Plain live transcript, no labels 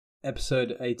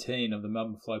episode 18 of the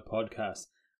Melbourne Flow podcast.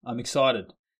 I'm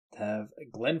excited to have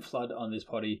Glen on this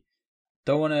potty.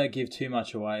 Don't want to give too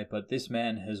much away, but this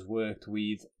man has worked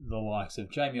with the likes of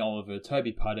Jamie Oliver,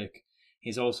 Toby Puddock.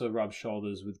 He's also rubbed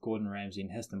shoulders with Gordon Ramsay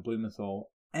and Heston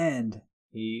Blumenthal, and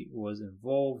he was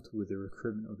involved with the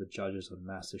recruitment of the judges on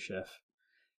MasterChef.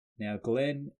 Now,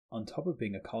 Glen, on top of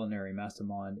being a culinary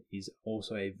mastermind, is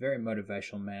also a very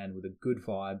motivational man with a good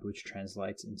vibe, which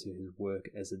translates into his work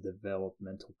as a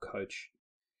developmental coach.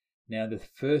 Now, the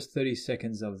first 30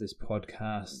 seconds of this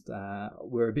podcast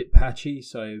were a bit patchy,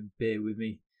 so bear with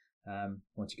me.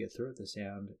 Once you get through it, the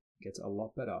sound gets a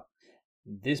lot better.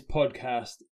 This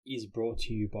podcast is brought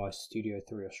to you by Studio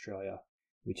 3 Australia,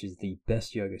 which is the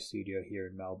best yoga studio here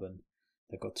in Melbourne.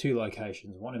 They've got 2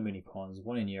 locations, one in Moonee Ponds,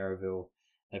 one in Yarraville.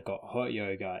 They've got hot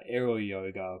yoga, aerial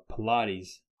yoga,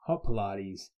 Pilates, hot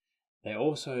Pilates. They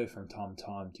also, from time to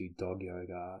time, do dog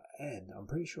yoga. And I'm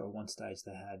pretty sure at one stage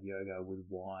they had yoga with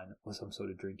wine or some sort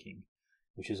of drinking,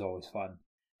 which is always fun.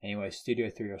 Anyway, Studio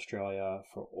 3 Australia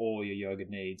for all your yoga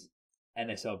needs. And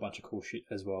they sell a bunch of cool shit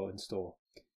as well in store.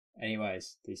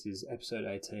 Anyways, this is episode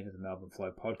 18 of the Melbourne Flow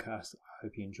podcast. I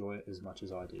hope you enjoy it as much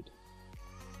as I did.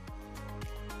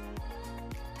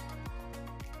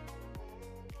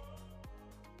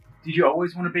 Did you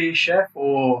always want to be a chef,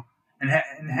 and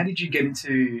how did you get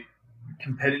into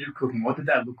competitive cooking? What did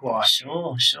that look like?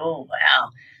 Sure.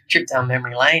 Wow. Trip down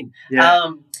memory lane.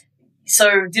 Yeah.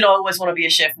 So did I always want to be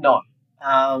a chef? No.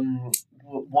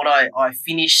 I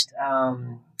finished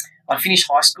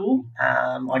high school.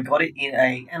 I got it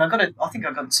I think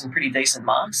I got some pretty decent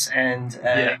marks, and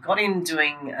got in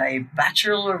doing a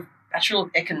Bachelor of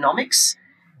Economics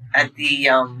at the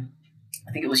I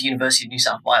think it was University of New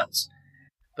South Wales.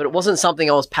 But it wasn't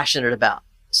something I was passionate about.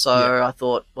 So I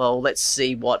thought, well, let's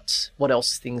see what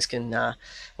else can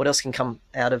come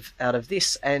out of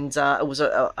this. And I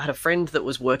had a friend that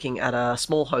was working at a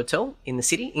small hotel in the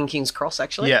city, in King's Cross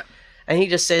actually. Yeah. And he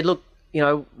just said, look,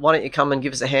 why don't you come and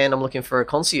give us a hand? I'm looking for a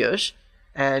concierge,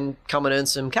 and come and earn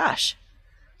some cash.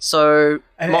 So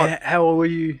how old were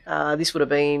you? I would have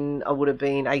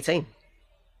been 18.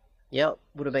 Yeah,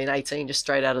 would have been 18, just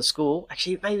straight out of school.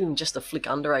 Actually, maybe even just a flick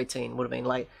under 18 would have been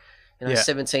late.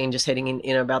 17, just heading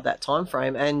in about that time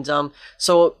frame. And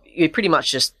so he pretty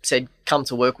much just said, come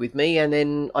to work with me. And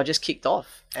then I just kicked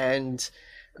off. And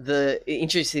the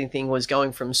interesting thing was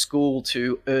going from school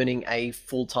to earning a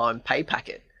full-time pay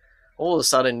packet. All of a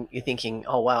sudden, you're thinking,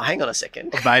 oh, wow, hang on a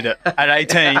second. I've made it at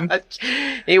 18.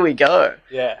 Here we go.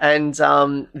 Yeah. And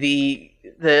I'm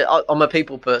a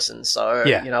people person. So,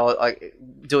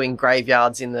 doing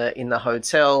graveyards in the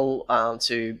hotel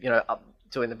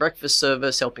doing the breakfast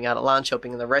service, helping out at lunch,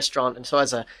 helping in the restaurant. And so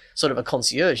as a sort of a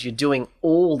concierge, you're doing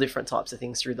all different types of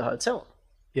things through the hotel.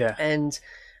 Yeah. And,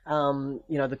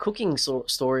 the cooking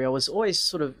story, I was always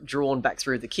sort of drawn back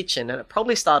through the kitchen, and it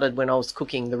probably started when I was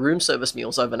cooking the room service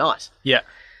meals overnight. Yeah.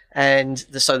 And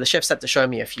so the chefs had to show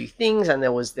me a few things, and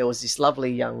there was this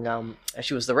lovely young,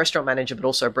 she was the restaurant manager, but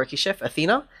also a brekkie chef,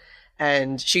 Athena.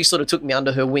 And she sort of took me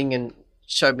under her wing and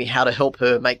showed me how to help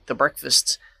her make the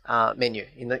breakfast menu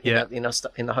in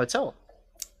the hotel.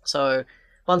 So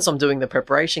once I'm doing the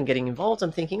preparation, getting involved,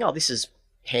 I'm thinking, oh, this is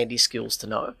handy skills to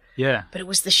know. Yeah. But it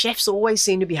was the chefs always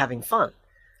seemed to be having fun.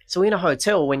 So in a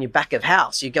hotel, when you're back of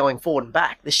house, you're going forward and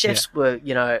back. The chefs were,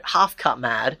 half cut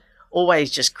mad,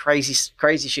 always just crazy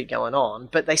shit going on,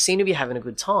 but they seem to be having a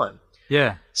good time.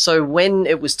 Yeah. So when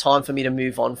it was time for me to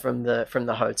move on from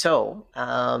the hotel,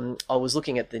 I was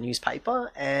looking at the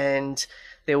newspaper, and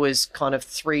there was kind of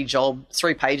 3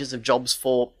 pages of jobs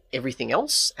for everything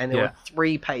else, and there were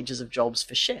 3 pages of jobs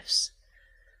for chefs.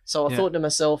 So I thought to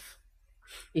myself,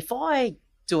 if I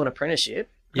do an apprenticeship,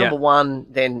 number 1,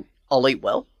 then I'll eat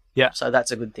well. Yeah. So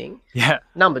that's a good thing. Yeah.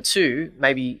 Number 2,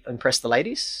 maybe impress the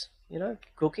ladies,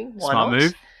 cooking. Why Smart not?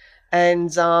 Move. And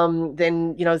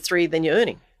then, 3, then you're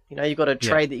earning. You've got a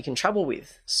trade that you can travel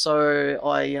with. So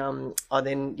I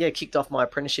then kicked off my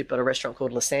apprenticeship at a restaurant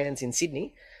called La Sands in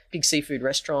Sydney. Big seafood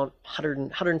restaurant,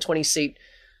 120 seat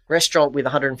restaurant with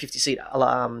 150 seat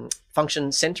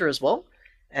function center as well.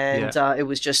 And it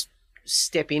was just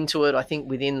step into it. I think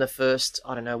within the first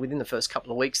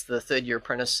couple of weeks, the 3rd year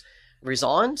apprentice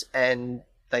resigned, and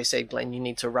they said, Glen, you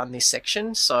need to run this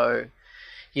section. So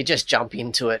you just jump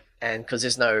into it, and because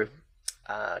there's no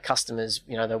customers,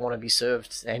 they want to be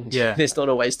served, and there's not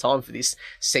always time for this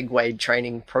segued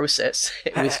training process.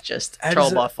 It was just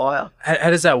trial by fire. How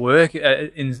does that work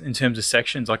in terms of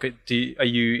sections? Like, are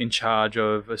you in charge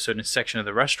of a certain section of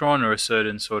the restaurant, or a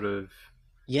certain sort of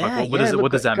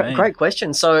what does that mean? Great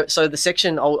question. So the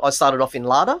section I started off in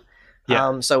larder.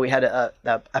 Yeah. So we had a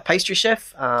pastry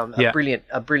chef, a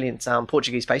brilliant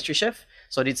Portuguese pastry chef.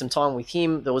 So I did some time with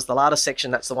him. There was the larder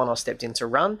section. That's the one I stepped in to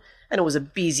run. And it was a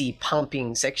busy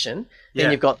pumping section.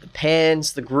 Then you've got the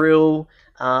pans, the grill.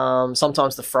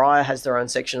 Sometimes the fryer has their own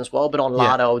section as well. But on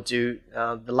larder, I'll do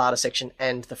the larder section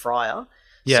and the fryer.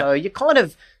 Yeah. So you're kind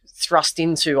of thrust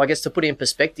into, I guess, to put it in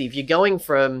perspective, you're going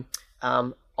from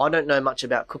I don't know much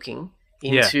about cooking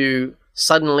into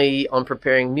suddenly I'm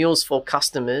preparing meals for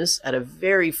customers at a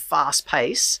very fast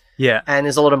pace. Yeah. And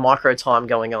there's a lot of micro time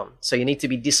going on. So you need to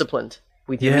be disciplined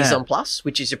with your mise en place,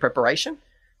 which is your preparation.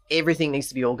 Everything needs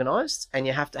to be organized and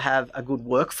you have to have a good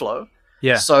workflow.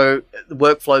 Yeah. So the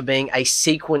workflow being a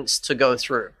sequence to go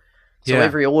through. So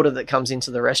every order that comes into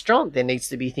the restaurant, there needs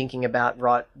to be thinking about,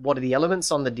 right, what are the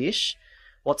elements on the dish?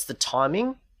 What's the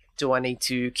timing? Do I need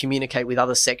to communicate with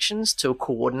other sections to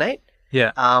coordinate?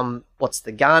 Yeah. What's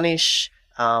the garnish?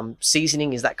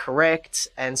 Seasoning, is that correct?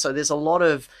 And so there's a lot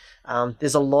of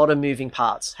moving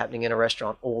parts happening in a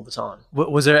restaurant all the time.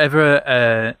 Was there ever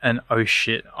an oh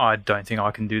shit, I don't think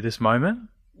I can do this moment?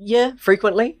 Yeah,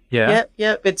 frequently. Yeah.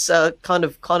 It's kind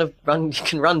of run. You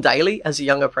can run daily as a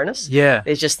young apprentice. Yeah.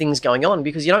 There's just things going on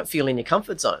because you don't feel in your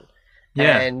comfort zone.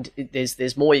 Yeah. And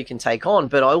there's more you can take on.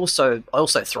 But I also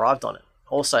thrived on it.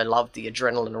 Also loved the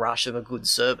adrenaline rush of a good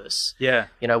service. Yeah.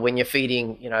 You know, when you're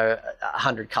feeding,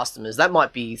 100 customers, that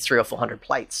might be 300 or 400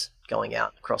 plates going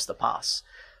out across the pass.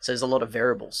 So there's a lot of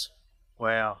variables.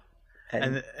 Wow.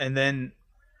 And then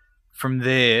from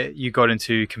there, you got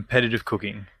into competitive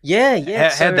cooking. Yeah.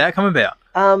 How'd that come about?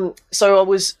 So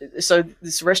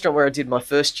this restaurant where I did my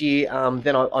first year,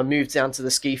 then I moved down to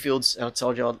the ski fields. And I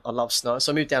told you I love snow.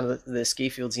 So I moved down to the ski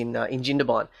fields in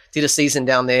Jindabyne. Did a season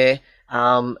down there.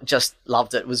 Just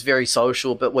loved it. It was very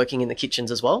social, but working in the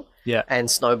kitchens as well. Yeah. And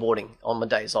snowboarding on my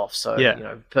days off. So,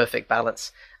 perfect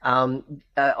balance.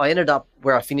 I ended up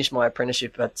where I finished my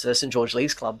apprenticeship at St. George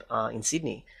Leagues Club in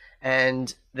Sydney.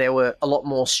 And they were a lot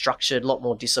more structured, a lot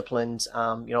more disciplined.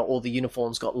 All the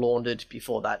uniforms got laundered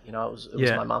before that. It was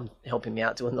my mum helping me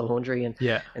out doing the laundry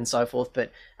and so forth.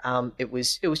 But it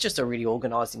was just a really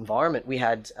organised environment. We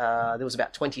had there was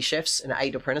about 20 chefs and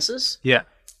 8 apprentices. Yeah.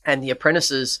 And the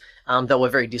apprentices, they were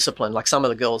very disciplined. Like some of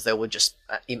the girls, they were just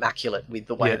immaculate with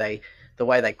the way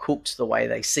they cooked, the way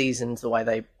they seasoned, the way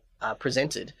they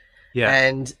presented. Yeah.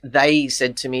 And they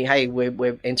said to me, "Hey,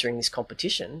 we're entering this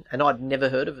competition," and I'd never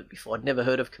heard of it before. I'd never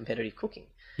heard of competitive cooking.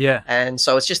 Yeah. And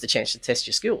so it's just a chance to test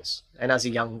your skills. And as a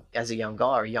young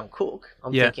guy or a young cook,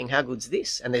 I'm thinking, how good's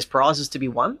this? And there's prizes to be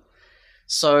won.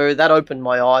 So that opened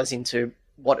my eyes into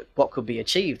what could be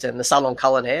achieved. And the Salon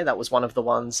Culinaire, that was one of the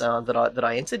ones that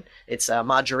I entered. It's a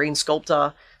margarine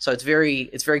sculptor, so it's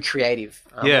very creative.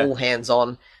 All hands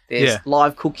on. There's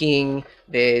live cooking.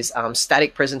 There's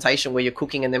static presentation where you're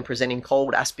cooking and then presenting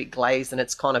cold, aspic glazed, and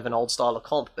it's kind of an old style of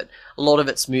comp. But a lot of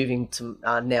it's moving to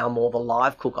now more the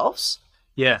live cook-offs.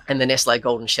 Yeah. And the Nestle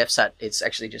Golden Chef's Hat, it's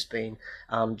actually just been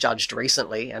judged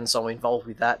recently, and so I'm involved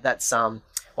with that. That's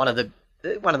one of the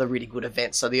really good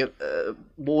events. So the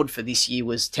award for this year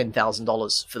was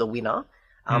 $10,000 for the winner.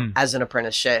 As an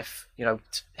apprentice chef,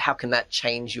 how can that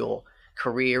change your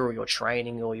career or your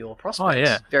training or your prospects? Oh,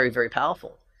 yeah. Very, very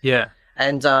powerful. Yeah.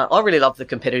 And I really love the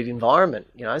competitive environment,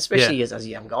 especially as a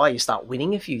young guy, you start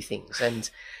winning a few things. And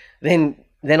then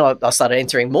I started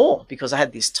entering more because I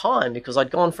had this time, because I'd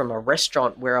gone from a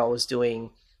restaurant where I was doing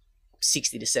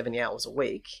 60 to 70 hours a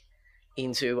week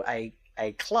into a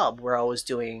club where I was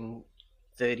doing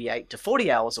 38 to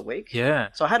 40 hours a week. Yeah.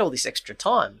 So I had all this extra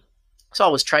time. So I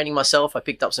was training myself. I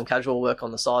picked up some casual work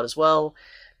on the side as well.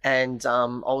 And I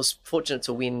was fortunate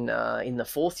to win in the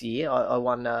 4th year. I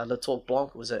won Le Tour Blanc.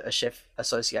 It was a chef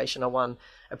association. I won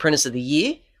Apprentice of the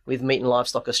Year with Meat and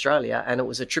Livestock Australia. And it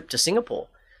was a trip to Singapore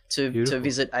to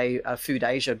visit a Food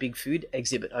Asia big food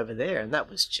exhibit over there. And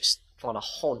that was just on a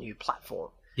whole new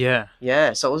platform. Yeah.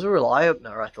 Yeah. So it was a real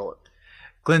eye-opener, I thought.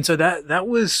 Glen, so that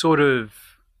was sort of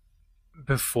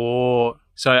before.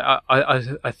 So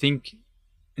I think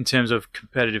in terms of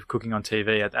competitive cooking on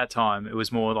TV at that time, it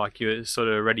was more like you're sort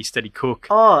of ready, steady cook.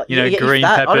 Oh, green peppers,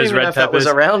 I don't even red know if peppers. that was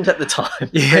around at the time.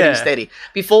 Ready, steady.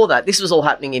 Before that, this was all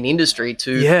happening in industry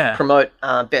to promote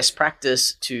best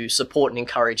practice, to support and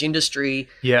encourage industry.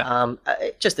 Yeah.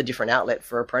 Just a different outlet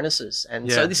for apprentices.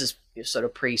 And so this is sort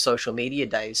of pre-social media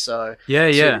days. So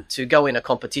to go in a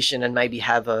competition and maybe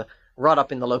have a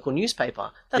write-up in the local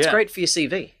newspaper, that's great for your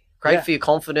CV. Great for your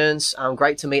confidence.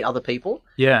 Great to meet other people.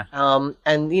 Yeah.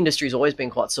 And the industry's always been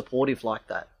quite supportive like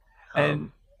that.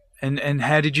 And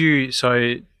how did you?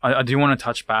 So I do want to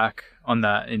touch back on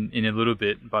that in a little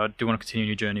bit, but I do want to continue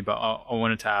your journey. But I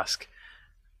wanted to ask.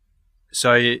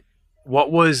 So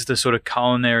what was the sort of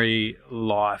culinary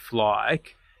life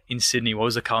like in Sydney? What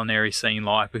was the culinary scene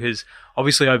like? Because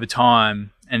obviously over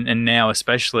time, and now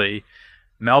especially,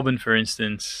 Melbourne, for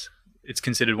instance, it's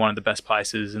considered one of the best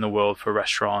places in the world for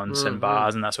restaurants and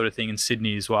bars and that sort of thing, in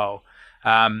Sydney as well.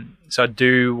 So I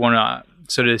do want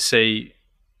to sort of see,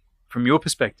 from your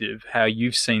perspective, how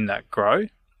you've seen that grow.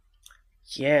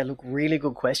 Yeah, look, really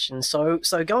good question. So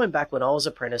going back when I was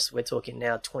apprentice, we're talking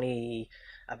now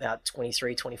about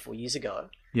 23, 24 years ago.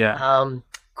 Yeah.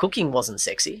 Cooking wasn't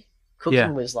sexy.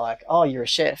 Cooking was like, oh, you're a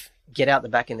chef. Get out the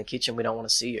back in the kitchen. We don't want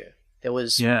to see you. There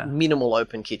was minimal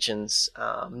open kitchens.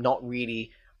 Not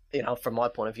really, from my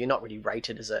point of view, not really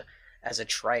rated as a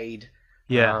trade.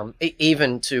 Yeah.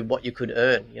 Even to what you could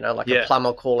earn, a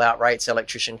plumber call out rates,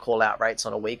 electrician call out rates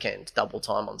on a weekend, double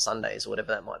time on Sundays or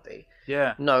whatever that might be.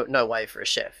 Yeah. No way for a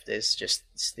chef. There's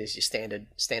your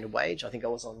standard wage. I think I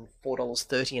was on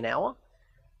 $4.30 an hour,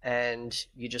 and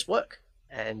you just work,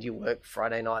 and you work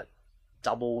Friday night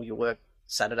double, you work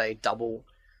Saturday double.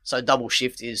 So double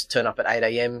shift is turn up at 8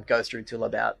 a.m, go through till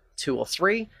about 2 or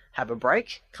 3, have a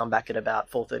break, come back at about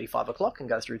 4:30, 5 o'clock, and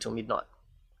go through till midnight.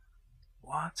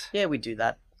 What? Yeah, we do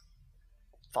that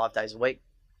 5 days a week.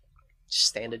 Just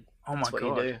standard. Oh my That's what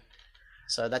God. you do.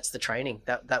 So that's the training.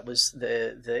 That was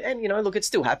the and look, it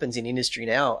still happens in industry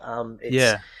now.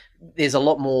 There's a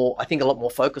lot more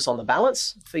focus on the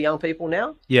balance for young people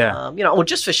now. Yeah. Or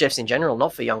just for chefs in general,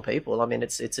 not for young people. I mean,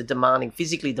 it's a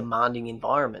physically demanding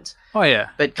environment. Oh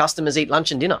yeah. But customers eat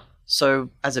lunch and dinner. So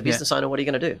as a business owner, what are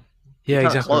you going to do? Yeah, you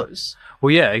can't exactly. Close.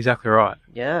 Well, yeah, exactly right.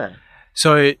 Yeah.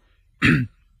 So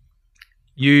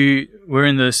you were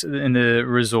in the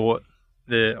resort,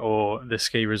 the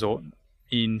ski resort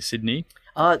in Sydney.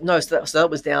 No, so that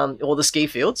was down, or the ski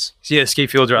fields. Yeah, ski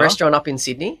fields, rather. Restaurant up in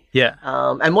Sydney. Yeah.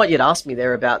 And what you'd asked me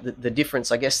there about the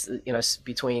difference, I guess,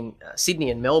 between Sydney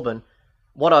and Melbourne.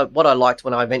 What I liked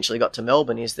when I eventually got to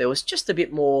Melbourne is there was just a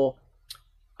bit more,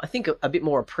 I think, a bit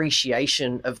more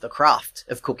appreciation of the craft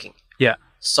of cooking. Yeah.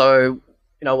 So,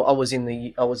 I was in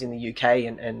the UK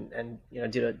and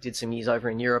did some years over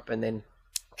in Europe, and then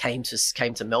came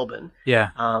to Melbourne. Yeah.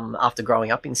 After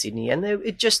growing up in Sydney, and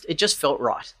it just felt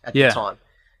right at the time.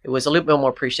 It was a little bit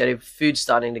more appreciative. Food's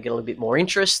starting to get a little bit more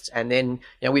interest, and then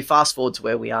we fast forward to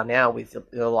where we are now with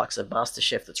the likes of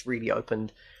MasterChef, that's really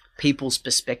opened people's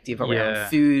perspective around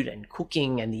food and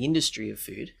cooking and the industry of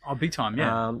food. Oh, big time,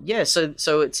 yeah. So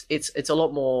it's a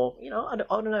lot more. I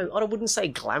don't know. I wouldn't say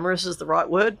glamorous is the right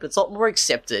word, but it's a lot more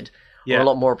accepted. Or a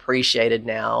lot more appreciated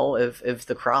now of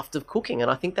the craft of cooking,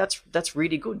 and I think that's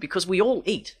really good, because we all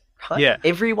eat, right? Yeah.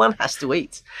 Everyone has to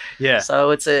eat. Yeah.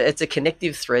 So it's a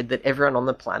connective thread that everyone on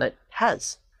the planet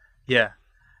has. Yeah.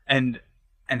 And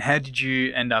how did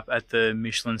you end up at the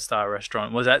Michelin star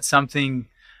restaurant? Was that something,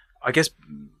 I guess,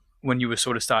 when you were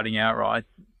sort of starting out, right?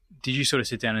 Did you sort of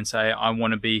sit down and say, I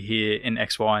want to be here in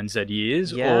X, Y, and Z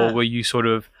years? Yeah. Or were you sort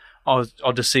of,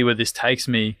 I'll just see where this takes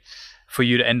me, for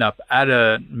you to end up at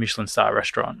a Michelin star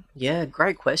restaurant? Yeah,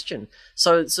 great question.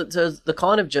 So the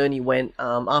kind of journey went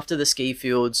after the ski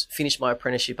fields, finished my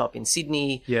apprenticeship up in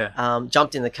Sydney,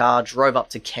 jumped in the car, drove up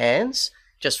to Cairns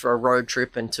just for a road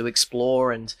trip and to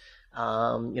explore, and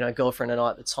girlfriend and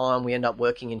I at the time, we ended up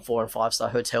working in 4 and 5 star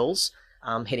hotels,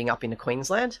 heading up into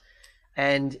Queensland.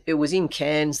 And it was in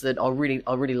Cairns that I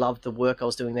really loved the work I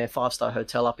was doing there. 5-star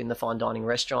hotel up in the fine dining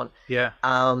restaurant. Yeah.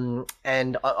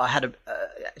 And I had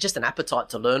just an appetite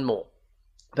to learn more,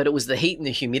 but it was the heat and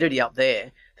the humidity up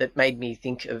there that made me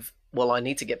think of, well, I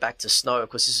need to get back to snow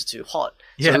because this is too hot.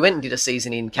 So we went and did a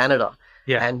season in Canada.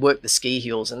 And worked the ski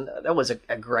hills, and that was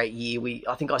a great year.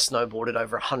 I think I snowboarded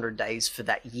over 100 days for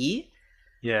that year.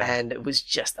 Yeah, and it was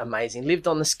just amazing. Lived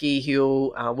on the ski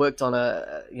hill, worked on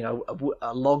a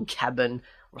log cabin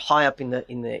high up in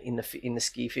the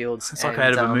ski fields. It's like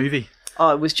out of a movie. Oh,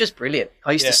 it was just brilliant.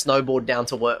 I used to snowboard down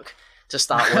to work to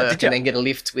start work, and then get a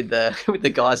lift with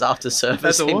the guys after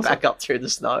service and back up through the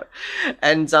snow.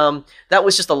 And that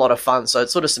was just a lot of fun. So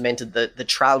it sort of cemented the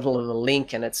travel and the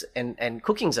link, and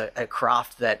cooking's a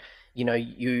craft that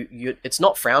you it's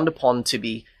not frowned upon to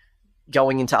be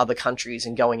going into other countries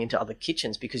and going into other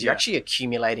kitchens, because you're actually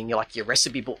accumulating your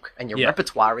recipe book and your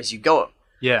repertoire as you go.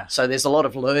 Yeah. So there's a lot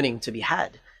of learning to be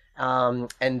had.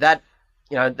 And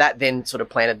that then sort of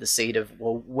planted the seed of,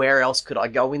 well, where else could I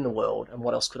go in the world and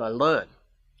what else could I learn?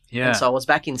 Yeah. And so I was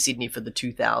back in Sydney for the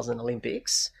 2000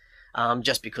 Olympics,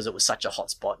 just because it was such a hot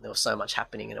spot and there was so much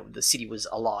happening, and the city was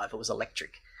alive. It was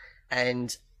electric.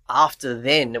 And after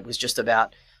then, it was just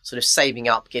about sort of saving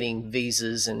up, getting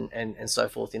visas and so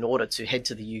forth in order to head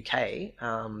to the UK.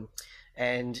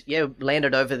 And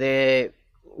landed over there,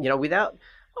 without,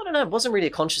 I don't know. It wasn't really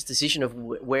a conscious decision of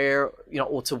where,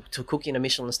 or to cook in a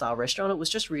Michelin star restaurant. It was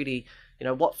just really,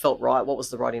 what felt right, what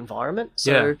was the right environment.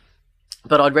 So,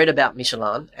 but I'd read about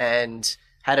Michelin and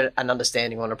had an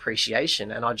understanding on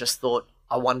appreciation, and I just thought,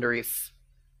 I wonder if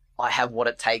I have what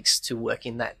it takes to work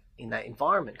in that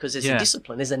environment, because there's a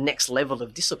discipline, there's a next level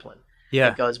of discipline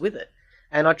that goes with it.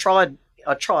 And I tried.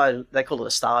 They call it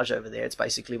a stage over there. It's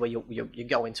basically where you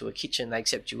go into a kitchen, they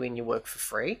accept you in, you work for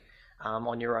free.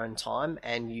 On your own time,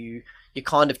 and you're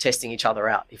kind of testing each other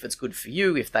out if it's good for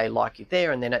you, if they like you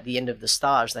there, and then at the end of the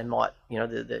stage they might,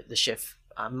 the chef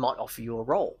might offer you a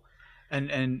role.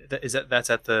 And that's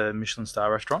at the Michelin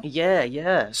star restaurant?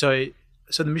 Yeah. So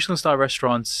the Michelin star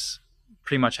restaurants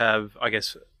pretty much have, I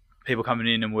guess, people coming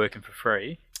in and working for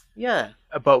free. Yeah.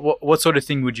 But what sort of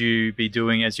thing would you be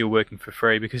doing as you're working for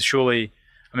free? Because surely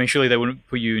they wouldn't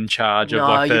put you in charge of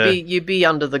like you'd be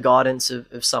under the guidance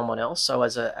of someone else. So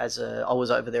I was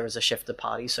over there as a chef de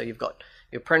partie. So you've got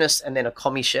your apprentice and then a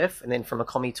commis chef, and then from a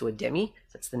commis to a demi.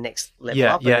 That's the next level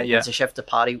up. And then there's a chef de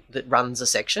partie that runs a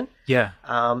section. Yeah.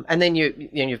 And then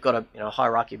you've got a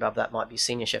hierarchy above that. Might be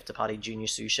senior chef de partie, junior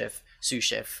sous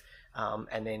chef,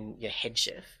 and then your head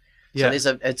chef. So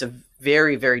it's a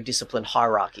very, very disciplined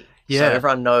hierarchy. Yeah. So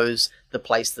everyone knows the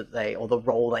place that or the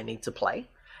role they need to play,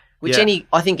 which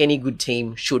I think any good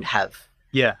team should have.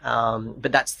 Yeah.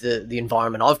 But that's the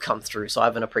environment I've come through, so I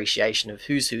have an appreciation of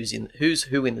who's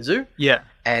who in the zoo. Yeah.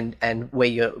 And where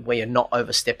you're not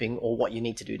overstepping or what you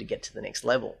need to do to get to the next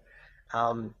level.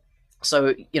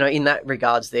 So in that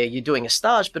regards, there you're doing a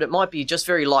stage, but it might be just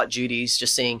very light duties,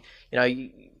 just seeing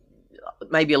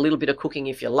maybe a little bit of cooking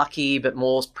if you're lucky, but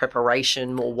more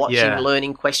preparation, more watching,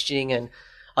 learning, questioning. And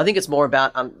I think it's more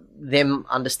about them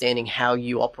understanding how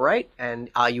you operate, and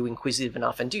are you inquisitive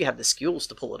enough, and do you have the skills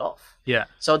to pull it off? Yeah.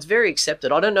 So it's very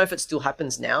accepted. I don't know if it still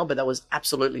happens now, but that was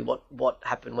absolutely what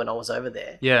happened when I was over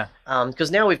there. Yeah.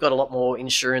 Because now we've got a lot more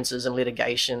insurances and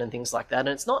litigation and things like that, and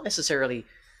it's not necessarily,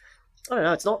 I don't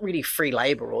know, it's not really free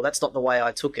labor, or that's not the way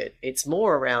I took it. It's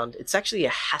more around, it's actually a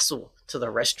hassle to the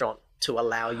restaurant to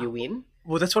allow you in.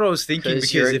 Well, that's what I was thinking,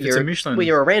 because if it's a Michelin... Well,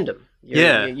 you're a random.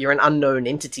 You're an unknown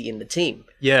entity in the team.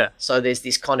 Yeah. So there's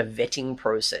this kind of vetting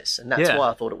process, and that's why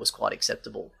I thought it was quite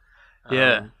acceptable.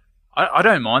 I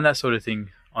don't mind that sort of thing,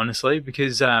 honestly,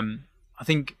 because I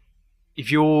think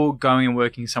if you're going and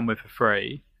working somewhere for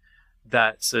free,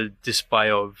 that's a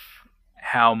display of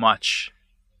how much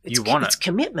you want it. It's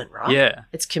commitment, right? Yeah.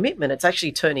 It's commitment. It's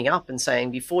actually turning up and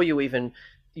saying, before you even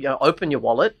open your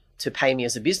wallet to pay me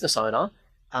as a business owner,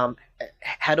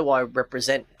 how do I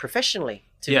represent professionally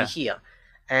to be here?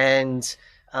 And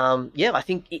I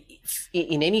think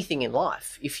in anything in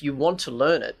life, if you want to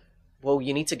learn it, well,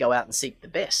 you need to go out and seek the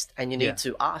best, and you need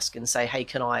to ask and say, hey,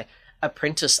 can I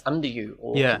apprentice under you?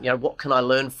 Or, what can I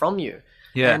learn from you?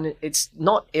 Yeah. And it's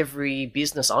not every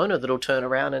business owner that'll turn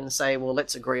around and say, well,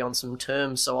 let's agree on some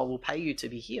terms so I will pay you to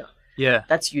be here. Yeah.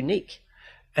 That's unique.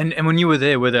 And when you were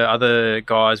there other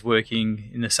guys working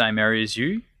in the same area as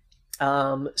you?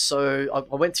 So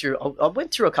I went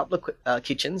through a couple of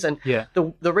kitchens, and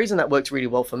the reason that worked really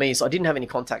well for me is I didn't have any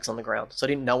contacts on the ground, so I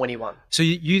didn't know anyone. So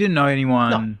you didn't know anyone?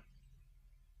 No.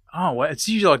 Oh, well, it's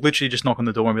usually like literally just knock on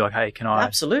the door and be like, hey, can I?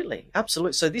 Absolutely. So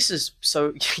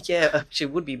actually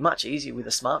it would be much easier with a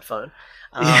smartphone.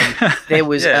 There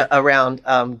was around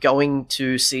going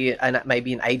to see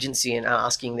maybe an agency and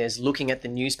asking, looking at the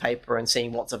newspaper and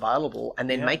seeing what's available, and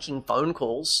then making phone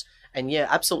calls. And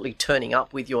absolutely turning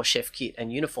up with your chef kit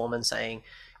and uniform and saying,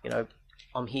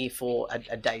 I'm here for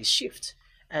a day's shift.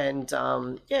 And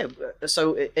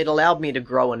so it allowed me to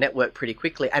grow a network pretty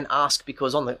quickly and ask,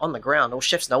 because on the ground, all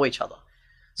chefs know each other.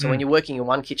 So when you're working in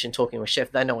one kitchen talking to a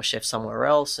chef, they know a chef somewhere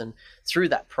else. And through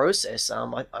that process, I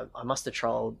must have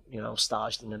trialed,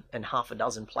 staged in half a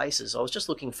dozen places. I was just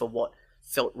looking for what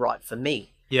felt right for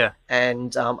me. Yeah.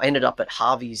 And I ended up at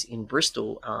Harvey's in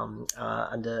Bristol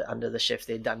under the chef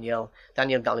there, Daniel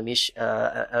Galimish,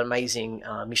 an amazing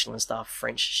Michelin star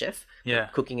French chef,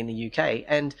 cooking in the UK.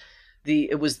 And the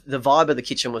vibe of the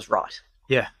kitchen was right.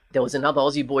 Yeah. There was another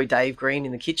Aussie boy, Dave Green,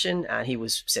 in the kitchen, and he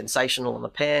was sensational on the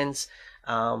pans.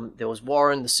 There was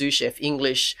Warren, the sous chef,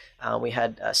 English. We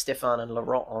had Stefan and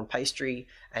Laurent on pastry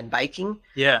and baking.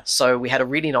 Yeah. So we had a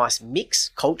really nice mix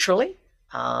culturally.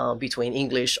 Between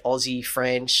English, Aussie,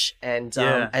 French, and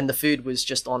the food was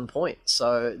just on point.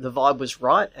 So the vibe was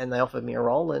right, and they offered me a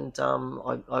role, and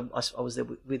I was there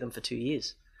with them for 2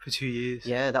 years. For 2 years?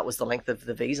 Yeah, that was the length of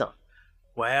the visa.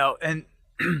 Wow. And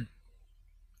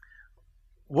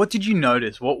what did you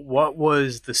notice? What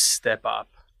was the step up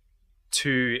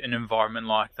to an environment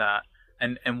like that?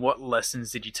 And what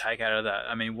lessons did you take out of that?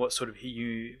 I mean, what sort of hit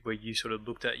you where you sort of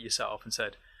looked at yourself and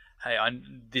said, hey,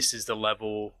 this is the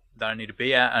level that I need to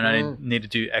be at, and I need to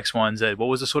do X, Y, and Z. What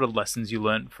was the sort of lessons you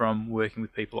learned from working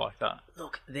with people like that?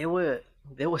 Look, there were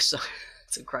so.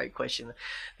 It's a great question.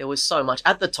 There was so much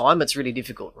at the time. It's really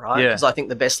difficult, right? Because I think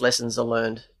the best lessons are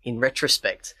learned in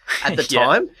retrospect. At the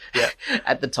time,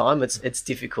 at the time, it's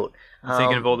difficult. I'm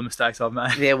thinking of all the mistakes I've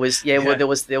made. There was, well,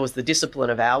 there was the discipline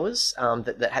of hours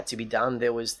that had to be done.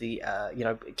 There was the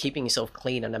keeping yourself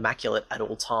clean and immaculate at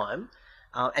all time,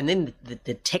 and then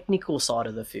the technical side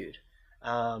of the food.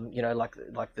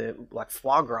 Like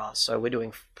foie gras. So we're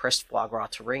doing pressed foie gras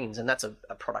terrines, and that's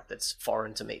a product that's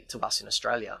foreign to us in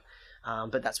Australia.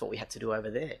 But that's what we had to do over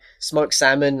there. Smoked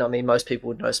salmon. I mean, most people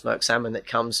would know smoked salmon that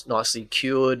comes nicely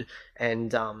cured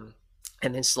and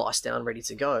then sliced down, ready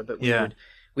to go. But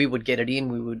we would get it in.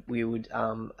 We would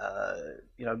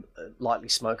lightly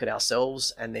smoke it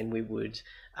ourselves, and then we would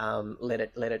let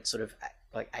it sort of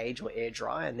like age or air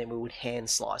dry, and then we would hand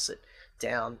slice it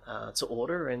down to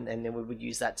order, and then we would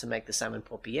use that to make the salmon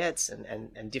paupiètes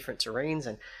and different terrines.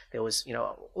 And there was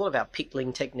all of our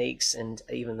pickling techniques and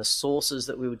even the sauces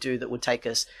that we would do that would take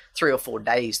us 3 or 4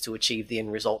 days to achieve the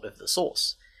end result of the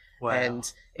sauce. Wow.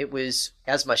 And it was,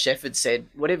 as my chef had said,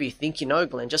 whatever you think you know,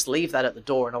 Glenn, just leave that at the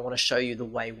door, and I want to show you the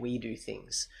way we do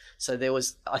things. So there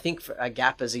was, I think, a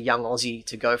gap as a young Aussie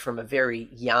to go from a very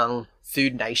young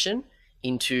food nation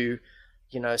into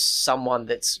someone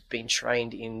that's been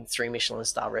trained in 3 Michelin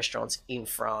star restaurants in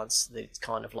France. That's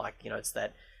kind of like, it's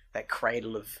that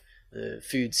cradle of the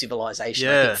food civilization.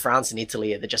 I think France and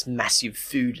Italy are just massive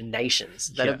food nations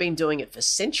that have been doing it for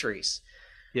centuries.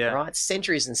 Yeah. Right?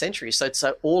 Centuries and centuries.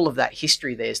 So all of that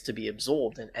history there's to be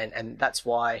absorbed. And that's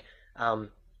why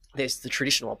there's the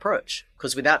traditional approach.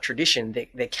 Because without tradition,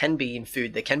 there can be in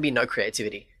food, there can be no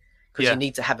creativity. Because you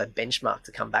need to have a benchmark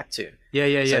to come back to.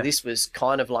 So this was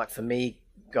kind of like, for me,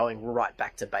 going right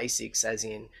back to basics, as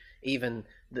in even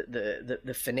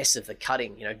the finesse of the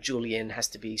cutting. Julienne has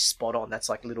to be spot on. That's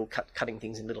like little cutting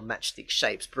things in little matchstick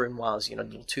shapes. Brunoise, little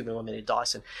 2mm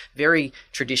dice, and very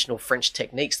traditional French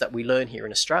techniques that we learn here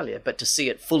in Australia. But to see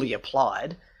it fully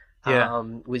applied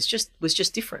was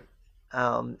just different.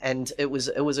 And it was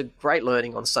a great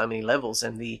learning on so many levels.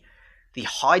 And the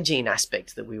hygiene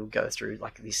aspect that we would go through,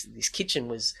 like this kitchen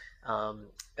was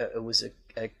it was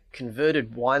a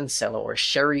converted wine cellar or a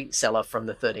sherry cellar from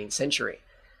the 13th century.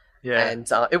 And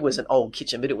it was an old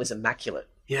kitchen, but it was immaculate.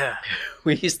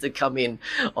 We used to come in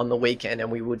on the weekend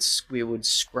and we would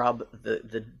scrub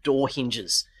the door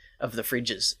hinges of the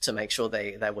fridges to make sure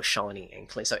they were shiny and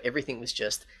clean. So everything was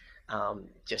just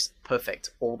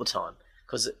perfect all the time.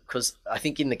 Because I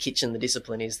think in the kitchen, the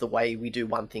discipline is the way we do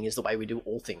one thing is the way we do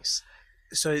all things.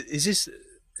 So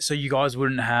so you guys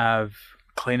wouldn't have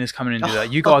cleaners coming in and do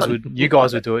that? You guys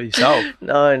would do it yourself?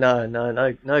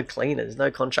 No cleaners,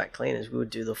 no contract cleaners. We would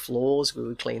do the floors, we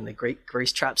would clean the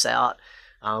grease traps out,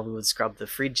 we would scrub the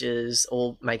fridges,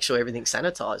 or make sure everything's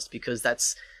sanitized, because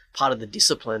that's part of the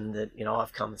discipline that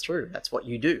I've come through. That's what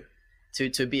you do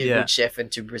to be a good chef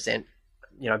and to present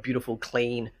beautiful,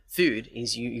 clean food.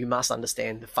 Is you must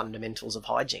understand the fundamentals of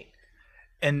hygiene.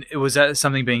 And was that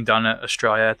something being done at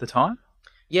Australia at the time?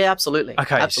 Yeah, absolutely.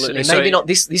 Okay, absolutely. Maybe not.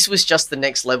 This was just the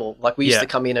next level. Like we used to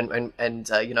come in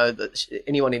and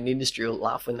anyone in the industry will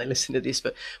laugh when they listen to this,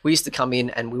 but we used to come in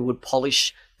and we would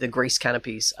polish the grease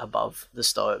canopies above the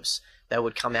stoves. They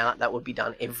would come out. That would be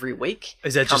done every week.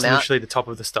 Is that just literally the top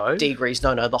of the stove? Degrease?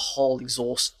 No. The whole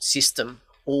exhaust system,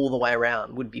 all the way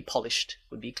around, would be polished,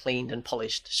 would be cleaned and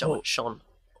polished, so it shone.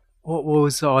 What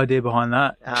was the idea behind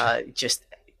that? Just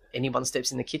anyone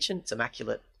steps in the kitchen, it's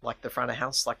immaculate. Like the front of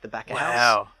house, like the back of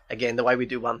house. Again, the way we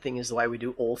do one thing is the way we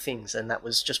do all things, and that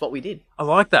was just what we did. I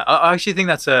like that. I actually think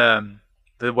that's the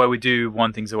way we do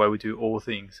one thing is the way we do all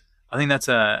things. I think that's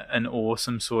an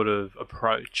awesome sort of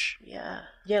approach. Yeah.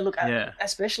 Look,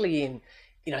 especially in,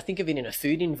 think of it in a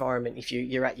food environment. If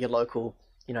you're at your local,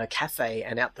 cafe,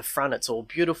 and out the front it's all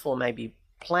beautiful, maybe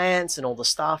plants and all the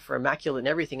staff are immaculate and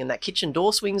everything, and that kitchen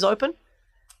door swings open.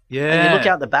 Yeah. And you look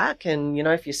out the back, and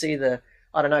if you see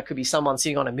I don't know, it could be someone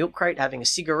sitting on a milk crate having a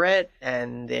cigarette,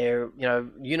 and their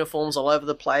uniforms all over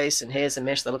the place and hairs and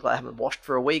mesh. They look like they haven't washed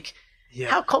for a week. Yeah.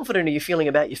 How confident are you feeling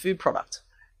about your food product?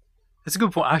 That's a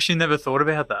good point. I actually never thought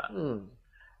about that.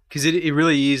 Because it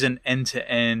really is an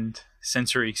end-to-end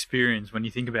sensory experience when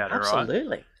you think about it,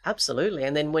 right? Absolutely.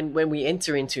 And then when we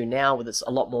enter into now with it's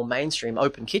a lot more mainstream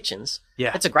open kitchens,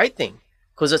 it's a great thing,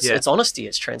 because it's honesty,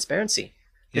 it's transparency.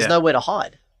 There's nowhere to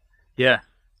hide. Yeah.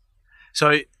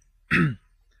 So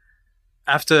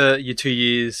after your 2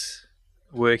 years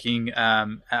working at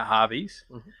Harvey's,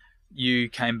 you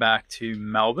came back to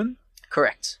Melbourne.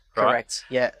 Correct. Right? Correct.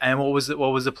 Yeah. And what was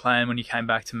the plan when you came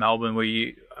back to Melbourne?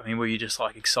 I mean, were you just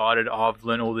like excited? Oh, I've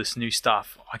learned all this new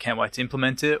stuff. I can't wait to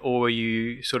implement it. Or were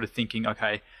you sort of thinking,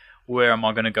 okay, where am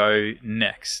I going to go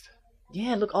next?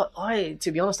 Yeah, look, I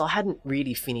to be honest, I hadn't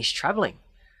really finished traveling.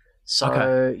 So,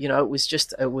 Okay. you know, it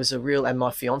was a real, and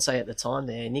my fiance at the time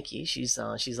there, Nikki, she's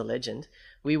a legend.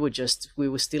 We were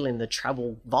still in the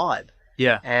travel vibe.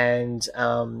 Yeah. And,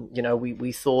 you know,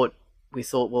 we thought,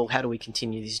 well, how do we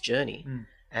continue this journey?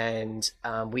 And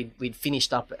we'd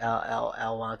finished up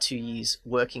our 2 years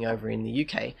working over in the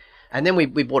UK. And then we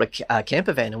bought a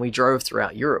camper van and we drove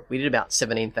throughout Europe. We did about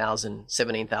 17,000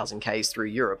 Ks through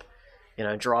Europe, you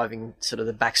know, driving sort of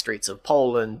the back streets of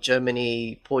Poland,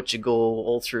 Germany, Portugal,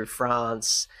 all through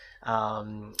France.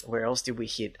 Where else did we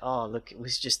hit? Oh, look, it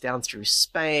was just down through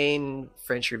Spain,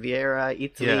 French Riviera,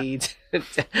 Italy,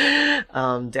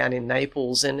 down in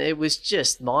Naples. And it was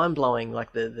just mind blowing,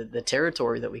 like the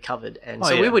territory that we covered. And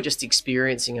we were just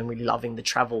experiencing and really loving the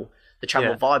travel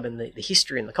vibe and the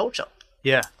history and the culture.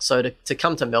 Yeah. So to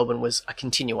come to Melbourne was a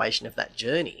continuation of that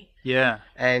journey. Yeah.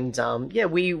 And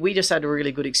we just had a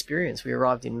really good experience. We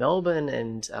arrived in Melbourne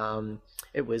and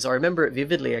I remember it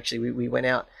vividly actually. We went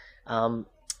out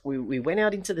we went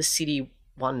out into the city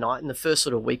one night in the first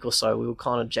sort of week or so. We were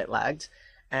kind of jet lagged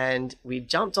and we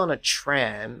jumped on a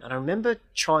tram, and I remember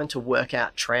trying to work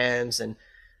out trams and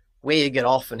where you get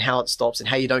off and how it stops and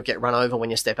how you don't get run over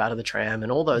when you step out of the tram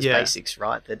and all those basics,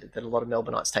 right, that a lot of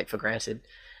Melbourneites take for granted.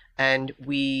 And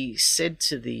we said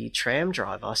to the tram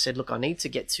driver, I said, look, I need to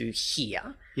get to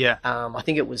here. Yeah. I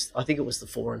think it was the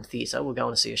Forum Theatre. We're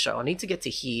going to see a show. I need to get to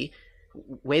here.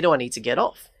 Where do I need to get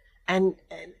off? And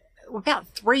about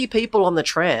 3 people on the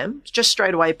tram just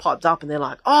straight away piped up and they're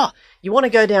like, oh, you want to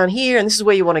go down here and this is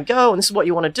where you want to go and this is what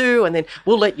you want to do and then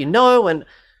we'll let you know. And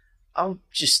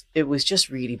it was just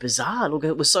really bizarre. Look,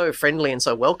 it was so friendly and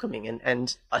so welcoming.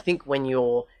 And I think when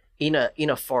you're in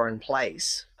a foreign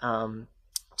place,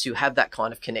 to have that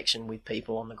kind of connection with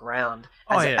people on the ground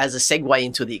as a segue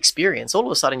into the experience, all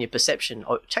of a sudden your perception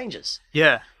changes.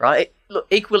 Yeah. Right? Look,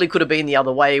 equally could have been the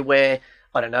other way where,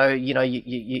 I don't know, you know,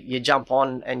 you jump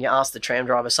on and you ask the tram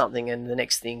driver something and the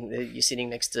next thing you're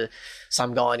sitting next to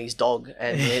some guy and his dog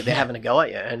and they're having a go at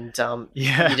you. And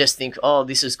you just think, oh,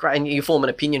 this is great. And you form an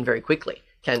opinion very quickly,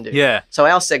 can do. Yeah. So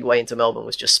our segue into Melbourne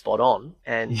was just spot on.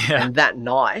 And that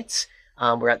night,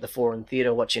 we're at the Forum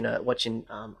Theatre watching I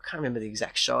can't remember the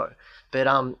exact show, but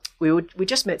we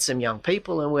just met some young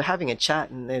people and we're having a chat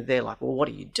and they're like, well, what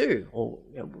do you do? Or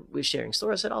you know, we're sharing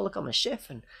stories. I said, oh, look, I'm a chef.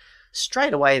 And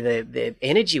straight away their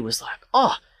energy was like,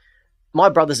 oh, my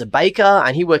brother's a baker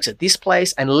and he works at this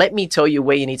place, and let me tell you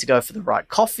where you need to go for the right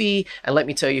coffee, and let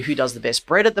me tell you who does the best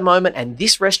bread at the moment, and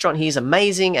this restaurant here is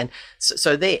amazing. And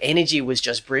so their energy was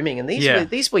just brimming, and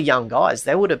these were young guys.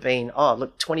 They would have been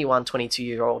 21,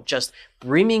 22-year-old, just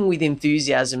brimming with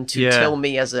enthusiasm to tell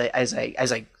me as a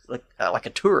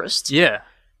tourist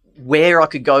where I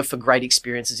could go for great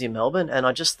experiences in Melbourne. And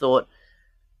I just thought,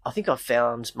 I think I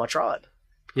found my tribe.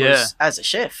 Because as a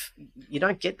chef, you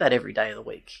don't get that every day of the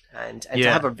week, and to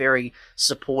have a very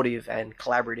supportive and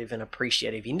collaborative and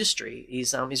appreciative industry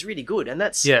is really good. And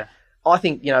that's I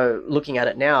think, you know, looking at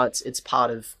it now, it's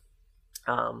part of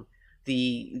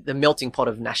the melting pot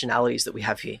of nationalities that we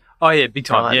have here. Oh yeah, big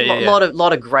time. Right? A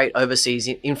lot of great overseas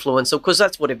influence, because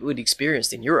that's what we'd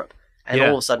experienced in Europe, and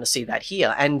all of a sudden to see that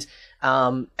here, and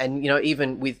you know,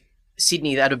 even with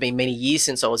Sydney, that would have been many years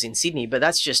since I was in Sydney, but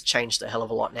that's just changed a hell of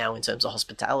a lot now in terms of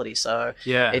hospitality. So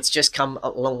it's just come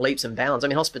along leaps and bounds. I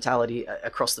mean, hospitality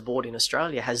across the board in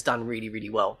Australia has done really,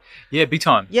 really well. Yeah, big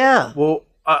time. Yeah. Well,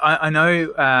 I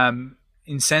know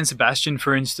in San Sebastian,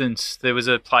 for instance, there was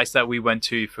a place that we went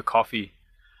to for coffee,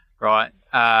 right,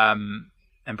 and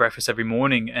breakfast every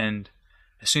morning. And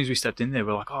as soon as we stepped in there,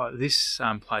 we're like, oh, this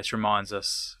place reminds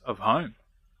us of home,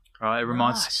 right? It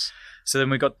reminds us. So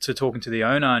then we got to talking to the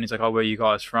owner, and he's like, oh, where are you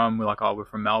guys from? We're like, oh, we're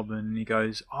from Melbourne. And he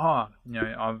goes, oh, you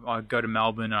know, I go to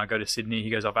Melbourne and I go to Sydney. He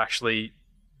goes, I've actually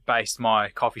based my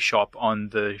coffee shop on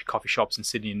the coffee shops in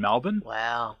Sydney and Melbourne.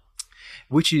 Wow.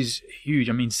 Which is huge.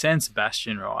 I mean, San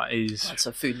Sebastian, right, is... That's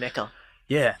a food mecca.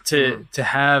 Yeah, to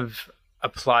have a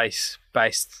place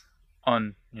based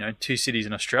on, you know, 2 cities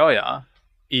in Australia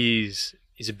is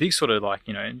a big sort of like,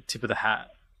 you know, tip of the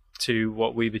hat to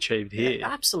what we've achieved here. Yeah,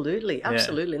 absolutely.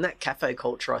 And that cafe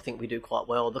culture, I think we do quite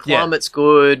well. The climate's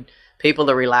good, people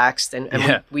are relaxed,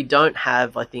 and we don't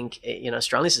have, I think, you know,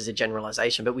 Australia, this is a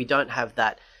generalization, but we don't have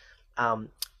that,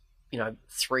 you know,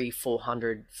 300,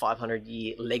 400, 500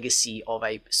 year legacy of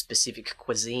a specific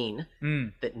cuisine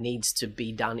that needs to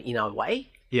be done in a way.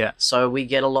 Yeah. So we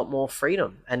get a lot more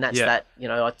freedom. And that's that, you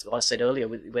know, I said earlier,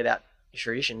 without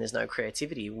tradition, there's no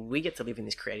creativity. We get to live in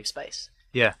this creative space.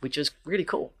 Yeah. Which is really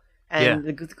cool. And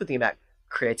the good thing about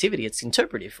creativity. It's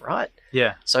interpretive, right?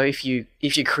 Yeah. So if you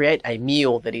create a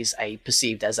meal that is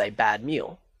perceived as a bad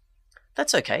meal,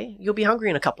 that's okay. You'll be hungry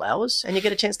in a couple of hours, and you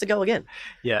get a chance to go again.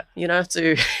 Yeah. You don't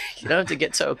have to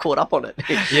get so caught up on it.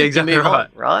 Yeah, exactly right. On,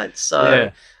 right.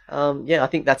 So I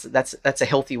think that's a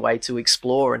healthy way to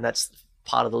explore, and that's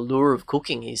part of the lure of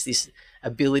cooking, is this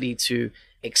ability to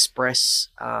express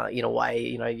in a way,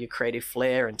 your creative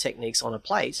flair and techniques on a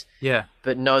plate. Yeah.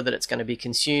 But know that it's going to be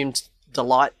consumed,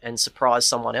 delight and surprise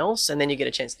someone else, and then you get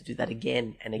a chance to do that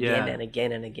again and again and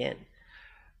again and again.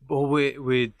 Well,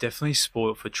 we're definitely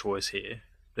spoiled for choice here.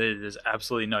 There's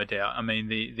absolutely no doubt. I mean,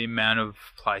 the amount of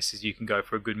places you can go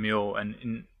for a good meal and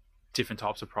in different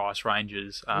types of price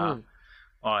ranges are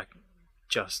like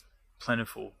just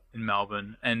plentiful in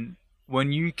Melbourne. And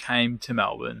when you came to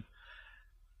Melbourne,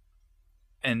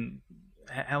 and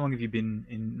how long have you been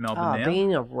in Melbourne now? I've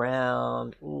been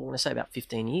around, I want to say about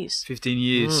 15 years. 15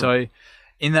 years. So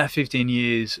in that 15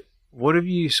 years, what have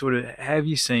you have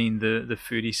you seen the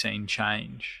foodie scene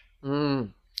change?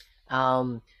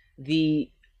 I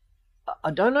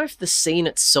don't know if the scene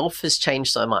itself has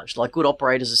changed so much. Like, good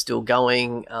operators are still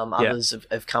going, others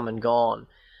have come and gone.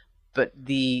 But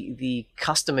the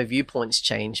customer viewpoints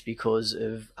change because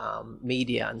of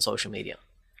media and social media.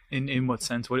 In what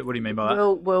sense? What do you mean by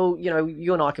that? Well,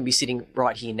 you and I can be sitting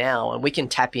right here now, and we can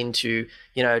tap into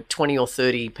 20 or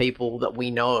 30 people that we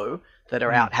know that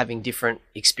are out having different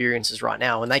experiences right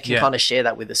now, and they can kind of share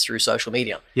that with us through social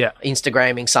media. Yeah,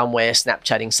 Instagramming somewhere,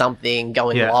 Snapchatting something,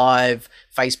 going live,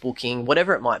 Facebooking,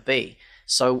 whatever it might be.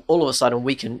 So all of a sudden,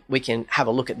 we can have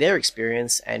a look at their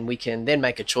experience, and we can then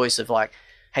make a choice of like,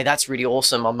 hey, that's really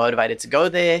awesome. I'm motivated to go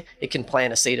there. It can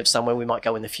plant a seed of somewhere we might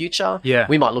go in the future. Yeah.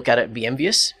 We might look at it and be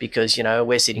envious because,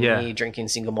 we're sitting here drinking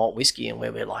single malt whiskey, and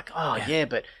we're like,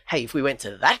 but hey, if we went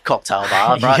to that cocktail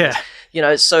bar, right?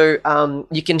 So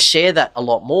you can share that a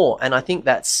lot more. And I think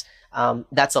that's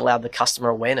allowed the customer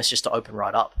awareness just to open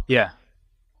right up. Yeah.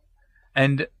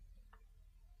 And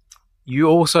you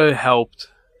also helped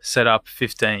set up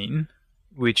 15,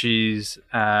 which is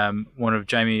one of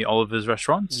Jamie Oliver's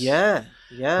restaurants. Yeah.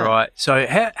 Yeah. Right. So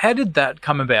how did that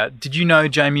come about? Did you know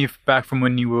Jamie back from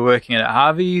when you were working at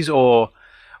Harvey's, or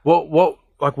what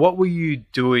were you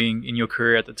doing in your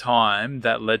career at the time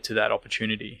that led to that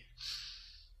opportunity?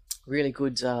 Really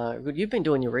good. Good. You've been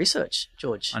doing your research,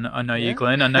 George. I know you,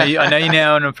 Glen. I know you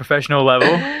now on a professional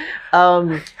level.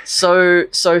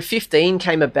 So 15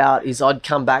 came about is I'd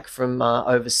come back from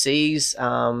overseas,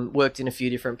 worked in a few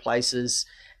different places,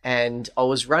 and I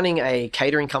was running a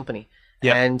catering company.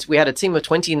 Yep. And we had a team of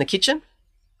 20 in the kitchen,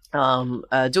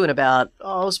 doing about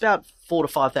 4,000 to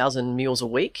 5,000 meals a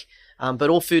week, but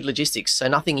all food logistics. So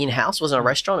nothing in-house, wasn't a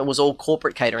restaurant. It was all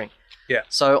corporate catering. Yeah.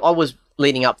 So I was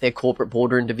leading up their corporate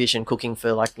boardroom division, cooking for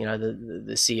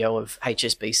the CEO of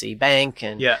HSBC Bank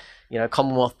and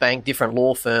Commonwealth Bank, different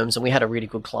law firms, and we had a really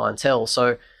good clientele.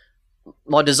 So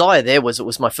my desire there was, it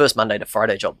was my first Monday to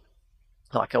Friday job.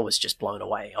 Like, I was just blown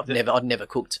away. I'd never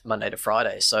cooked Monday to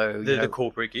Friday. So the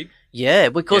corporate gig. Yeah,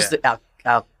 because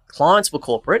our clients were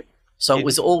corporate, so it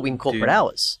was all in corporate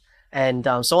hours. And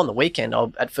so on the weekend, I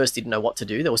at first didn't know what to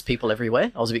do. There was people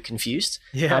everywhere. I was a bit confused.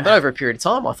 Yeah. But over a period of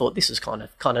time, I thought this is kind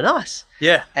of nice.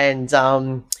 Yeah. And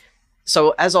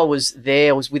so as I was there,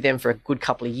 I was with them for a good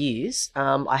couple of years.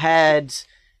 It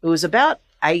was about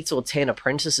 8 or 10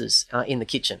 apprentices in the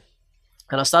kitchen.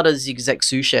 And I started as the exec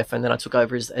sous chef, and then I took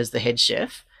over as the head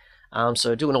chef.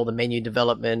 So doing all the menu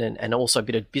development and also a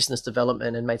bit of business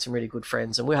development, and made some really good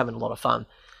friends, and we were having a lot of fun.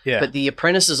 Yeah. But the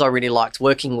apprentices I really liked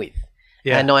working with.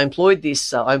 Yeah. And I employed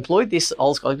this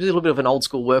old school, a little bit of an old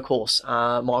school workhorse,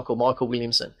 Michael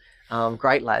Williamson,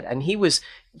 great lad. And he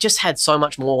just had so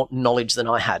much more knowledge than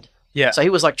I had. Yeah. So he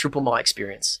was like triple my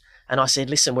experience. And I said,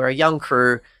 listen, we're a young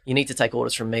crew. You need to take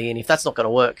orders from me. And if that's not going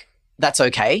to work, that's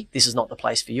okay. This is not the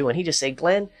place for you. And he just said,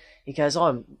 Glen, he goes,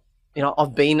 I've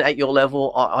been at your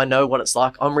level. I know what it's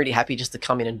like. I'm really happy just to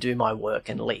come in and do my work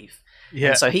and leave. Yeah.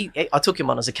 And so I took him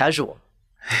on as a casual.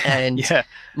 And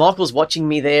Michael's watching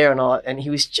me there, and he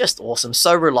was just awesome,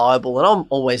 so reliable. And I'm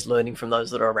always learning from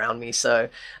those that are around me. So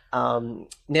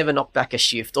never knocked back a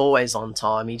shift, always on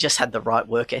time. He just had the right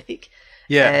work ethic.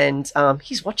 Yeah. And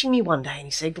he's watching me one day, and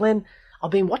he said, Glen,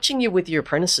 I've been watching you with your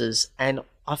apprentices, and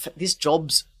this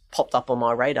job's popped up on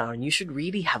my radar, and you should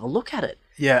really have a look at it.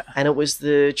 Yeah. And it was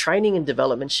the training and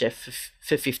development chef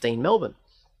for 15 Melbourne.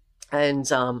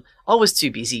 And I was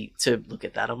too busy to look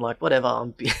at that. I'm like,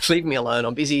 whatever, leave me alone.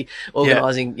 I'm busy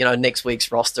organising, next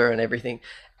week's roster and everything.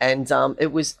 And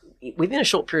it was within a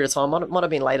short period of time, might have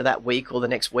been later that week or the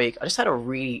next week, I just had a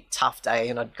really tough day,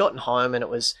 and I'd gotten home, and it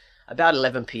was about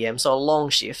 11 p.m, so a long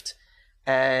shift.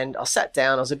 And I sat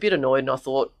down, I was a bit annoyed, and I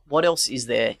thought, what else is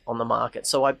there on the market?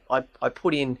 So I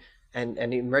put in, and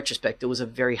in retrospect, it was a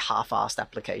very half-assed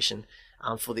application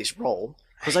for this role,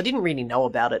 because I didn't really know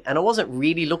about it, and I wasn't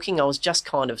really looking. I was just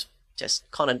kind of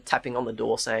tapping on the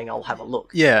door saying, I'll have a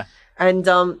look. Yeah. And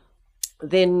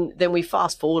then we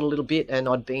fast forward a little bit, and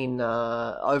I'd been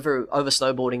over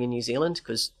snowboarding in New Zealand,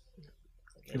 because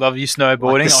Love you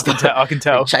snowboarding. I can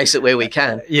tell. Chase it where we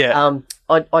can. Yeah.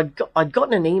 I'd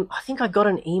gotten an email. I think I got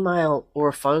an email or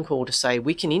a phone call to say,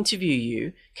 we can interview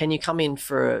you. Can you come in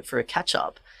for a catch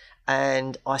up?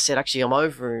 And I said, actually,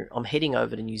 I'm heading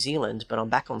over to New Zealand, but I'm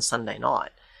back on Sunday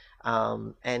night.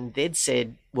 And they'd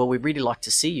said, well, we'd really like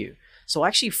to see you. So I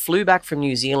actually flew back from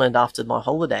New Zealand after my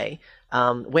holiday,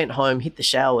 went home, hit the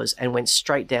showers, and went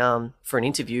straight down for an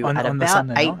interview at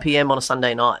about 8 p.m. on a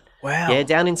Sunday night. Wow. Yeah,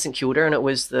 down in St Kilda, and it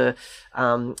was the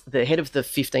head of the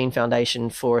 15 Foundation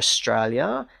for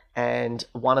Australia and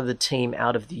one of the team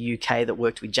out of the UK that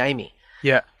worked with Jamie.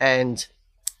 Yeah. And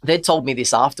they'd told me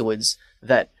this afterwards,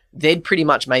 that they'd pretty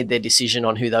much made their decision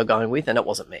on who they were going with, and it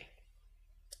wasn't me.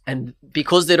 And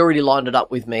because they'd already lined it up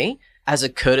with me, as a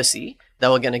courtesy, they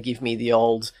were going to give me the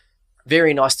old,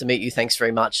 very nice to meet you, thanks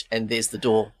very much, and there's the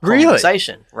door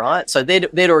conversation, right? So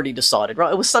they'd already decided,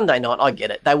 right? It was Sunday night, I get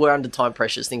it. They were under time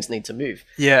pressures, things need to move.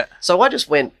 Yeah. So I just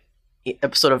went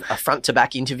sort of a front to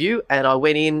back interview, and I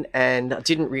went in and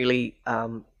didn't really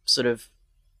sit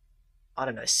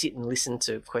and listen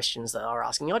to questions that they were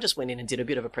asking. I just went in and did a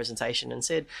bit of a presentation and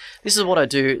said, this is what I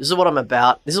do, this is what I'm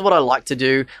about, this is what I like to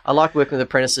do. I like working with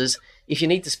apprentices. If you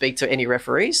need to speak to any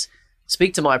referees,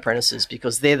 speak to my apprentices,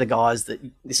 because they're the guys that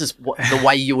this is the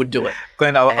way you would do it.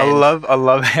 Glen, I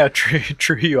love how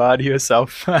true you are to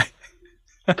yourself.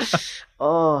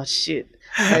 Oh shit.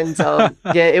 And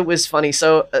it was funny.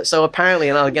 So apparently,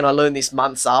 and again, I learned this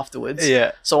months afterwards.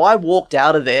 Yeah. So I walked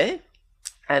out of there,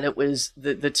 and it was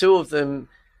the two of them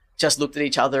just looked at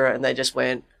each other and they just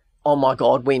went, oh my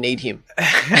God, we need him.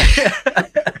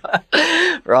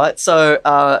 Right. So,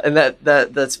 and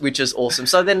that's, which is awesome.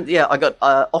 So then, I got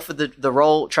offered the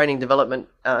role, training development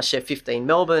chef 15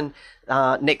 Melbourne.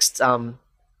 Next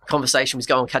conversation was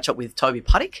go and catch up with Toby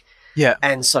Puttick. Yeah.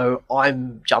 And so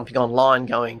I'm jumping online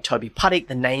going, Toby Puttick,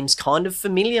 the name's kind of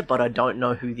familiar, but I don't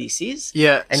know who this is.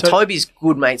 Yeah. And Toby's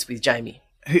good mates with Jamie.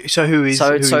 Who is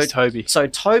Toby? So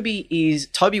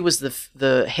Toby was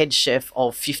the head chef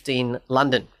of 15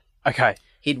 London. Okay.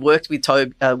 He'd worked with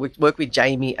worked with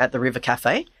Jamie at the River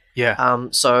Cafe. Yeah.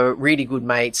 So really good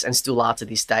mates, and still are to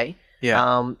this day.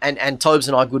 Yeah. And Tobes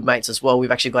and I are good mates as well.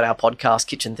 We've actually got our podcast,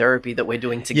 Kitchen Therapy, that we're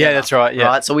doing together. Yeah, that's right. Yeah.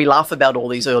 Right. So we laugh about all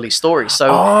these early stories. So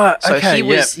he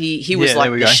was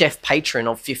like the chef patron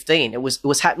of 15. It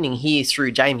was happening here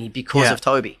through Jamie because of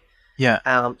Toby.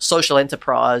 Yeah. Social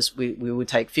enterprise. We would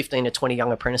take 15 to 20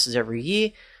 young apprentices every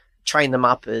year, train them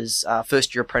up as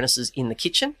first year apprentices in the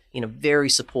kitchen in a very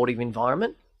supportive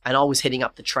environment. And I was heading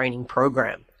up the training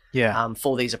program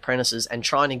for these apprentices and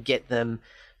trying to get them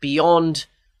beyond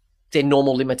their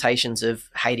normal limitations of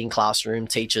hating classroom,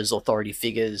 teachers, authority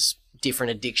figures,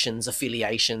 different addictions,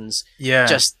 affiliations,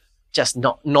 just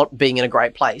not being in a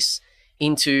great place,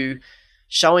 into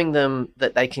showing them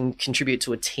that they can contribute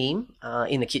to a team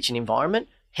in the kitchen environment,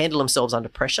 handle themselves under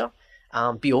pressure,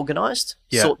 be organised,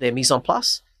 sort their mise en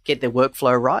place, get their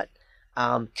workflow right,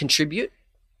 contribute,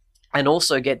 and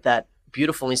also get that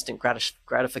beautiful instant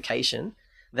gratification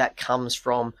that comes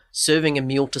from serving a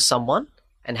meal to someone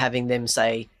and having them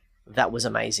say, that was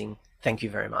amazing, thank you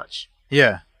very much.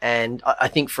 Yeah. And I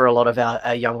think for a lot of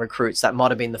our young recruits, that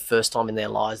might have been the first time in their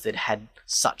lives that had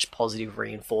such positive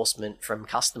reinforcement from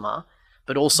customer,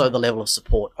 but also the level of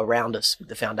support around us with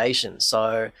the foundation.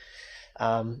 So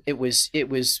it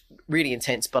was really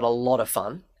intense, but a lot of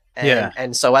fun.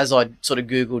 And so as I sort of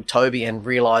Googled Toby and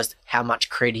realised how much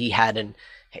cred he had and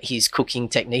his cooking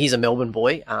technique, he's a Melbourne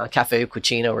boy, Cafe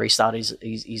Cucina, where he started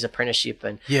his apprenticeship,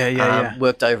 and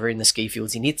worked over in the ski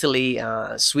fields in Italy,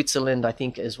 Switzerland, I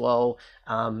think, as well.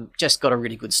 Just got a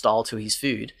really good style to his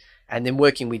food. And then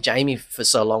working with Jamie for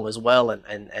so long as well, and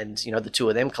the two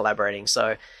of them collaborating.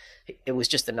 So it was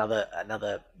just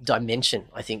another dimension,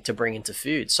 I think, to bring into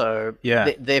food. So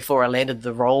therefore I landed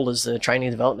the role as the training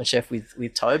and development chef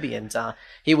with Toby, and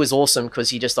he was awesome because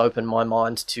he just opened my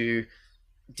mind to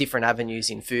different avenues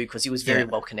in food, because he was very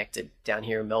well connected down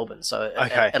here in Melbourne. So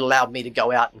it allowed me to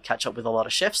go out and catch up with a lot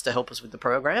of chefs to help us with the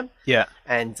program. Yeah.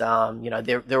 And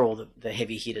they're all the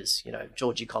heavy hitters,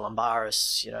 Georgie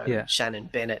Columbaris, Shannon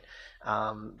Bennett,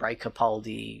 Ray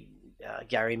Capaldi,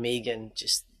 Gary Megan,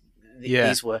 just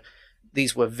these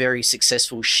were very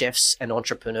successful chefs and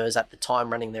entrepreneurs at the time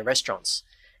running their restaurants.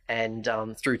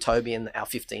 And through Toby and our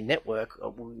 15 network,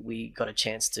 we got a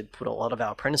chance to put a lot of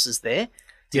our apprentices there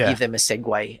to give them a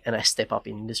segue and a step up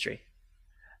in industry.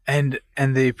 And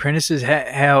the apprentices,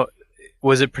 how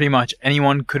was it? Pretty much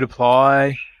anyone could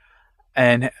apply,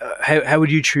 and how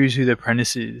would you choose who the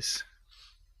apprentice is?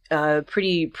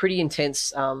 Pretty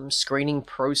intense screening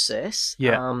process.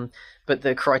 Yeah. But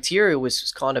the criteria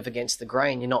was kind of against the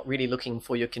grain. You're not really looking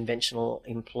for your conventional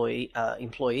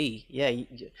employee. Yeah,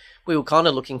 we were kind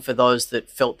of looking for those that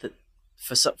felt that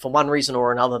for one reason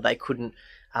or another they couldn't.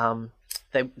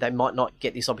 They might not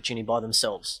get this opportunity by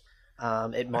themselves.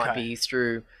 It might be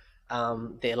through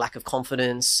their lack of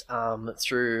confidence,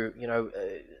 through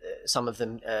some of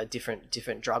them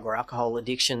different drug or alcohol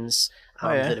addictions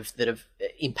that have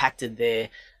impacted their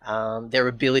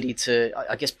ability to,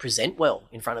 I guess, present well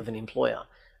in front of an employer.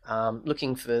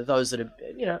 Looking for those that are,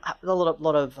 a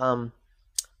lot of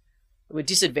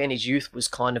disadvantaged youth was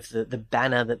kind of the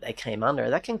banner that they came under.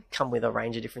 That can come with a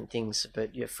range of different things,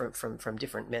 but from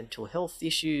different mental health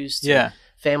issues to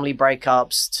family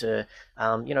breakups to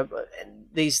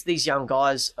these young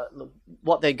guys,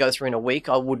 what they go through in a week,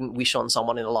 I wouldn't wish on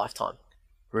someone in a lifetime.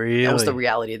 Really? That was the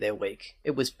reality of their week.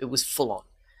 It was full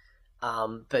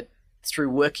on. But through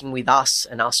working with us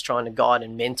and us trying to guide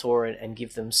and mentor and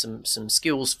give them some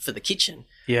skills for the kitchen,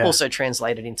 also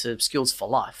translated into skills for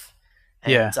life.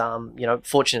 And,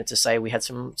 fortunate to say we had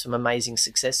some amazing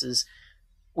successes.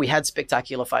 We had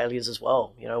spectacular failures as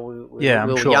well. We were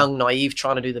young, naive,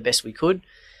 trying to do the best we could.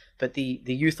 But the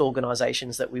youth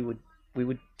organisations that we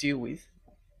would deal with,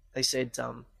 they said,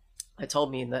 they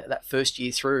told me in that first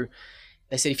year through,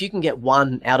 they said, if you can get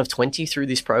 1 out of 20 through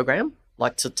this program,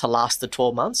 like to last the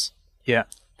 12 months,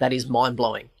 that is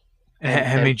mind-blowing. And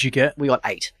how many did you get? We got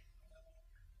 8.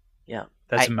 Yeah.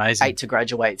 That's amazing. 8 to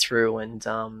graduate through, and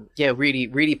really,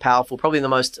 really powerful. Probably the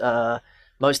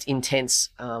most intense,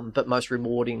 but most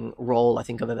rewarding role I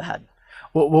think I've ever had.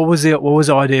 What was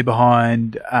the idea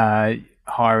behind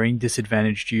hiring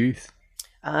disadvantaged youth?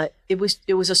 It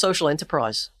was a social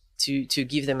enterprise to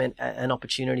give them an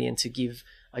opportunity and to give,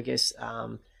 I guess,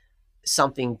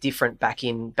 something different back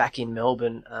in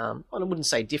Melbourne. I wouldn't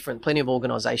say different. Plenty of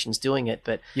organisations doing it,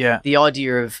 but the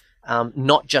idea of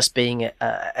not just being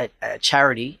a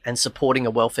charity and supporting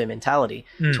a welfare mentality,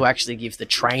 to actually give the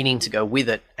training to go with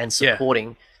it and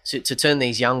supporting to turn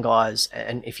these young guys.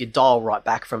 And if you dial right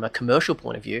back from a commercial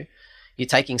point of view, you're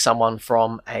taking someone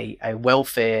from a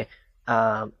welfare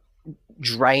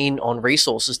drain on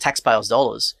resources, taxpayers'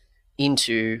 dollars,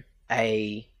 into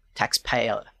a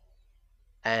taxpayer.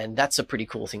 And that's a pretty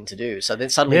cool thing to do. So then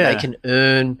suddenly they can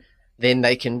earn, then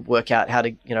they can work out how to,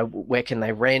 where can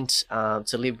they rent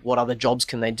to live, what other jobs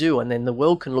can they do, and then the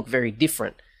world can look very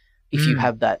different if you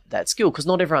have that skill, because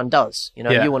not everyone does. You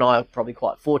and I are probably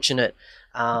quite fortunate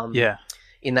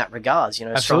in that regards.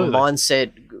 Strong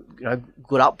mindset,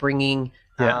 good upbringing,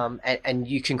 and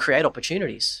you can create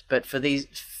opportunities. But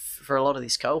for a lot of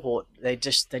this cohort, they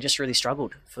just really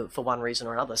struggled for one reason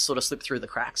or another, sort of slipped through the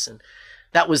cracks. And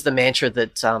that was the mantra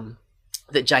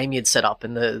that Jamie had set up,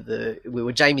 and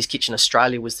Jamie's Kitchen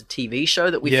Australia was the TV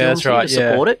show that we filmed to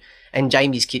support it, and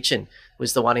Jamie's Kitchen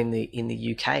was the one in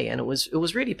the UK, and it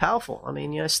was really powerful. I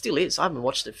mean, still is. I haven't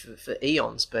watched it for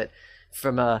eons, but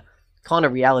from a kind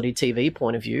of reality TV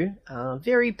point of view,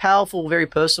 very powerful, very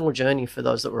personal journey for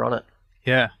those that were on it.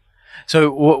 Yeah.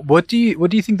 So what do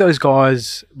you think those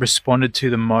guys responded to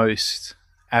the most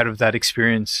out of that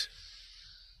experience?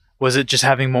 Was it just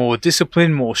having more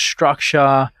discipline, more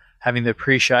structure, having the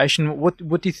appreciation? What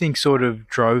do you think sort of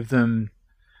drove them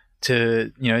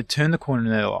to, turn the corner in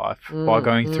their life by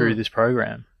going through this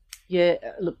program? Yeah,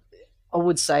 look, I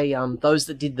would say those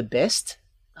that did the best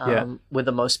were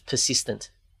the most persistent.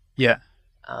 Yeah.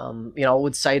 I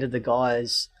would say to the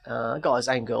guys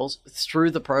and girls,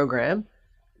 through the program,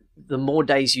 the more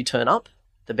days you turn up,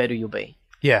 the better you'll be.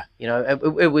 Yeah.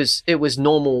 It was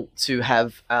normal to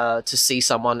have to see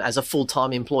someone as a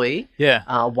full-time employee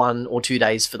 1 or 2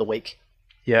 days for the week.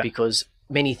 Yeah. Because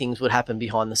many things would happen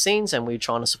behind the scenes and we were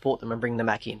trying to support them and bring them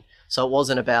back in. So it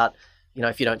wasn't about,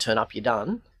 if you don't turn up, you're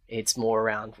done. It's more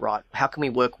around, right, how can we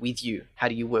work with you? How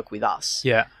do you work with us?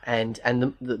 Yeah. And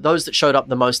those that showed up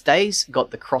the most days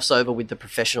got the crossover with the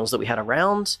professionals that we had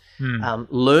around,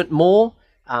 learnt more,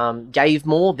 gave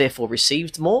more, therefore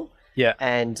received more. Yeah,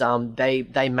 and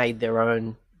they made their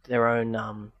own.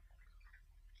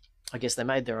 I guess they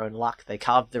made their own luck. They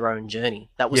carved their own journey.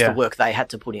 That was the work they had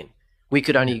to put in. We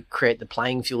could only create the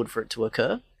playing field for it to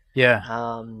occur.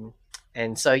 Yeah.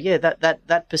 And so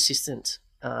that persistent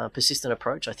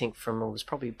approach, I think, was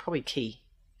probably key.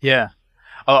 Yeah,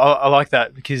 I like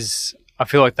that, because I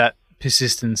feel like that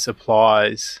persistence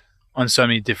applies on so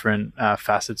many different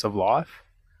facets of life,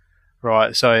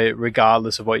 right? So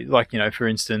regardless of what, like, you know, for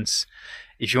instance,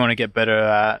 if you want to get better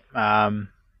at,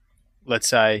 let's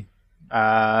say,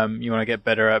 you want to get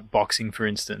better at boxing, for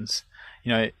instance,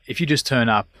 you know, if you just turn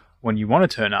up when you want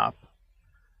to turn up,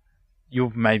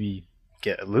 you'll maybe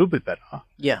get a little bit better.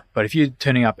 Yeah. But if you're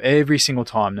turning up every single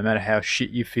time, no matter how shit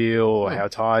you feel or how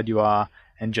tired you are,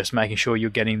 and just making sure you're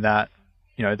getting that,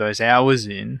 you know, those hours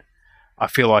in, I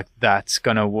feel like that's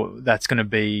gonna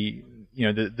be,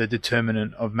 you know, the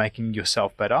determinant of making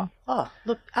yourself better. Oh,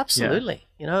 look, absolutely.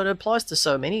 You know, it applies to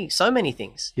so many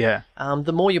things. Yeah.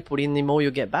 The more you put in, the more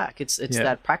you'll get back. It's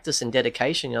that practice and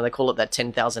dedication. You know, they call it that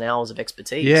 10,000 hours of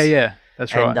expertise. Yeah,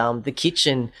 that's right. And the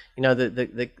kitchen, you know,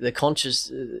 the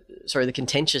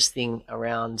contentious thing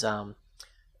around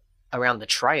the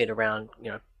trade, around,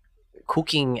 you know,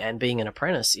 cooking and being an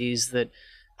apprentice is that,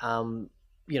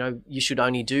 you know, you should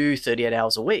only do 38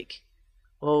 hours a week.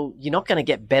 Well, you're not going to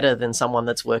get better than someone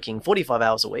that's working 45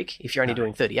 hours a week if you're only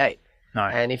doing 38. No.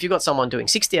 And if you've got someone doing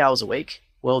 60 hours a week,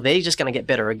 well, they're just going to get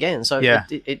better again. So,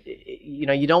 you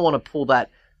know, you don't want to pull that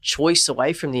choice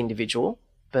away from the individual.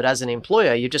 But as an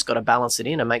employer, you've just got to balance it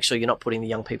in and make sure you're not putting the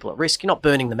young people at risk. You're not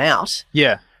burning them out.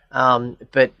 Yeah.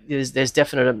 But there's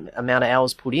definite amount of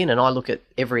hours put in. And I look at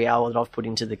every hour that I've put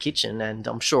into the kitchen, and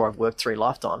I'm sure I've worked 3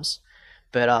 lifetimes.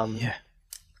 But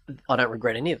I don't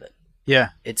regret any of it. Yeah.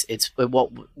 It's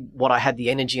what I had the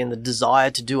energy and the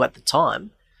desire to do at the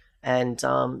time, and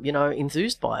you know,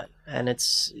 enthused by it. And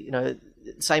it's, you know,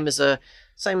 same as a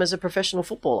professional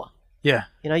footballer. Yeah.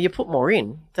 You know, you put more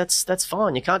in, that's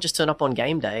fine. You can't just turn up on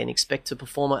game day and expect to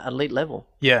perform at elite level.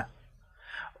 Yeah.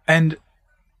 And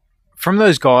from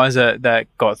those guys that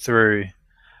got through,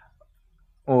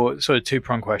 or sort of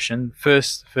two-pronged question.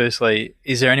 Firstly,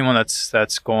 is there anyone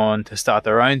that's gone to start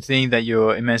their own thing that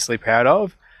you're immensely proud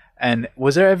of? And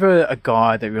was there ever a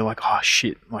guy that you were like, oh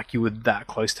shit, like you were that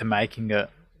close to making it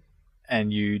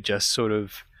and you just sort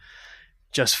of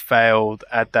just failed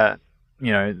at that,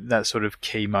 you know, that sort of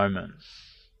key moment?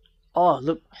 Oh,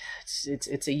 look,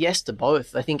 it's a yes to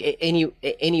both. I think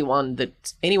anyone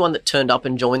that turned up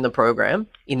and joined the program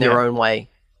in their own way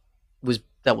was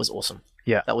awesome.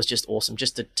 Yeah, that was just awesome.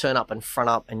 Just to turn up and front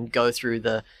up and go through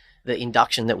the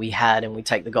induction that we had, and we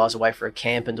take the guys away for a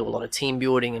camp and do a lot of team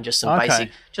building and just some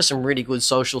just some really good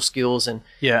social skills, and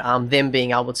them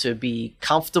being able to be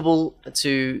comfortable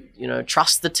to, you know,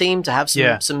 trust the team, to have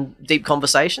some deep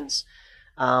conversations.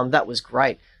 That was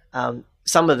great.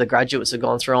 Some of the graduates have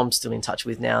gone through, I'm still in touch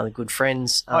with now, they're good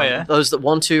friends. Those that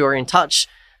want to are in touch.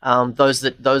 Those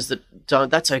that don't,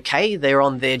 that's okay. They're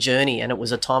on their journey, and it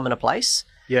was a time and a place.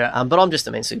 Yeah. But I'm just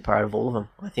immensely proud of all of them.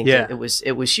 I think it was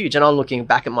huge. And I'm looking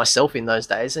back at myself in those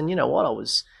days, and you know what, I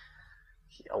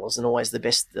wasn't always the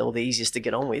best or the easiest to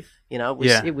get on with. You know,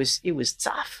 it was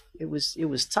tough. It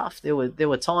was tough. There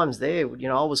were times there, you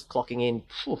know, I was clocking in,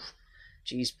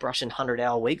 brushing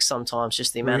 100-hour weeks sometimes,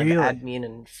 just the amount of admin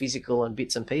and physical and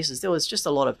bits and pieces. There was just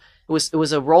a lot of, it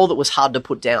was a role that was hard to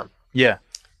put down. Yeah.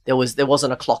 There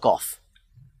wasn't a clock off.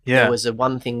 Yeah. There was a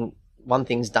one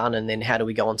thing's done, and then how do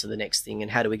we go on to the next thing,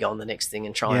 and how do we go on the next thing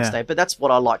and try and stay. But that's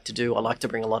what I like to do. I like to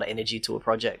bring a lot of energy to a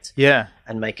project. Yeah.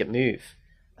 And make it move.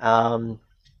 So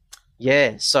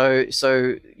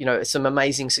you know, some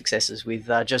amazing successes with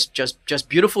just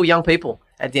beautiful young people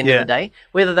at the end of the day.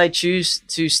 Whether they choose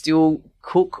to still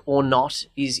cook or not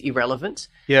is irrelevant.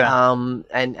 Yeah.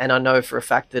 And I know for a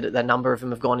fact that a number of them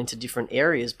have gone into different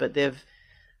areas, but they've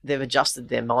adjusted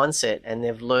their mindset and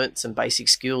they've learnt some basic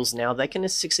skills. Now they can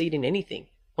succeed in anything,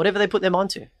 whatever they put their mind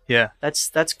to. Yeah.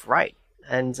 That's great.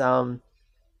 And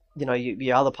you know,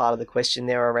 the other part of the question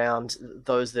there around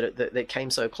those that came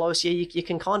so close, you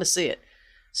can kind of see it.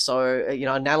 So, you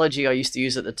know, analogy I used to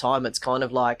use at the time, it's kind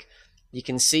of like you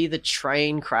can see the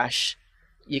train crash.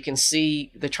 You can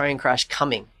see the train crash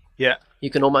coming. Yeah. You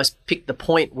can almost pick the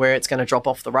point where it's going to drop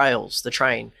off the rails, the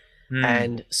train.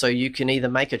 And so you can either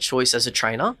make a choice as a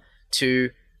trainer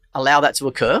to allow that to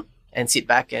occur and sit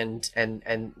back and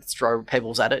throw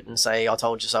pebbles at it and say, I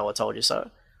told you so, I told you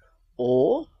so.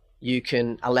 Or you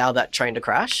can allow that train to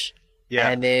crash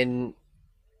and then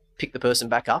pick the person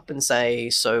back up and say,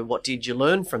 so what did you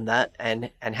learn from that,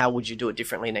 and how would you do it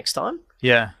differently next time?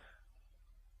 Yeah.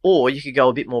 Or you could go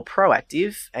a bit more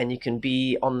proactive and you can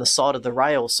be on the side of the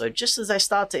rail. So just as they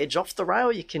start to edge off the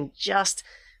rail, you can just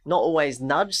not always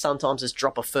nudge. Sometimes it's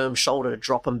drop a firm shoulder to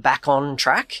drop them back on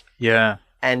track. Yeah.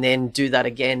 And then do that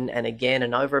again and again.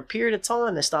 And over a period of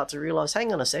time, they start to realize,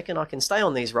 hang on a second, I can stay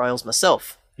on these rails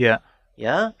myself. Yeah.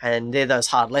 Yeah. And they're those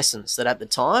hard lessons that at the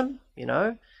time, you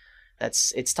know,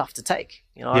 it's tough to take.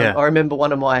 You know, Yeah. I remember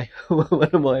one of my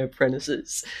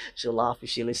apprentices. She'll laugh if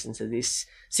she listens to this.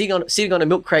 Sitting on a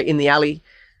milk crate in the alley,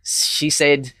 she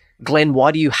said, "Glenn,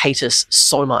 why do you hate us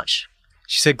so much?"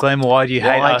 She said, "Glenn, why do you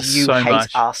hate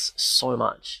us so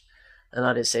much?" And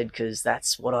I just said, "Because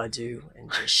that's what I do,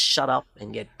 and just shut up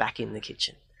and get back in the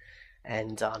kitchen."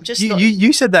 And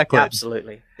you said that, Glenn.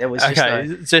 Absolutely. There was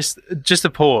just a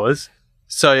pause.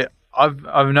 So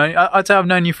I'd say I've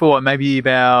known you for what, maybe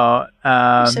about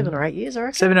 7 or 8 years, I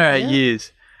reckon. 7 or 8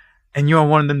 years, and you're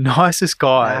one of the nicest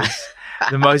guys,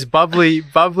 the most bubbly,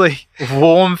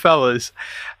 warm fellas.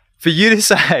 For you to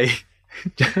say,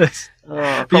 that.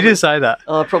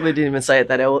 I probably didn't even say it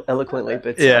that eloquently,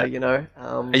 but you know,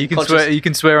 you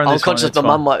can swear on this. I'm conscious my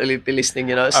mum might be listening,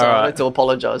 you know, so I need to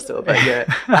apologise to her. But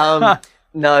yeah,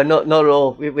 no, not at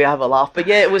all. We have a laugh, but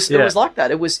yeah, it was like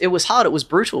that. It was hard. It was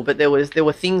brutal, but there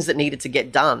were things that needed to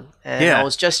get done, and I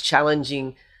was just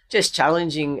challenging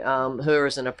her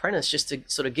as an apprentice, just to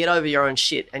sort of get over your own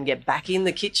shit and get back in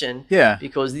the kitchen. Yeah,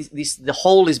 because the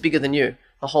whole is bigger than you.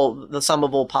 The sum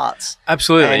of all parts.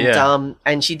 Absolutely,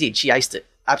 and she did. She aced it.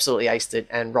 Absolutely aced it.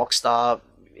 And rock star,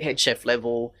 head chef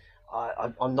level.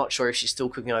 I'm not sure if she's still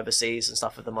cooking overseas and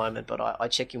stuff at the moment, but I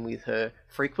check in with her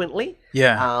frequently.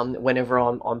 Yeah. Whenever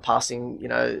I'm passing, you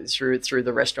know, through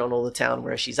the restaurant or the town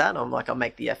where she's at, I'm like, I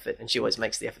make the effort, and she always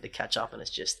makes the effort to catch up, and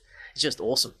it's just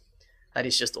awesome. That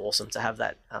is just awesome to have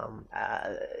that.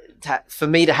 For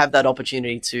me to have that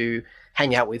opportunity to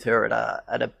hang out with her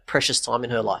at a precious time in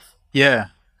her life. Yeah.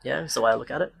 Yeah, that's the way I look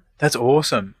at it. That's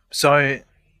awesome. So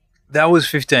that was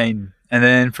 15. And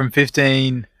then from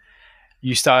 15,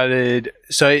 you started...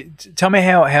 So tell me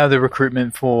how the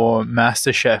recruitment for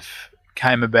MasterChef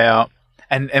came about.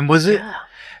 And was it...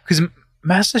 Because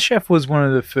MasterChef was one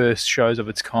of the first shows of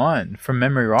its kind, from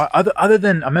memory, right? Other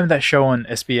than... I remember that show on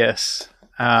SBS,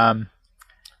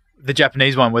 the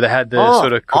Japanese one, where they had the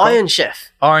sort of... Iron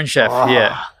Chef. Iron Chef,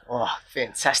 yeah. Oh,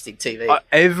 fantastic TV.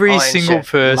 Every Iron single Chef.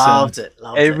 person, loved it.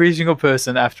 Every single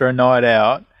person after a night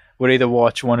out would either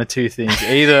watch one or two things,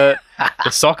 either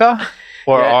the soccer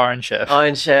or Iron Chef.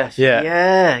 Iron Chef.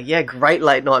 Yeah. Great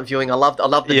late night viewing. I love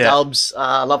the dubs.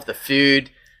 I love the food.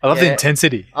 I love the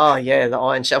intensity. Oh yeah, the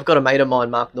Iron Chef. I've got a mate of mine,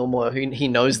 Mark Normoy, who he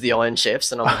knows the Iron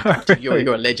Chefs, and I'm like, dude,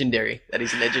 you're legendary. That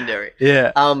is legendary.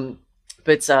 Yeah.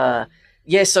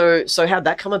 Yeah, so how'd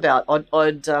that come about?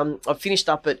 I'd finished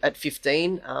up at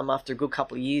 15 after a good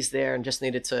couple of years there, and just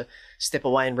needed to step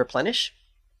away and replenish.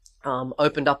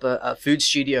 Opened up a food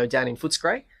studio down in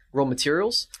Footscray, Raw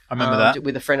Materials. I remember that.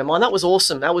 With a friend of mine. That was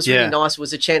awesome. That was really nice. It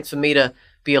was a chance for me to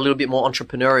be a little bit more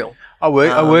entrepreneurial. I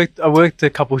worked a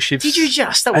couple shifts. Did you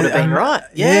just? That would have been right.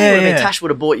 Yeah. Tash would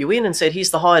have brought you in and said,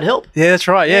 "Here's the hired help." Yeah, that's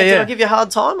right. Yeah. Did I give you a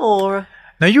hard time or?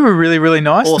 No, you were really, really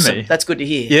nice awesome. to me. That's good to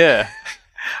hear. Yeah.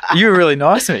 You were really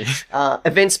nice to me.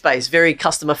 Event space, very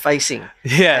customer facing.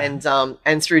 Yeah.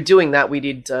 And through doing that, we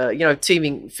did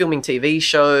filming TV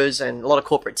shows and a lot of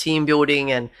corporate team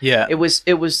building, and it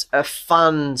was a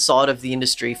fun side of the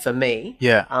industry for me.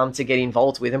 Yeah. To get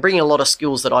involved with, and bringing a lot of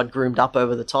skills that I'd groomed up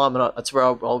over the time, and that's where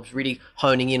I was really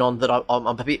honing in on that. I'm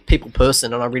a people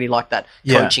person, and I really like that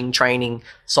coaching, training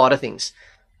side of things.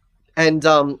 And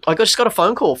I just got a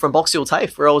phone call from Box Hill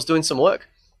TAFE where I was doing some work.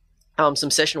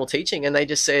 Some sessional teaching, and they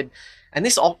just said, and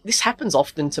this happens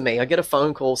often to me. I get a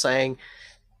phone call saying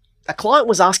a client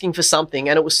was asking for something,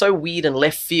 and it was so weird and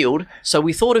left field, so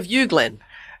we thought of you, Glenn.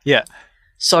 Yeah.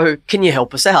 So can you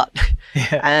help us out?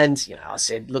 Yeah. And I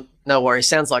said, look, no worries,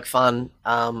 sounds like fun.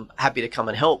 Happy to come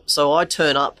and help. So I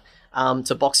turn up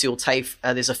to Box Hill TAFE.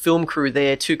 There's a film crew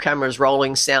there, 2 cameras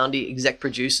rolling, soundy, exec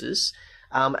producers.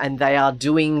 And they are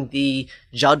doing the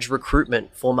judge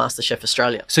recruitment for MasterChef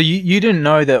Australia. So you didn't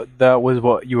know that was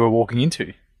what you were walking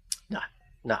into?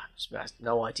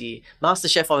 No idea.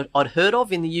 MasterChef I'd heard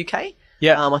of in the UK.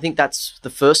 Yeah. I think that's the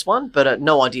first one, but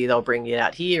no idea they'll bring it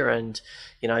out here, and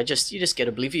you just get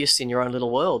oblivious in your own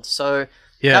little world. So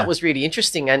that was really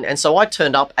interesting, and so I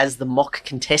turned up as the mock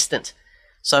contestant.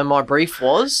 So my brief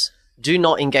was, do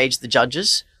not engage the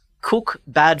judges, cook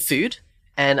bad food,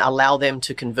 and allow them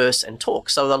to converse and talk.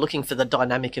 So they're looking for the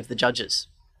dynamic of the judges.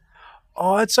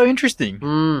 Oh, it's so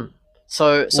interesting.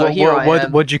 So here I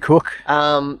am. What'd you cook?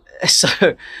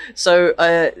 So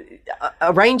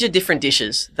a range of different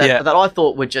dishes that I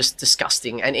thought were just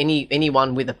disgusting, and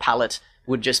anyone with a palate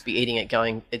would just be eating it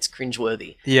going, it's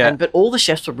cringeworthy. Yeah. But all the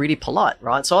chefs were really polite,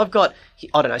 right? So I've got,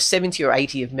 70 or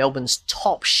 80 of Melbourne's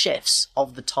top chefs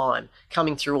of the time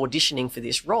coming through auditioning for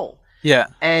this role. Yeah.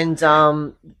 And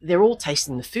they're all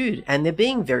tasting the food, and they're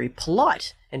being very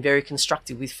polite and very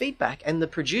constructive with feedback. And the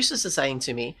producers are saying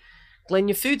to me, Glenn,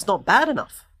 your food's not bad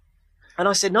enough. And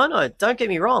I said, no, don't get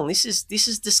me wrong. This is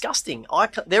disgusting.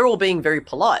 They're all being very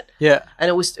polite. Yeah. And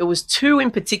it was two in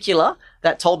particular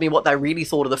that told me what they really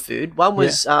thought of the food. One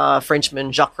was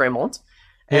Frenchman Jacques Raymond.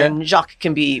 And Jacques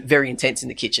can be very intense in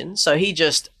the kitchen. So he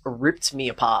just ripped me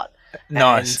apart.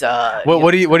 Nice. And,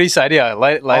 what do you say to you?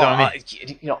 Late on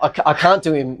me. I can't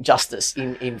do him justice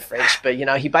in French, but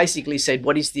he basically said,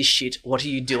 "What is this shit? What are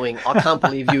you doing? I can't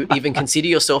believe you even consider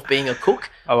yourself being a cook.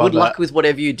 Good luck with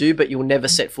whatever you do, but you'll never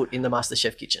set foot in the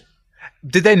MasterChef kitchen."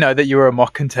 Did they know that you were a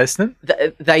mock contestant?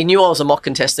 They knew I was a mock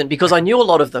contestant because I knew a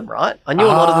lot of them, right? I knew a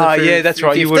lot of them through, that's through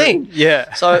right. 15.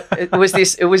 Yeah. So it was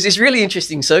this really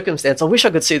interesting circumstance. I wish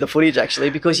I could see the footage actually,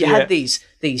 because you had these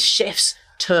chefs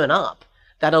turn up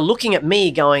that are looking at me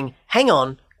going, "Hang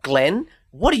on, Glenn,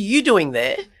 what are you doing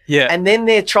there?" Yeah. And then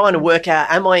they're trying to work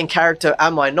out, am I in character,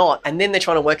 am I not? And then they're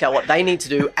trying to work out what they need to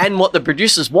do and what the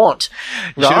producers want.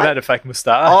 You should have had a fake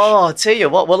moustache. Oh, I'll tell you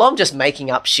what. Well, I'm just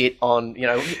making up shit on,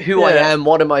 who I am,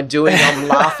 what am I doing? I'm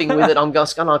laughing with it. I'm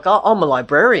just going like, oh, I'm a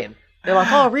librarian. They're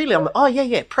like, oh, really?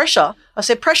 Yeah, pressure. I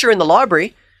said, pressure in the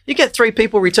library. You get 3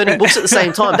 people returning books at the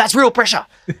same time. That's real pressure.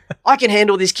 I can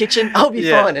handle this kitchen. I'll be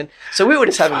fine. And so we were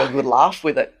just having a good laugh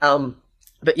with it.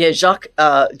 But yeah, Jacques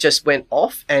just went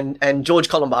off, and George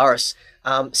Columbaris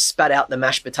spat out the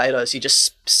mashed potatoes. He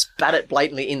just spat it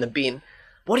blatantly in the bin.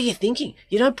 What are you thinking?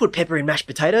 You don't put pepper in mashed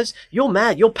potatoes. You're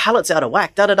mad. Your palate's out of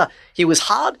whack. He was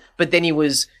hard, but then he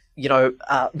was,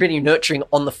 really nurturing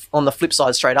on the flip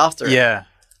side straight after it. Yeah.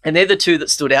 And they're the two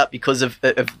that stood out because of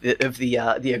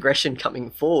the aggression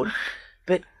coming forward.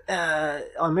 But I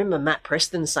remember Matt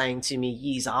Preston saying to me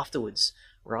years afterwards,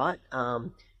 right?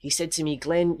 He said to me,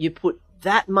 "Glenn, you put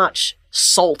that much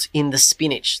salt in the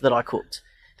spinach that I cooked.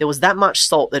 There was that much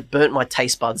salt that burnt my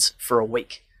taste buds for a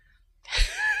week."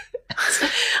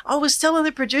 I was telling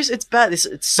the producer, it's bad.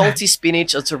 It's salty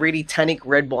spinach. It's a really tannic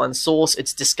red wine sauce.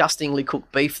 It's disgustingly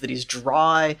cooked beef that is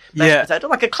dry. Mashed potato,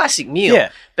 like a classic meal.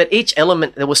 Yeah. But each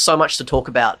element, there was so much to talk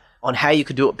about on how you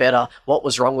could do it better, what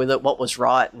was wrong with it, what was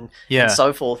right, and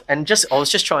so forth. And I was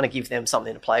just trying to give them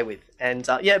something to play with. And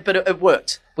but it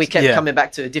worked. We kept coming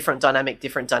back to a different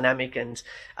dynamic, and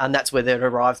that's where they'd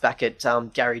arrived back at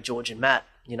Gary, George, and Matt,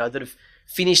 that have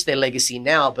finished their legacy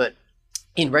now, but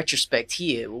in retrospect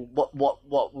here,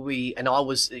 what we, and I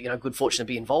was, good fortune to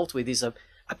be involved with, is a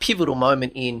pivotal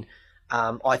moment in,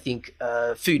 I think,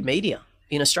 food media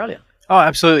in Australia. Oh,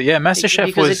 absolutely. Yeah. MasterChef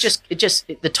because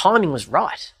the timing was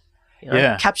right.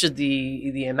 Captured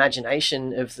the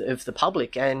imagination of the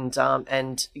public, and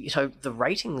the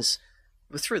ratings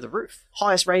were through the roof.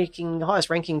 Highest ranking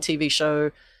TV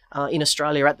show in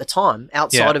Australia at the time,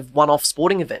 outside of one-off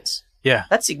sporting events. Yeah.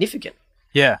 That's significant.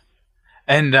 Yeah.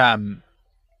 And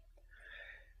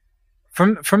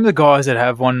from the guys that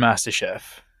have won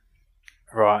MasterChef,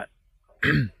 right?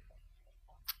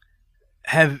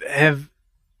 have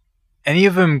any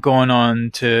of them gone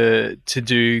on to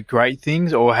do great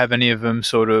things, or have any of them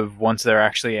sort of, once they're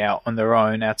actually out on their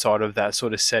own outside of that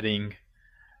sort of setting,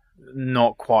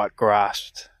 not quite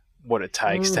grasped what it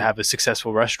takes to have a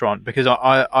successful restaurant? Because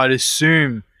I'd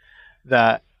assume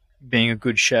that being a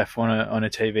good chef on a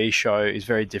TV show is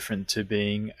very different to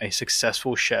being a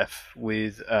successful chef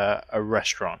with a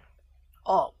restaurant.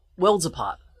 Oh, worlds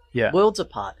apart. Yeah, worlds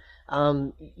apart.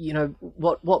 What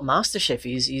MasterChef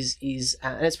is,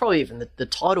 and it's probably even the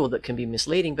title that can be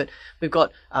misleading, but we've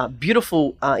got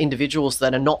beautiful individuals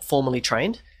that are not formally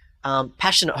trained,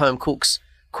 passionate home cooks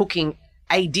cooking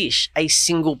a dish, a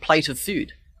single plate of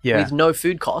food with no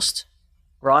food cost.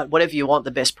 Right, whatever you want, the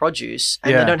best produce,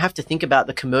 and they don't have to think about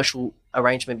the commercial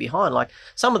arrangement behind. Like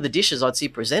some of the dishes I'd see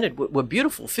presented were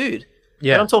beautiful food,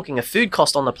 but I'm talking a food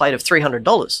cost on the plate of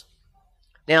 $300.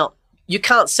 Now, you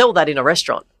can't sell that in a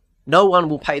restaurant. No one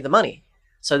will pay the money.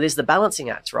 So there's the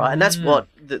balancing act, right? And that's what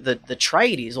the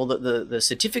trade is, or the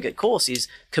certificate course is,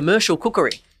 commercial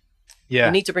cookery. Yeah,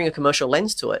 you need to bring a commercial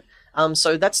lens to it.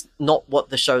 So that's not what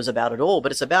the show's about at all,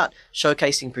 but it's about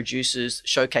showcasing producers,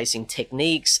 showcasing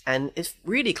techniques, and it's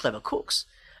really clever cooks.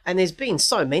 And there's been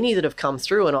so many that have come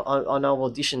through, and I know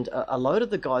I've auditioned a load of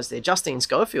the guys there. Justine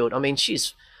Schofield, I mean,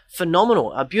 she's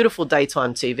phenomenal. A beautiful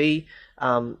daytime TV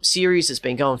series that's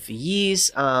been going for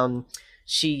years.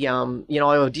 She, I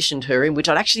auditioned her in, which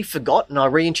I'd actually forgotten. I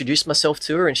reintroduced myself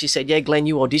to her, and she said, "Yeah, Glenn,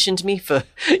 you auditioned me for,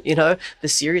 the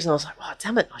series." And I was like, "Oh,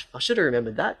 damn it, I should have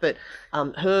remembered that." But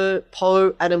her,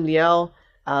 Poe, Adam Liao,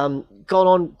 gone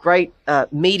on great,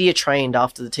 media trained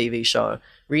after the TV show,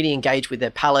 really engaged with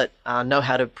their palette, know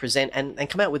how to present, and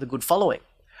come out with a good following.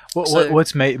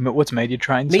 What's media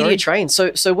trained? Media trained.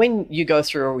 So when you go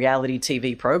through a reality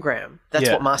TV program, that's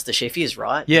what MasterChef is,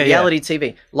 right? Yeah. Reality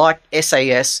TV, like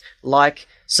SAS, like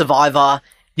Survivor.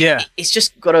 Yeah. It's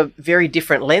just got a very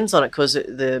different lens on it because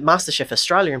the MasterChef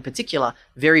Australia in particular,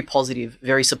 very positive,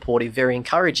 very supportive, very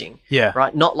encouraging. Yeah.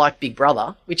 Right? Not like Big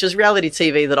Brother, which is reality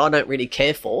TV that I don't really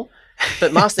care for,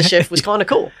 but MasterChef was kind of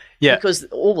cool. Yeah. Because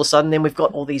all of a sudden then we've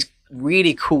got all these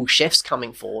really cool chefs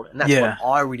coming forward, and that's what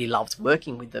I really loved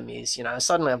working with them is,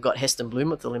 suddenly I've got Heston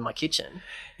Blumenthal in my kitchen.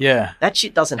 Yeah. That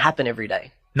shit doesn't happen every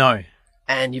day. No.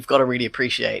 And you've got to really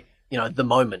appreciate, the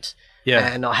moment.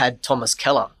 Yeah. And I had Thomas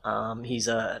Keller. He's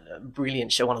a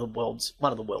brilliant chef, one of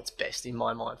the world's best in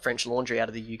my mind. French Laundry out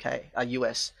of the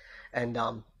US. And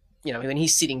when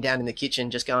he's sitting down in the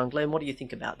kitchen, just going, Glenn, what do you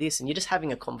think about this? And you're just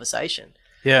having a conversation.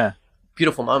 Yeah.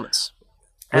 Beautiful moments.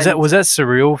 Was that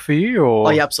surreal for you, or? Oh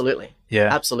yeah, absolutely.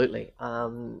 Yeah, absolutely. I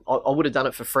would have done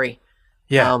it for free.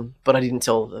 Yeah. But I didn't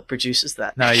tell the producers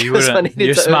that. No, you wouldn't.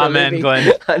 You're a smart man,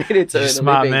 Glenn. I needed to earn a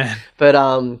smart living. Man. But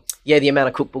the amount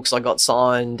of cookbooks I got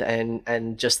signed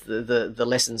and just the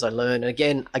lessons I learned.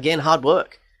 And again, hard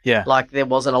work. Yeah. Like there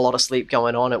wasn't a lot of sleep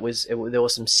going on. There were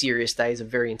some serious days, a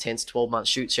very intense 12-month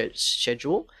shoot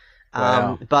schedule.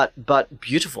 Wow. But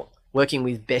beautiful, working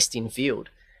with best in field.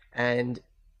 And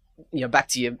back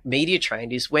to your media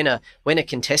trained is when a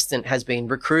contestant has been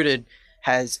recruited,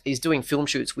 is doing film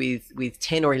shoots with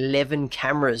 10 or 11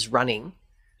 cameras running.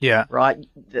 Yeah. Right.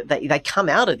 They come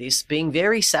out of this being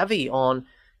very savvy on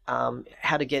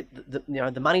how to get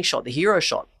the money shot, the hero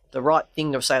shot, the right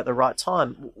thing to say at the right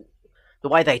time, the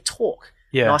way they talk,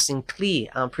 nice and clear,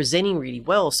 presenting really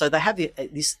well. So they have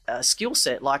this skill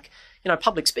set like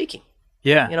public speaking.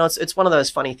 Yeah. It's one of those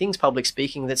funny things, public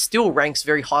speaking, that still ranks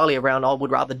very highly around I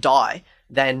would rather die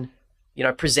than,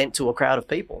 present to a crowd of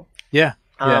people. Yeah.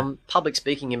 Public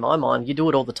speaking, in my mind, you do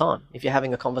it all the time. If you're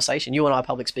having a conversation, you and I are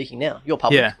public speaking now. You're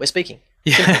public. Yeah. We're speaking.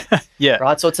 Yeah. Yeah.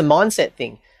 Right? So it's a mindset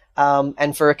thing.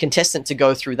 And for a contestant to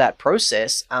go through that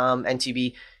process and to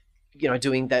be,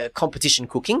 doing the competition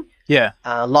cooking,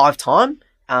 live time,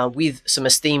 with some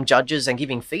esteemed judges and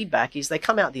giving feedback, is they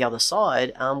come out the other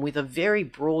side with a very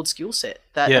broad skill set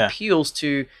that appeals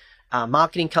to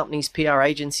marketing companies, PR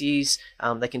agencies.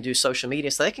 They can do social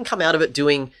media. So they can come out of it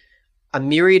doing a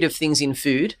myriad of things in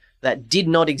food that did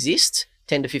not exist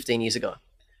 10 to 15 years ago.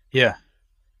 Yeah.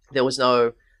 There was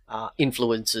no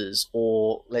influencers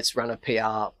or let's run a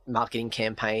PR marketing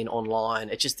campaign online.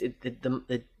 It just,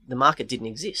 the market didn't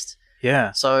exist.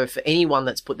 Yeah. So for anyone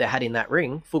that's put their hat in that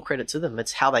ring, full credit to them.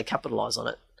 It's how they capitalize on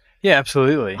it. Yeah,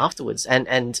 absolutely. Afterwards,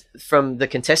 and from the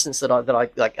contestants that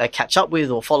I catch up with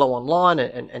or follow online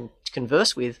and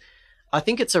converse with, I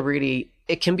think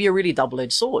it can be a really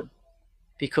double-edged sword,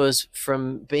 because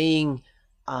from being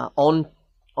on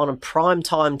a prime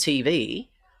time TV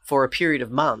for a period of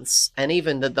months, and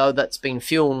even though that's been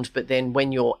filmed, but then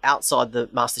when you're outside the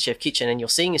MasterChef kitchen and you're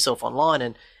seeing yourself online,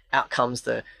 and out comes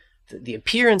the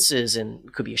appearances, and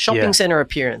it could be a shopping center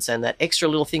appearance and that extra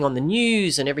little thing on the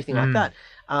news and everything like that.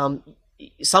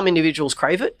 Some individuals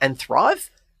crave it and thrive.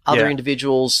 Other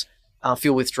individuals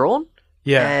feel withdrawn.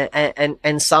 Yeah.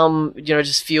 And some,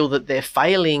 just feel that they're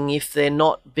failing if they're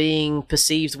not being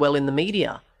perceived well in the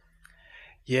media.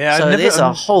 Yeah. So there's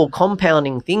a whole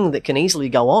compounding thing that can easily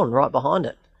go on right behind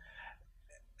it.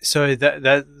 So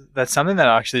that's something that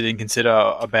I actually didn't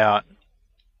consider about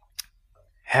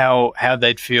how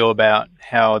they'd feel about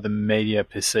how the media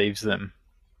perceives them.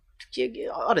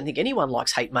 I don't think anyone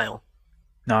likes hate mail.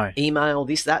 No. Email,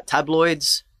 this, that,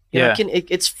 tabloids.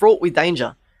 It's fraught with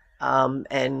danger.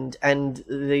 And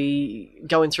the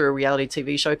going through a reality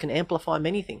TV show can amplify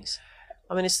many things.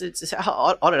 I mean, it's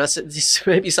I don't know. It's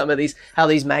maybe some of these, how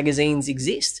these magazines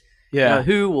exist. Yeah.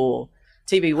 Who or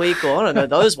TV Week, or I don't know,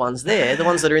 those ones there, the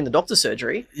ones that are in the doctor's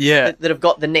surgery. Yeah. That have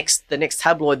got the next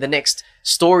tabloid, the next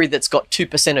story that's got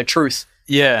 2% of truth.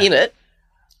 In it.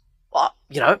 Well,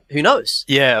 who knows?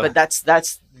 Yeah. But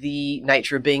that's the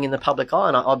nature of being in the public eye,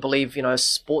 and I believe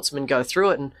sportsmen go through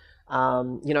it.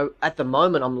 And at the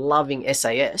moment, I'm loving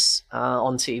SAS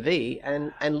on TV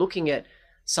and looking at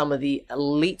some of the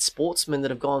elite sportsmen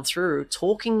that have gone through,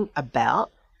 talking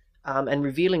about and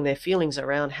revealing their feelings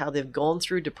around how they've gone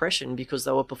through depression because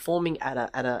they were performing at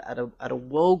a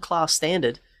world-class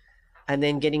standard, and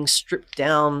then getting stripped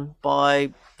down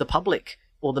by the public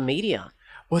or the media.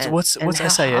 What's how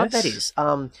SAS? hard that is.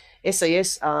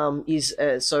 SAS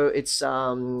is so it's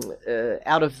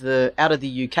out of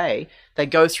the UK. They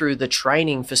go through the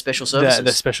training for special services.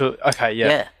 The special. Okay.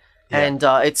 Yeah. And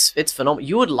it's phenomenal.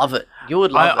 You would love it. You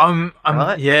would love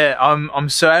it. I'm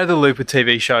so out of the loop with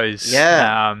TV shows.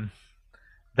 Yeah.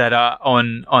 That are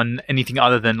on anything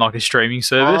other than like a streaming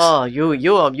service. Oh,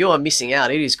 you are missing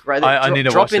out. It is great. I need to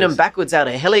watch dropping this. them backwards out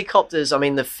of helicopters. I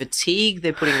mean, the fatigue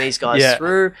they're putting these guys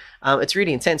through. It's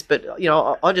really intense. But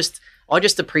I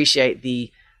just appreciate the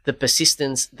the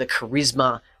persistence, the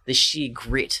charisma, the sheer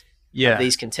grit Yeah. of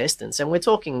these contestants. And we're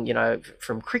talking, you know,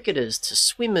 from cricketers to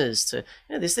swimmers to,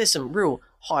 you know, there's some real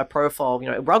high profile, you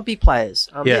know, rugby players.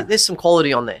 There's some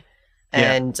quality on there.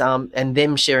 And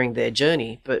them sharing their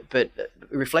journey, but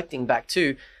reflecting back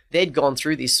to, they'd gone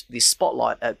through this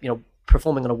spotlight at, you know,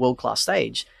 performing on a world class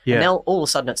stage, and now all of a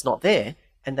sudden it's not there,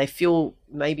 and they feel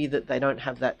maybe that they don't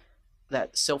have that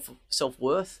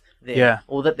self-worth there,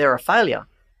 or that they're a failure.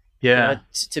 You know,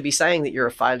 to be saying that you're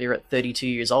a failure at 32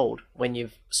 years old when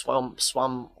you've swum,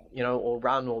 you know, or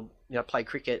run, or, you know, play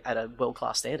cricket at a world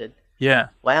class standard. Yeah,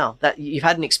 wow, that you've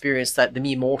had an experience that the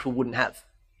mere mortal wouldn't have.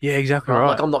 Yeah, exactly right.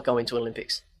 Like, I'm not going to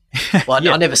Olympics. Well,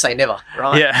 I never say never,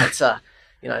 right? Yeah. It's,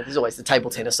 you know, there's always the table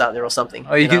tennis out there or something.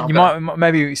 Oh, you might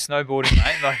maybe maybe snowboarding,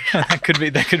 mate. Like, that could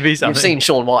be something. You've seen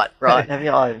Sean White, right? Have you?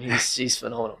 Oh, he's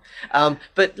phenomenal.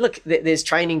 But look, there's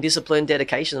training, discipline,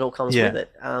 dedication that all comes with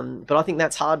it. But I think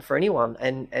that's hard for anyone,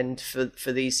 and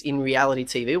for these in reality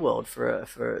TV world,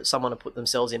 for someone to put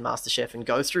themselves in MasterChef and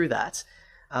go through that,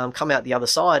 come out the other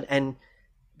side and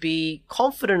be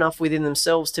confident enough within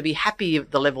themselves to be happy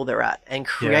at the level they're at and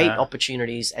create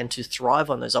opportunities and to thrive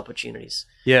on those opportunities.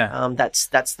 That's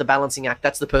the balancing act.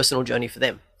 That's the personal journey for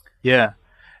them.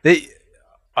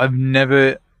 I've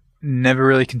never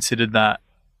really considered that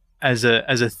as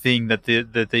a thing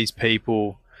that these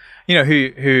people, you know,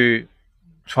 who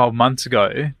 12 months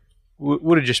ago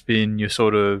would have just been your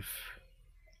sort of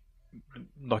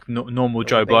like normal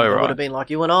Joe Blow, right? Would have been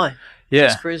like you and I.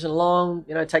 Just cruising along,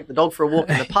 you know, take the dog for a walk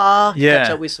in the park, catch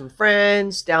up with some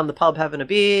friends, down the pub having a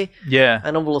beer.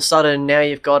 And all of a sudden now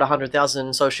you've got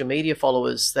 100,000 social media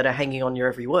followers that are hanging on your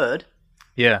every word.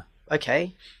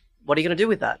 Okay, what are you going to do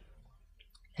with that?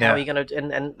 How are you going to,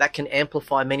 and that can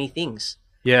amplify many things.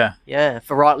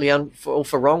 For rightly or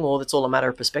for wrong, or that's all a matter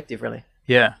of perspective, really.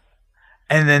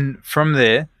 And then from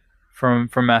there, from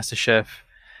MasterChef,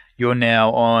 you're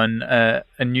now on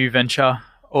a new venture.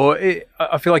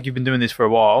 I feel like you've been doing this for a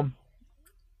while.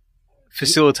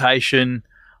 Facilitation,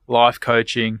 life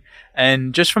coaching,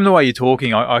 and just from the way you're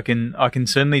talking, I can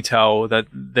certainly tell that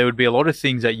there would be a lot of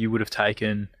things that you would have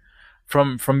taken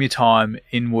from your time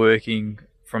in working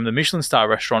from the Michelin star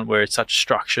restaurant, where it's such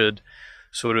structured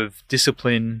sort of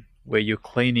discipline, where you're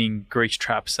cleaning grease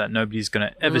traps that nobody's going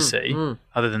to ever see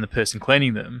other than the person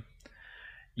cleaning them.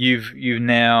 You've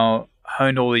now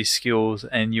honed all these skills,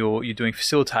 and you're doing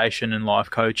facilitation and life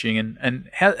coaching, and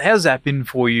how's that been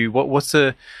for you? What's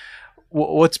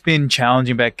been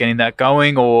challenging about getting that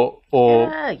going, or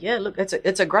look,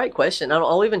 it's a great question, and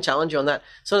I'll even challenge you on that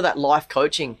sort of that life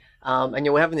coaching. And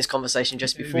you were having this conversation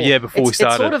just before. Before we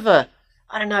started. It's sort of a,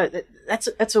 I don't know,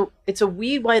 it's a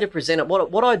weird way to present it.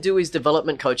 What I do is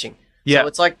development coaching. So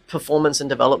it's like performance and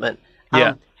development.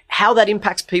 How that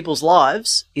impacts people's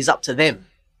lives is up to them.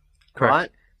 Correct.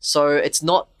 Right? So it's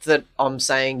not that I'm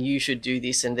saying you should do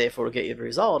this and therefore get you the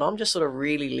result. I'm just sort of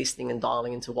really listening and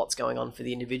dialing into what's going on for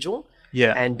the individual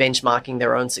and benchmarking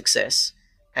their own success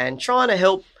and trying to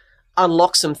help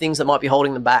unlock some things that might be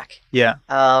holding them back.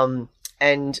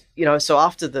 And, you know, so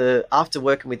after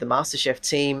working with the MasterChef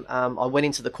team, I went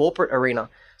into the corporate arena.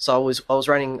 So I was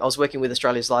working with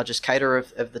Australia's largest caterer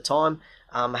of the time.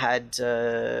 Had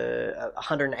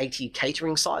 180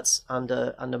 catering sites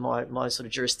under my sort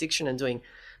of jurisdiction, and doing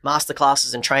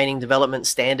masterclasses and training, development,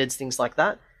 standards, things like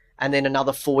that. And then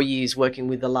another 4 years working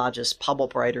with the largest pub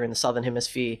operator in the Southern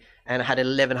Hemisphere, and I had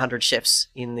 1,100 chefs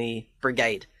in the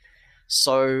brigade.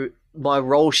 So my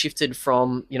role shifted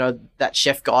from, you know, that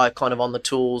chef guy kind of on the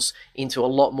tools into a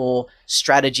lot more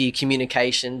strategy,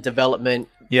 communication, development,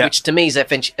 which to me is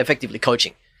effectively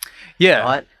coaching.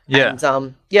 Right? And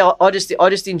I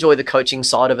just enjoy the coaching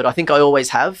side of it. I think I always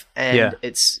have, and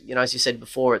it's, you know, as you said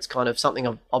before, it's kind of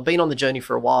something I've been on the journey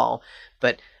for a while,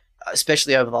 but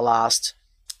especially over the last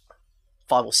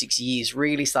 5 or 6 years,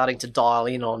 really starting to dial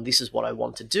in on this is what I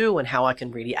want to do and how I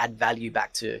can really add value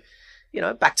back to, you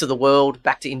know, back to the world,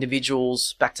 back to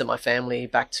individuals, back to my family,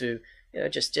 back to, you know,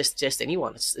 just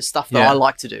anyone. It's stuff that I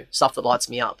like to do, stuff that lights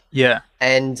me up.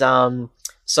 And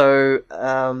so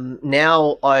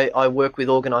now I work with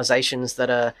organizations that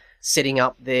are setting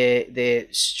up their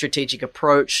strategic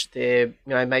approach.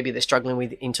 Maybe they're struggling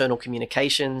with internal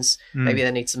communications. Maybe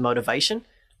they need some motivation.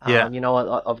 You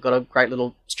know, I've got a great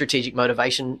little strategic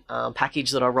motivation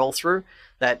package that I roll through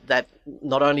that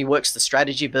not only works the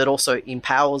strategy, but it also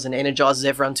empowers and energizes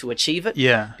everyone to achieve it.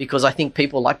 Because I think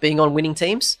people like being on winning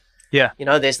teams. You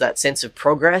know, there's that sense of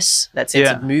progress, that sense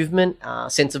of movement,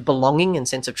 sense of belonging, and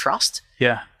sense of trust.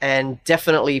 And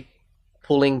definitely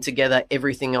pulling together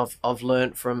everything I've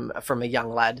learned from a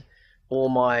young lad, all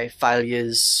my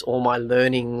failures, all my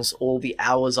learnings, all the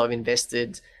hours I've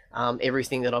invested,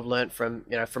 everything that I've learned from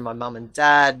my mum and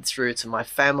dad through to my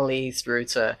family, through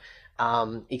to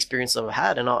experience that I've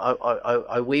had, and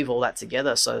I weave all that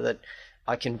together so that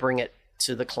I can bring it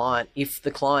to the client if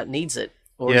the client needs it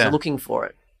or is looking for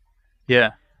it.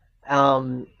 Yeah.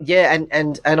 And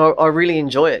I really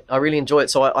enjoy it.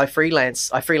 So I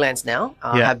freelance now.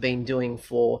 I have been doing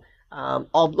for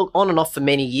I'll look on and off for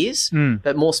many years,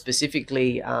 but more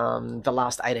specifically the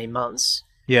last 18 months.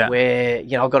 Yeah. Where,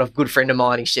 I've got a good friend of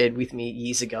mine, he shared with me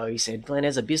years ago, he said, Glenn,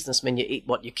 as a businessman, you eat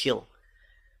what you kill.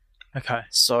 Okay.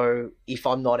 So if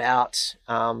I'm not out,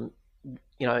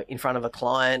 in front of a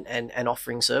client and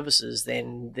offering services,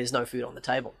 then there's no food on the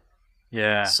table.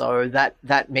 Yeah. So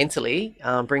that mentally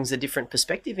brings a different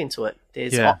perspective into it.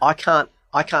 I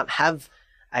can't have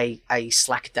a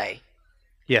slack day.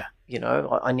 Yeah.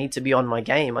 I need to be on my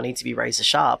game. I need to be razor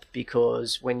sharp,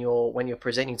 because when you're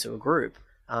presenting to a group,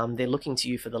 they're looking to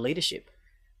you for the leadership.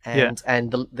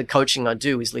 And the coaching I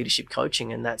do is leadership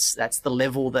coaching, and that's the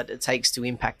level that it takes to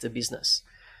impact a business.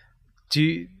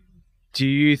 Do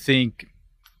you think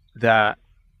that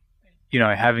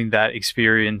having that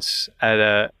experience at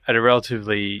a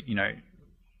relatively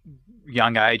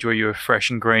young age, where you're fresh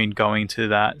and green, going to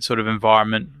that sort of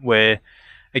environment where,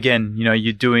 again,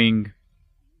 you're doing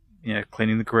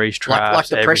cleaning the grease traps, like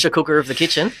the pressure cooker of the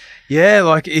kitchen. Yeah,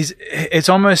 like it's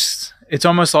almost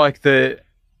like the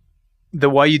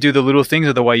way you do the little things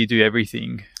or the way you do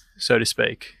everything, so to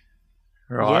speak.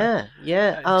 Right.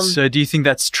 Yeah. So do you think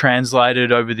that's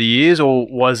translated over the years, or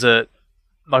was it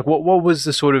like what was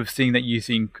the sort of thing that you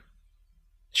think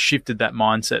shifted that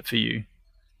mindset for you?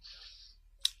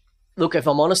 Look, if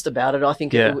I'm honest about it, I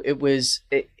think it was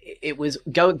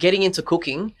getting into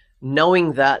cooking,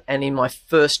 knowing that, and in my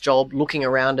first job, looking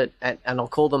around and I'll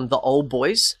call them the old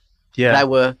boys. Yeah. They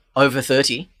were over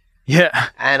 30. Yeah.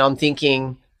 And I'm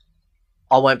thinking,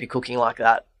 I won't be cooking like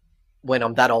that when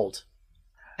I'm that old.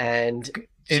 And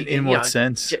in what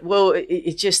sense? Well,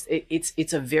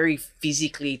 it's a very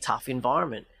physically tough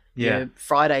environment. Yeah.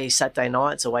 Friday, Saturday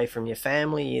nights away from your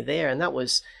family, you're there, and that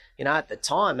was at the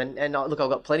time. And look, I've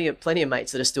got plenty of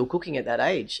mates that are still cooking at that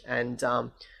age. And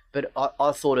but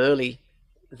I thought early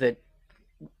that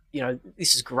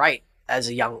this is great as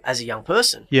a young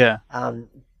person. Yeah.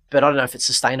 But I don't know if it's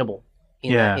sustainable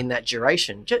in that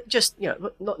duration. Just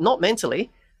not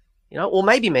mentally, or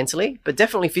maybe mentally, but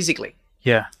definitely physically.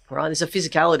 Yeah. Right. There's a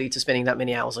physicality to spending that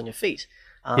many hours on your feet.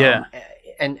 Yeah.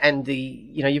 And the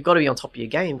you've got to be on top of your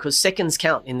game, because seconds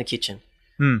count in the kitchen.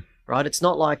 Right. It's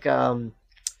not like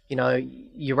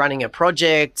you're running a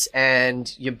project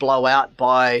and you blow out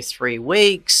by 3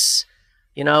 weeks,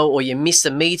 or you miss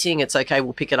a meeting. It's okay.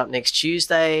 We'll pick it up next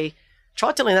Tuesday.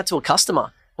 Try telling that to a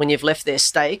customer when you've left their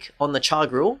steak on the char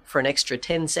grill for an extra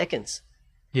 10 seconds.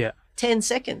 Yeah. 10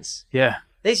 seconds. Yeah.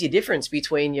 There's your difference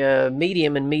between your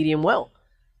medium and medium well.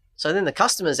 So then the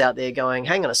customer's out there going,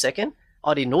 hang on a second,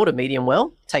 I didn't order medium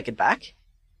well, take it back.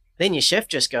 Then your chef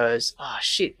just goes, oh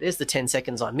shit, there's the 10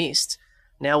 seconds I missed.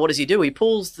 Now what does he do? He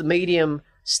pulls the medium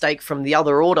steak from the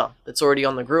other order that's already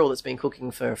on the grill that's been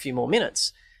cooking for a few more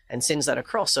minutes and sends that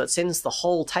across. So it sends the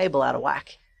whole table out of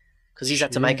whack because he's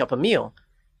had to make up a meal.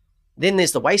 Then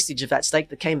there's the wastage of that steak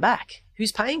that came back.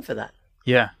 Who's paying for that?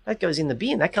 Yeah. That goes in the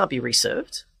bin. That can't be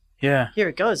reserved. Yeah. Here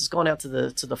it goes. It's gone out to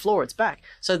the floor. It's back.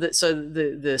 So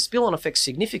the spill on effect's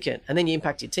significant, and then you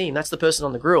impact your team. That's the person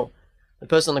on the grill. The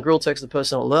person on the grill takes the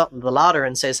person on the larder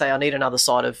and says, "Hey, I need another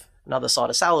side of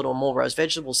salad or more roast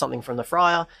vegetables, something from the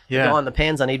fryer." Yeah. The guy in the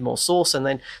pans, I need more sauce, and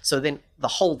then the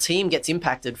whole team gets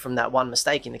impacted from that one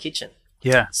mistake in the kitchen.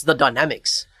 Yeah. It's the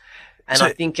dynamics. And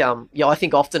I think I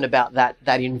think often about that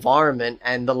environment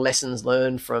and the lessons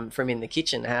learned from in the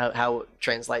kitchen, how it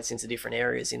translates into different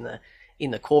areas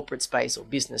in the corporate space or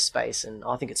business space, and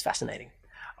I think it's fascinating.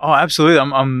 Oh, absolutely.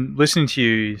 I'm listening to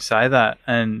you say that,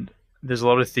 and there's a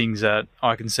lot of things that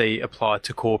I can see apply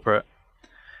to corporate.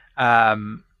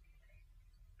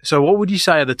 So what would you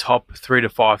say are the top 3 to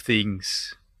 5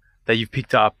 things that you've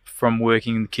picked up from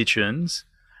working in the kitchens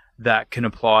that can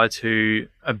apply to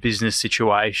a business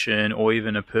situation or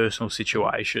even a personal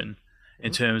situation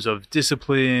in terms of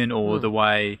discipline or the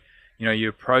way, you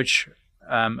approach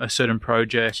a certain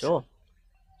project?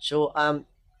 Sure.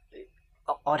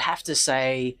 I'd have to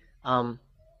say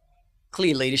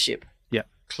clear leadership. Yeah.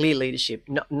 Clear leadership.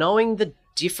 Knowing the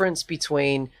difference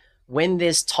between when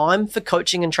there's time for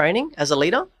coaching and training as a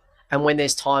leader and when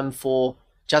there's time for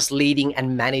just leading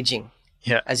and managing.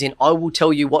 Yeah. As in, I will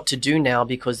tell you what to do now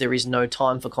because there is no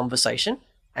time for conversation,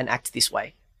 and act this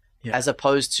way. Yeah. As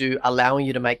opposed to allowing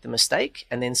you to make the mistake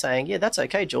and then saying, yeah, that's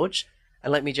okay, George,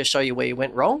 and let me just show you where you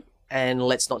went wrong and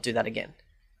let's not do that again.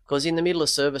 Because in the middle of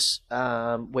service,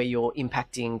 where you're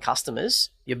impacting customers,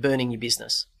 you're burning your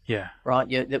business. Yeah.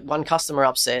 Right. One customer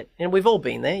upset, and we've all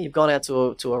been there. You've gone out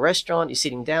to a restaurant. You're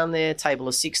sitting down there, table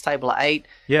of 6, table of 8.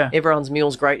 Yeah. Everyone's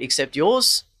meal's great except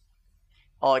yours.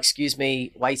 Oh, excuse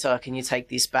me, waiter, can you take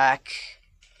this back?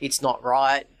 It's not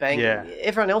right. Bang. Yeah.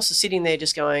 Everyone else is sitting there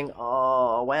just going,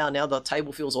 oh wow, now the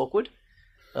table feels awkward.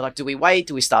 They're like, do we wait?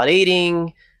 Do we start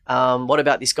eating? What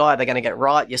about this guy? Are they going to get it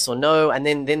right? Yes or no? And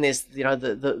then there's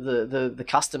the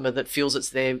customer that feels it's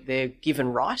their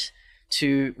given right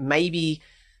to maybe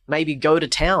go to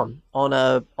town on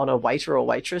a waiter or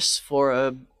waitress for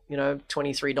a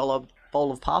 $23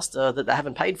 bowl of pasta that they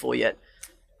haven't paid for yet.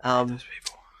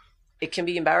 It can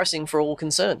be embarrassing for all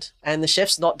concerned, and the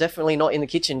chef's definitely not in the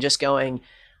kitchen just going,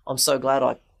 I'm so glad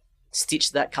I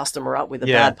stitched that customer up with a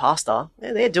bad pasta.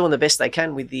 They're doing the best they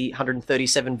can with the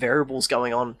 137 variables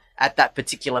going on at that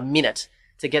particular minute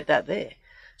to get that there.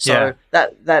 So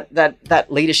that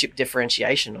leadership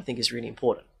differentiation, I think, is really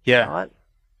important. Yeah. Right.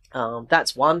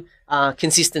 That's one.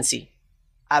 Consistency,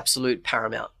 absolute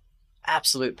paramount.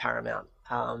 Absolute paramount.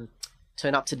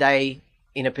 Turn up today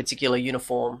in a particular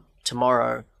uniform,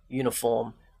 tomorrow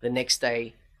uniform, the next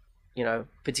day,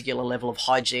 particular level of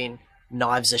hygiene,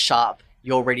 knives are sharp,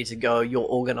 you're ready to go, you're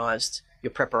organized, your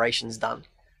preparation's done.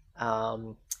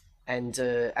 And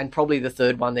probably the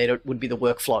third one there would be the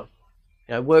workflow.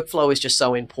 Workflow is just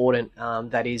so important.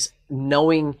 That is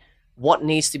knowing what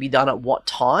needs to be done at what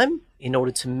time in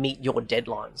order to meet your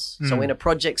deadlines. So in a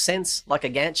project sense, like a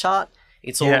Gantt chart,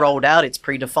 it's all rolled out, it's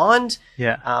predefined.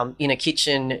 Yeah. In a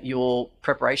kitchen, your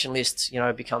preparation list,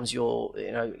 becomes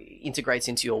integrates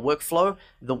into your workflow,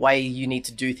 the way you need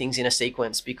to do things in a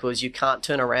sequence, because you can't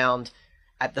turn around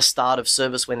at the start of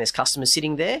service when there's customers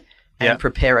sitting there and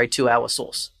prepare a 2-hour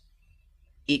sauce.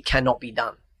 It cannot be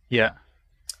done. Yeah.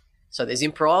 So there's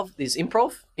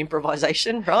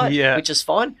improvisation, right? Yeah. Which is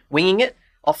fine. Winging it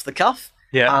off the cuff.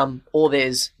 Yeah. Or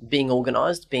there's being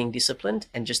organized, being disciplined,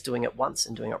 and just doing it once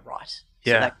and doing it right.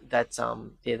 Yeah. So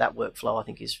that workflow, I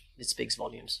think, it speaks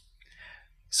volumes.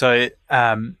 So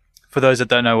for those that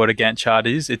don't know what a Gantt chart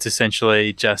is, it's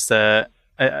essentially just a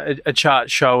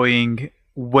chart showing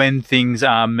when things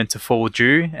are meant to fall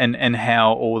due and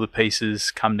how all the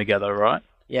pieces come together, right?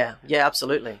 Yeah,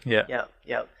 absolutely. Yeah.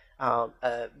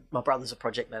 My brother's a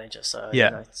project manager, so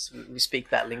we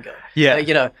speak that lingo.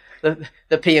 Yeah.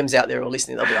 The PMs out there are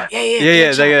listening. They'll be like,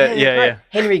 yeah.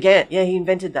 Henry Gantt, he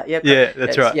invented that. Yeah,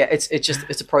 that's right. Yeah,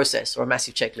 it's a process or a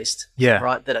massive checklist. Yeah.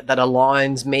 Right. That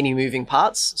aligns many moving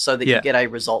parts so that you get a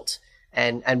result.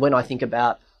 And when I think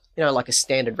about like a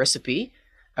standard recipe,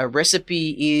 a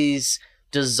recipe is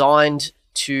designed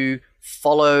to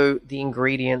follow the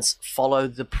ingredients, follow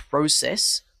the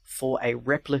process for a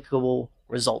replicable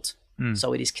result.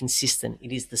 So it is consistent.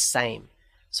 It is the same.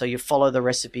 So you follow the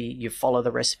recipe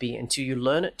until you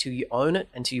learn it, till you own it,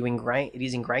 until it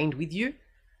is ingrained with you.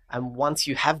 And once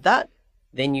you have that,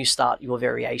 then you start your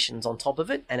variations on top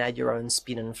of it and add your own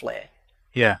spin and flair.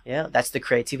 Yeah. Yeah. That's the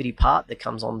creativity part that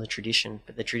comes on the tradition,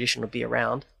 but the tradition will be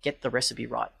around. Get the recipe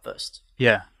right first.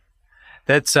 Yeah.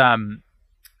 That's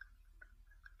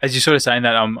as you're sort of saying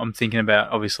that, I'm thinking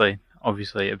about obviously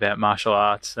about martial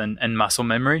arts and muscle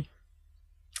memory.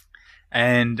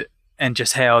 And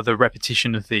just how the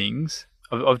repetition of things,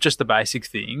 of just the basic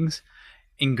things,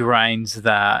 ingrains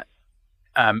that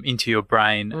into your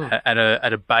brain at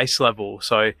a base level,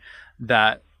 so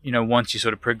that once you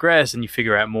sort of progress and you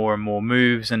figure out more and more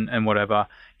moves and whatever,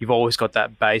 you've always got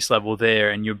that base level there,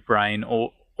 and your brain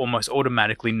almost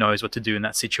automatically knows what to do in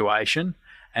that situation.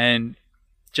 And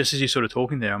just as you're sort of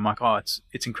talking there, I'm like,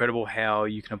 it's incredible how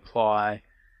you can apply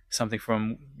something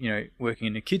from working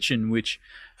in the kitchen, which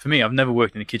for me, I've never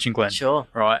worked in the kitchen, Glen. Sure.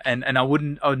 Right, and I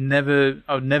would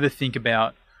never think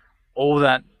about all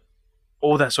that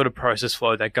sort of process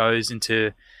flow that goes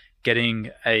into getting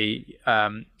a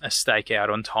steak out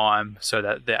on time, so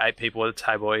that there are 8 people at the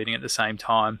table eating at the same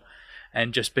time,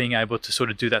 and just being able to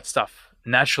sort of do that stuff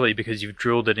naturally because you've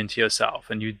drilled it into yourself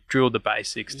and you drilled the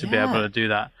basics to be able to do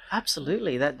that.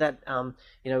 Absolutely. That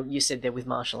you said there with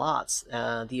martial arts,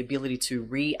 the ability to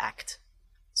react.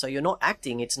 So you're not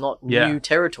acting, it's not new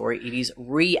territory, it is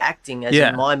reacting as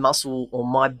in my muscle or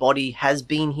my body has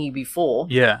been here before.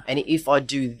 Yeah. And if I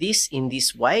do this in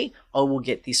this way, I will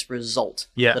get this result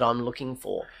that I'm looking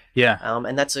for. Yeah.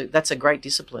 And that's a great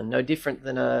discipline, no different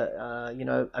than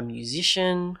a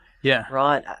musician. Yeah.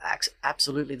 Right.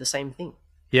 Absolutely the same thing.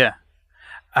 Yeah.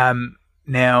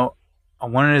 Now, I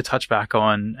wanted to touch back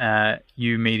on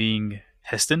you meeting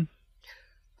Heston,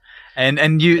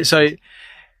 and you. So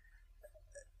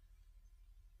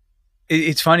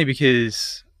it's funny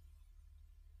because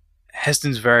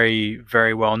Heston's very,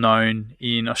 very well known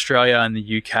in Australia and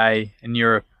the UK and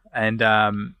Europe, and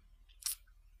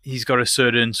he's got a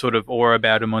certain sort of aura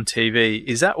about him on TV.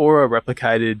 Is that aura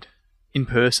replicated in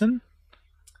person?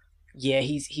 Yeah,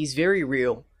 he's very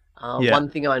real. One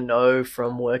thing I know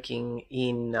from working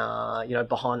in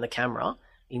behind the camera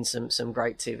in some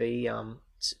great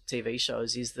TV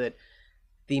shows is that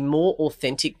the more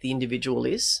authentic the individual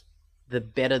is, the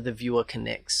better the viewer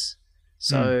connects.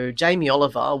 So Jamie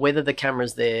Oliver, whether the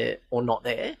camera's there or not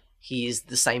there, he is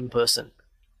the same person,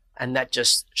 and that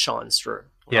just shines through.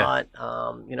 Right?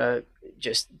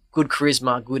 Just good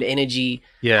charisma, good energy,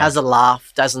 has a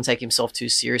laugh, doesn't take himself too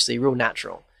seriously, real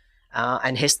natural.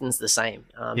 And Heston's the same.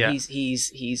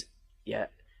 He's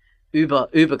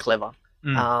uber clever.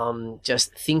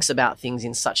 Just thinks about things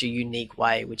in such a unique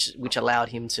way, which allowed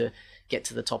him to get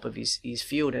to the top of his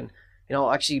field. And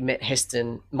I actually met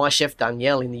Heston. My chef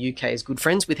Danielle in the UK is good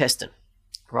friends with Heston,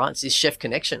 right? It's this chef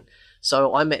connection.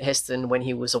 So I met Heston when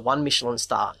he was a 1 Michelin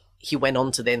star. He went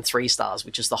on to then 3 stars,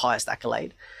 which is the highest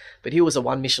accolade. But he was a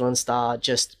 1 Michelin star,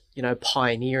 just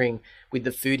pioneering with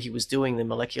the food he was doing, the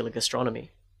molecular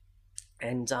gastronomy.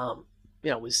 And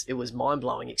it was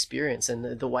mind-blowing experience,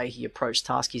 and the way he approached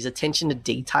tasks, his attention to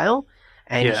detail,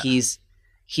 and his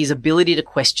ability to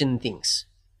question things.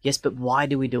 Yes, but why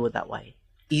do we do it that way?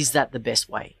 Is that the best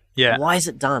way? Yeah. Why is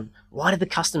it done? Why did the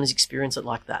customers experience it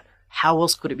like that? How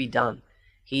else could it be done?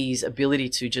 His ability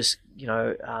to just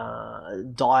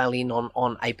dial in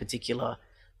on a particular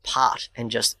part and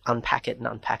just unpack it,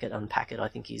 I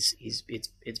think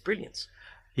it's brilliance.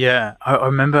 Yeah, I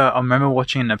remember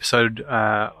watching an episode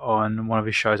on one of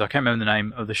his shows. I can't remember the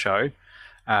name of the show,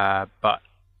 but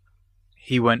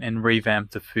he went and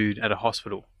revamped the food at a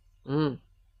hospital. And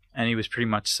he was pretty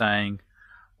much saying,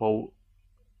 well,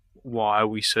 why are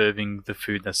we serving the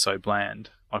food that's so bland?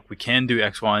 Like, we can do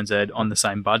X, Y, and Z on the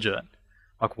same budget.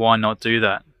 Like, why not do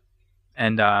that?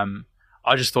 And I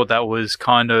just thought that was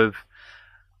kind of...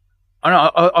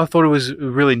 I thought it was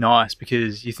really nice,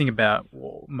 because you think about,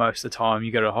 well, most of the time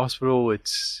you go to a hospital,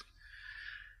 it's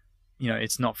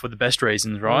not for the best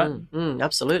reasons, right?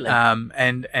 Absolutely.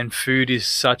 And food is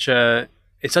such a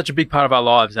big part of our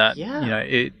lives that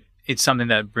it's something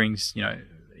that brings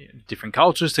different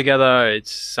cultures together.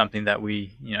 It's something that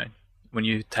we when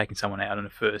you're taking someone out on a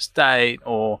first date,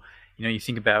 or you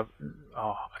think about,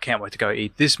 oh, I can't wait to go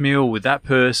eat this meal with that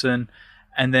person,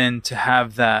 and then to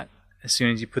have that. As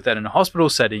soon as you put that in a hospital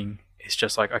setting, it's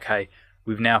just like, okay,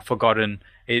 we've now forgotten.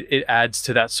 It adds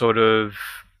to that sort of,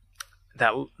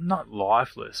 that not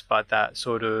lifeless, but that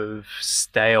sort of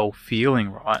stale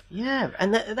feeling, right? Yeah,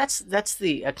 and that's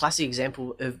a classic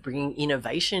example of bringing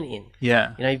innovation in.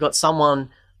 Yeah. You've got someone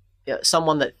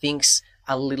that thinks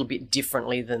a little bit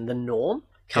differently than the norm,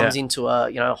 comes into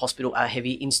a hospital, a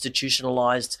heavy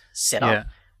institutionalized setup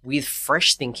with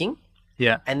fresh thinking,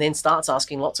 and then starts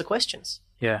asking lots of questions.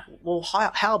 Yeah. Well,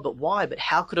 how, but why? But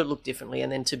how could it look differently?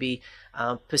 And then to be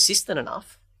persistent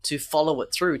enough to follow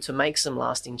it through to make some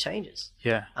lasting changes.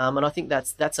 Yeah. And I think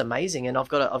that's amazing. And I've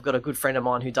got a good friend of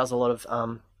mine who does a lot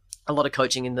of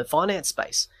coaching in the finance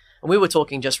space. And we were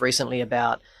talking just recently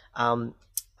about,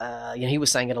 he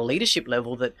was saying at a leadership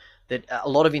level that a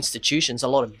lot of institutions, a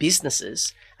lot of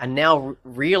businesses are now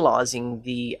realizing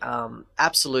the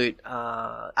absolute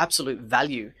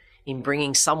value in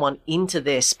bringing someone into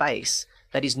their space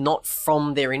that is not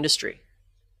from their industry.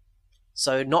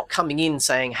 So not coming in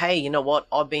saying, hey, you know what,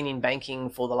 I've been in banking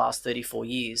for the last 34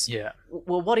 years. Yeah.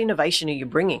 Well, what innovation are you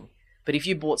bringing? But if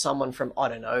you brought someone from, I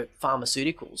don't know,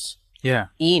 pharmaceuticals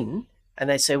in, and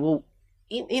they say, well,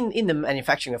 in the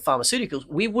manufacturing of pharmaceuticals,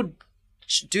 we would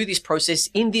do this process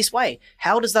in this way.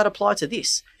 How does that apply to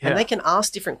this? Yeah. And they can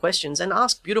ask different questions and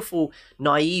ask beautiful,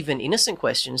 naive and innocent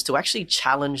questions to actually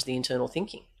challenge the internal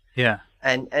thinking. Yeah.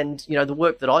 And the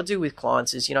work that I do with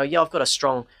clients is, I've got a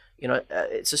strong,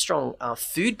 it's a strong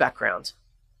food background,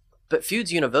 but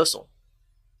food's universal.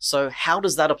 So how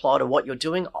does that apply to what you're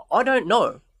doing? I don't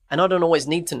know, and I don't always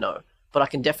need to know, but I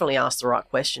can definitely ask the right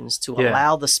questions to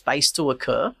allow the space to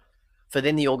occur for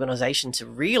then the organization to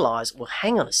realize, well,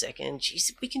 hang on a second,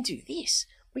 geez, we can do this.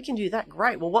 We can do that.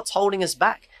 Great. Well, what's holding us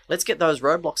back? Let's get those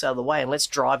roadblocks out of the way and let's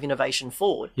drive innovation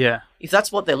forward. Yeah. If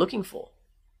that's what they're looking for.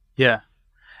 Yeah.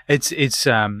 It's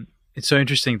so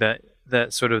interesting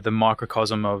that sort of the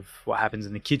microcosm of what happens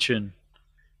in the kitchen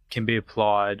can be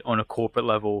applied on a corporate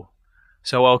level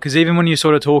so well, because even when you're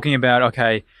sort of talking about,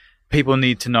 okay, people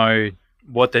need to know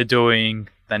what they're doing,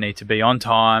 they need to be on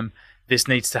time, this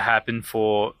needs to happen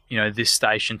for this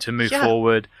station to move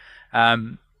forward,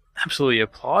 absolutely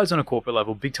applies on a corporate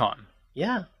level big time.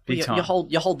 Yeah, big time.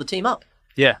 You hold the team up.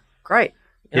 Yeah, great.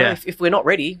 You know, if we're not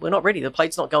ready, we're not ready. The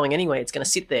plate's not going anywhere. It's going to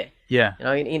sit there. Yeah. You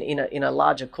know, in a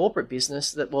larger corporate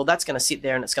business, that's going to sit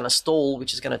there and it's going to stall,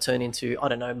 which is going to turn into, I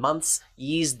don't know, months,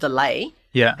 years delay.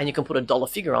 Yeah. And you can put a dollar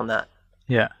figure on that.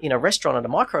 Yeah. In a restaurant at a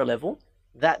micro level,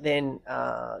 that then,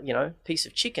 piece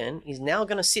of chicken is now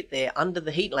going to sit there under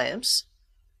the heat lamps,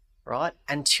 right,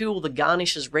 until the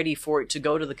garnish is ready for it to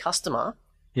go to the customer.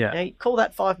 Yeah. You call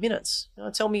that 5 minutes.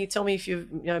 Tell me if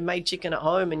you've made chicken at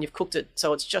home and you've cooked it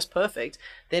so it's just perfect,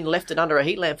 then left it under a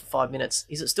heat lamp for 5 minutes.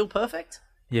 Is it still perfect?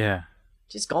 Yeah.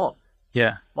 It's gone.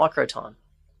 Yeah. Micro time.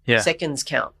 Yeah. Seconds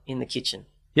count in the kitchen.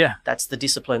 Yeah. That's the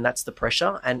discipline. That's the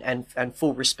pressure. And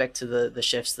full respect to the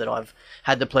chefs that I've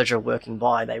had the pleasure of working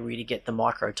by. They really get the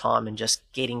micro time and just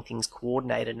getting things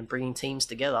coordinated and bringing teams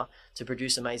together to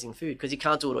produce amazing food, because you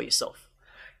can't do it all yourself.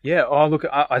 Yeah. Oh, look,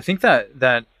 I think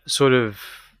that sort of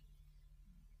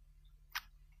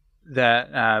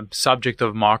subject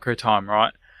of micro time,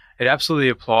 right? It absolutely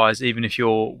applies even if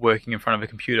you're working in front of a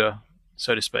computer,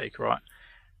 so to speak, right?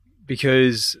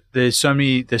 Because there's so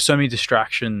many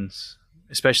distractions,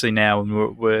 especially now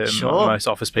when we're most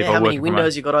office people. How are many working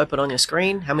windows you got open on your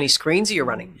screen? How many screens are you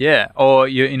running? Yeah, or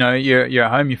you're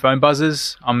at home, your phone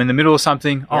buzzes. I'm in the middle of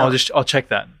something. Oh, I'll check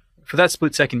that. For that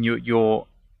split second, your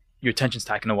attention's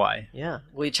taken away. Yeah,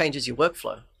 well, it changes your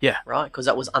workflow. Yeah, right, because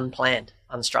that was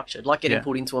unstructured, like getting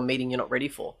pulled into a meeting you're not ready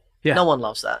for. Yeah, no one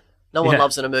loves that. No one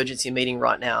loves an emergency meeting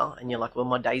right now, and you're like, well,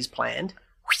 my day's planned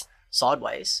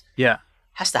sideways. Yeah,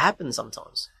 has to happen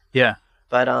sometimes. Yeah.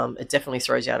 But it definitely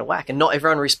throws you out of whack, and not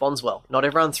everyone responds well. Not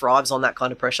everyone thrives on that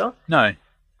kind of pressure. No.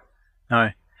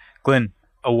 Glen,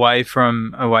 away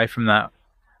from that,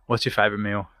 what's your favourite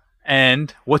meal?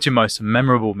 And what's your most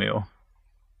memorable meal?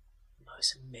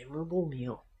 Most memorable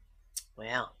meal?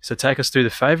 Wow. So take us through the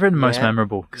favourite and most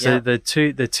memorable, because they're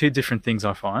two different things,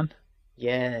 I find.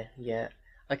 Yeah.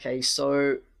 Okay,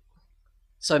 so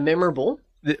memorable.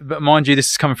 But mind you, this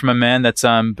is coming from a man that's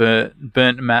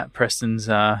burnt Matt Preston's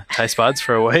taste buds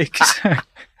for a week.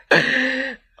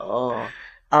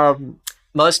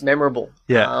 Most memorable.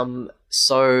 Yeah.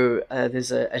 So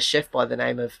there's a chef by the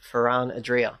name of Ferran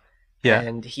Adria. Yeah.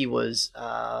 And he was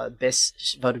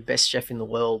voted best chef in the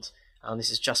world. This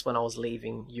is just when I was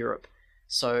leaving Europe.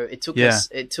 So it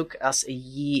took us a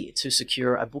year to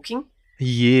secure a booking. A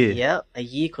year? Yeah, a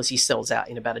year, because he sells out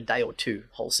in about a day or two.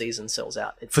 Whole season sells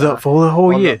out. It's, for the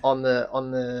whole year? On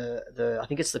the I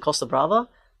think it's the Costa Brava,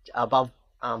 above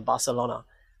Barcelona,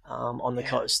 on the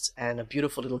coast, and a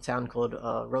beautiful little town called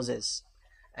Roses.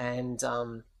 And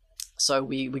so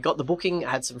we got the booking.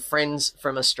 I had some friends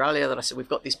from Australia that I said, we've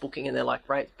got this booking, and they're like,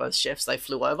 great, both chefs, they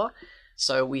flew over.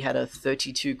 So we had a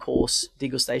 32-course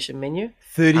degustation menu.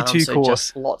 32 so course.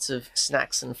 Just lots of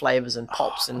snacks and flavors and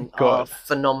pops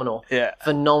phenomenal. Yeah.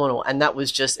 Phenomenal. And that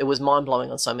was it was mind-blowing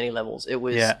on so many levels. It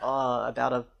was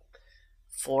about a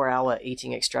 4-hour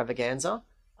eating extravaganza.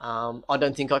 I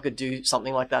don't think I could do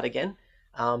something like that again.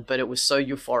 But it was so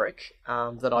euphoric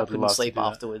that I couldn't sleep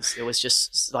afterwards. It was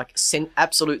just like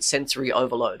absolute sensory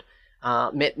overload.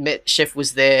 Met chef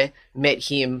was there, met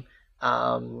him.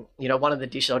 One of the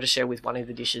dishes, I'll just share with one of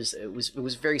the dishes. It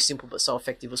was very simple but so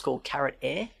effective. It was called carrot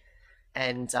air,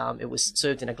 and it was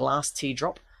served in a glass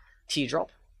teardrop,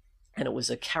 and it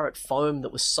was a carrot foam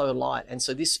that was so light. And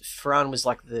so this Ferran was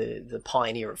like the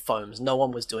pioneer of foams. No one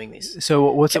was doing this.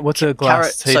 So what's a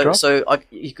glass teardrop?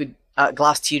 You could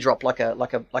glass teardrop like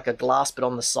a glass, but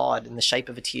on the side in the shape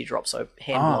of a teardrop, so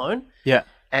hand blown. Yeah.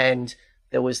 And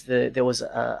there was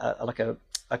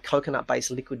a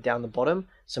coconut-based liquid down the bottom,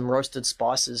 some roasted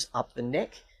spices up the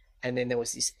neck, and then there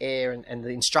was this air, and the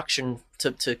instruction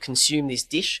to consume this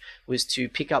dish was to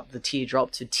pick up the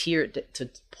teardrop, to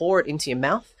pour it into your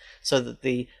mouth, so that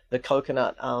the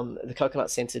coconut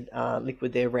scented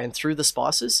liquid there ran through the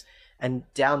spices and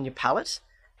down your palate,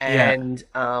 and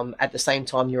at the same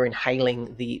time you're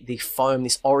inhaling the foam,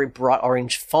 this bright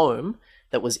orange foam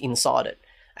that was inside it.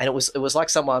 And it was like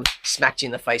someone smacked you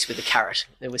in the face with a carrot.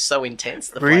 It was so intense,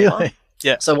 the flavor. Really?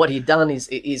 Yeah. So what he'd done is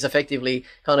effectively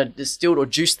kind of distilled or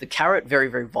juiced the carrot, very,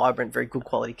 very vibrant, very good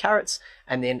quality carrots,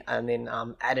 and then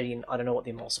added in, I don't know what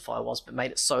the emulsifier was, but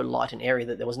made it so light and airy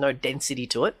that there was no density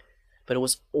to it, but it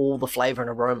was all the flavor and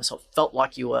aroma. So it felt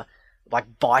like you were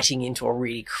like biting into a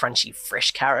really crunchy,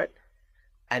 fresh carrot,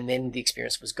 and then the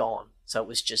experience was gone. So it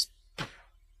was just,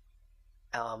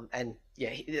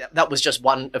 that was just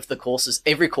one of the courses.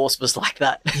 Every course was like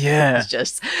that. Yeah. It was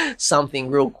just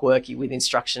something real quirky with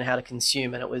instruction how to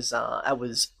consume, and it was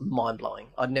mind blowing.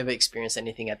 I'd never experienced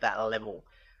anything at that level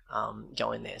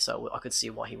going there, so I could see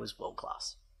why he was world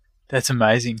class. That's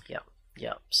amazing. Yeah.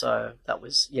 So that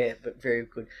was but very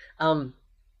good. Favorite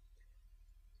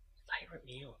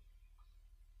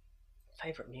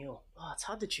Favorite meal? Oh, it's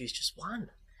hard to choose just one.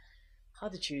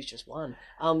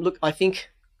 Look, I think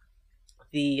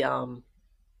the I'll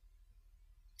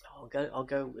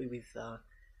go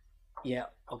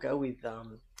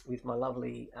with my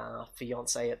lovely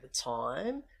fiance at the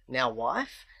time, now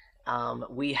wife.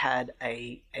 We had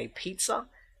a pizza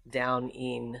down.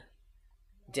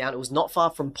 It was not far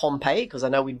from Pompeii, because I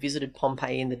know we visited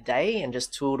Pompeii in the day and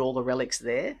just toured all the relics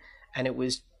there, and it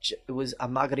was a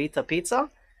margherita pizza,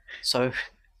 so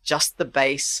just the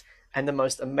base and the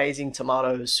most amazing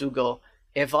tomato sugo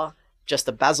ever, just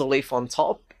a basil leaf on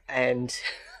top, and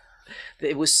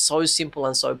it was so simple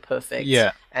and so perfect.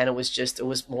 Yeah. And it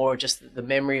was more just the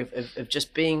memory of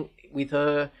just being with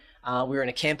her. We were in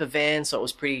a camper van, so it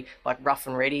was pretty like rough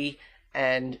and ready,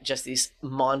 and just this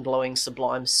mind-blowing,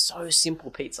 sublime, so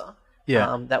simple pizza.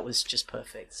 Yeah. That was just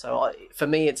perfect. So for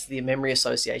me, it's the memory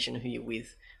association, who you're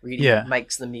with, really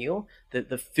makes the meal.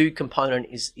 The food component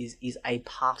is a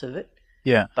part of it.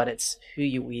 Yeah. But it's who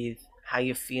you're with, how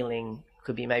you're feeling,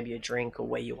 could be maybe a drink or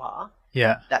where you are.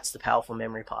 Yeah. That's the powerful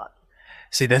memory part.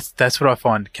 See, that's what I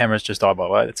find. Cameras just die, by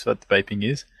the way. That's what the beeping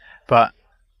is. But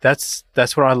that's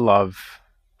what I love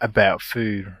about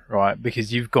food, right?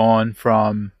 Because you've gone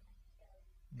from,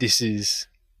 this is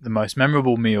the most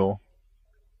memorable meal,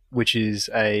 which is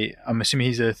I'm assuming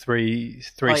he's a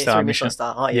three-star Michelin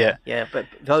star. Oh yeah, yeah. But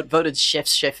voted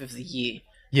chef of the year.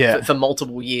 Yeah. For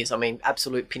multiple years. I mean,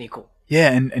 absolute pinnacle.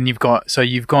 Yeah, and you've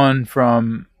gone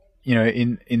from,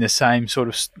 in the same sort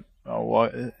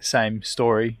of same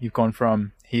story. You've gone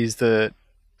from, here's the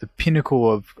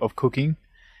pinnacle of cooking,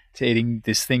 to eating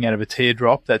this thing out of a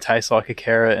teardrop that tastes like a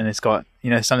carrot, and it's got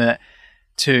something that,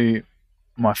 to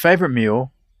my favorite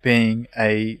meal being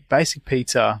a basic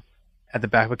pizza at the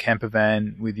back of a camper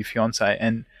van with your fiance,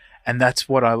 and that's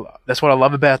what I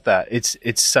love about that.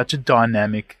 It's such a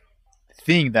dynamic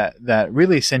thing that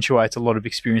really accentuates a lot of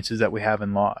experiences that we have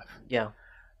in life. Yeah.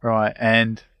 Right.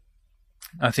 And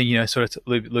I think, sort of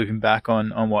looping back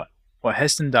on what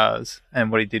Heston does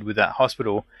and what he did with that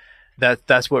hospital,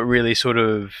 that's what really sort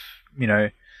of,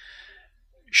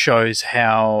 shows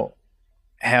how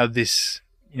this,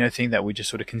 thing that we just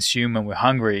sort of consume when we're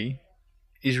hungry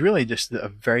is really just a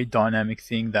very dynamic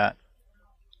thing that,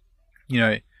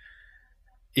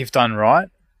 if done right,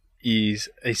 is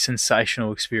a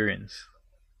sensational experience.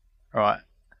 Right.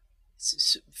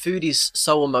 Food is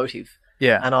so emotive.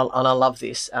 Yeah. And I love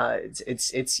this.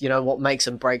 It's what makes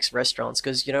and breaks restaurants,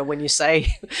 because when you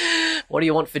say, what do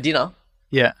you want for dinner?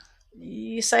 Yeah.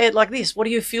 You say it like this: what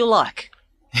do you feel like?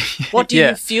 What do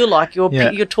you feel like?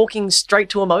 You're talking straight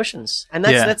to emotions, and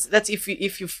that's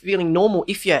if you're feeling normal.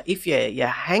 If you're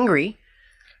hangry,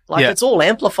 it's all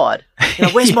amplified.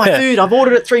 Where's my food? I've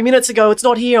ordered it 3 minutes ago. It's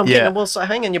not here. I'm thinking, well, so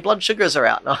hang on, your blood sugars are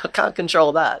out. No, I can't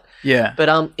control that. Yeah.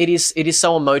 But it is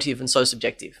so emotive and so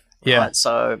subjective. Yeah. Right?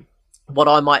 So what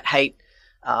I might hate,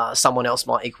 someone else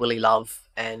might equally love,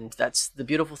 and that's the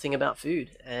beautiful thing about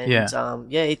food. And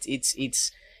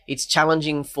it's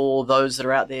challenging for those that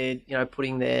are out there,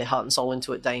 putting their heart and soul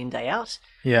into it day in, day out.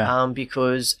 Yeah.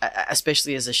 Because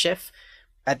especially as a chef,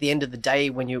 at the end of the day,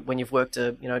 when you've worked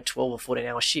a 12 or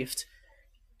 14-hour shift,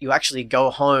 you actually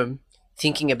go home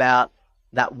thinking about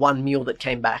that one meal that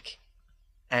came back,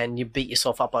 and you beat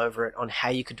yourself up over it on how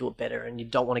you could do it better, and you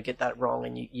don't want to get that wrong,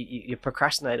 and you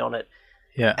procrastinate on it.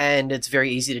 Yeah. And it's very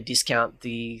easy to discount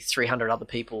the 300 other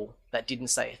people that didn't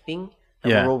say a thing,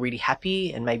 and were all really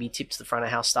happy, and maybe tipped the front of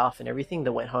house staff and everything,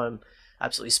 that went home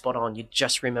absolutely spot on. You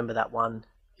just remember that one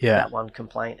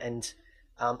complaint. And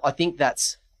I think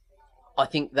that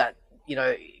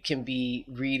can be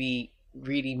really,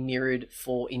 really mirrored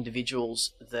for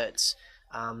individuals that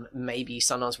maybe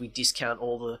sometimes we discount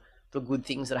all the good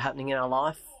things that are happening in our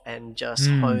life and just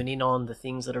hone in on the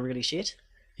things that are really shit.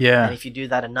 Yeah. And if you do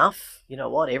that enough, you know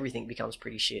what, everything becomes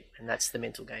pretty shit, and that's the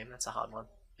mental game. That's a hard one.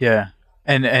 Yeah.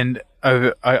 And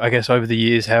over, I guess over the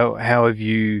years, how have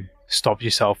you stopped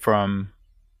yourself from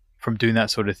doing that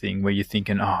sort of thing where you're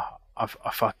thinking, I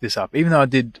fucked this up, even though I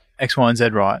did X, Y, and Z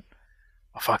right,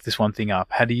 I fucked this one thing up.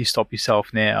 How do you stop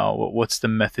yourself now? What's the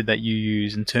method that you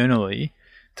use internally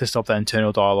to stop that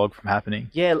internal dialogue from happening?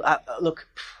 Yeah, look,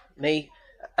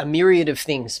 a myriad of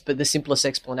things, but the simplest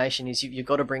explanation is you've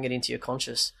got to bring it into your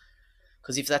conscious.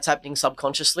 Because if that's happening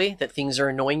subconsciously, that things are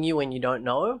annoying you and you don't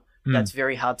know, that's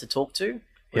very hard to talk to.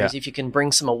 Whereas if you can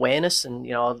bring some awareness, and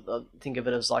I think of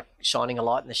it as like shining a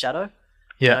light in the shadow.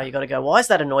 Yeah. You got to go, why is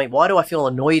that annoying? Why do I feel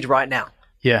annoyed right now?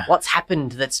 Yeah. What's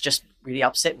happened that's just really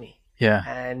upset me? Yeah.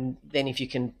 And then if you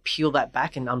can peel that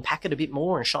back and unpack it a bit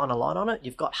more and shine a light on it,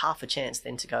 you've got half a chance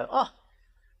then to go, oh,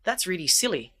 that's really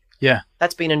silly. Yeah.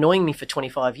 That's been annoying me for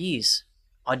 25 years.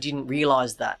 I didn't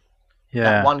realize that.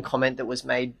 That one comment that was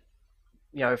made,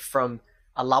 from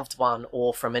a loved one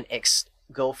or from an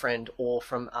ex-girlfriend or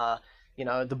from,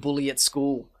 the bully at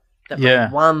school that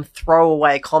made one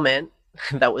throwaway comment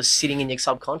that was sitting in your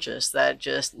subconscious that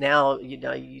just now,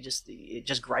 it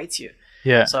just grates you.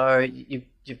 Yeah. So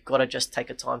you've got to just take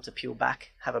a time to peel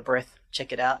back, have a breath,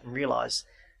 check it out, and realize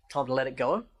time to let it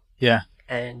go. Yeah.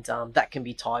 And that can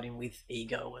be tied in with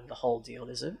ego and the whole deal.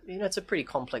 It's a pretty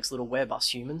complex little web,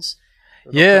 us humans.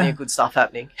 We've got plenty of good stuff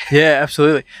happening. Yeah,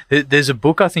 absolutely. There's a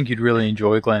book I think you'd really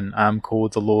enjoy, Glenn,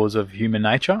 called The Laws of Human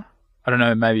Nature. I don't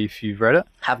know, maybe if you've read it.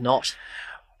 Have not.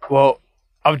 Well,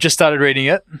 I've just started reading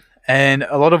it, and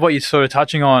a lot of what you're sort of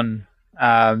touching on,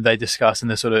 they discuss in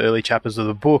the sort of early chapters of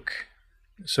the book,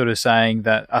 sort of saying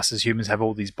that us as humans have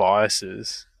all these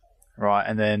biases, right?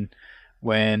 And then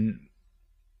when,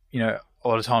 a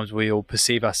lot of times we all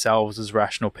perceive ourselves as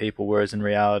rational people, whereas in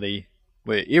reality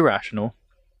we're irrational.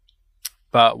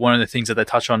 But one of the things that they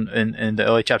touch on in the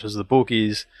early chapters of the book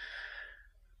is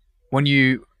one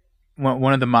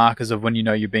of the markers of when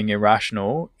you're being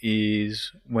irrational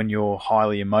is when you're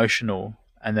highly emotional.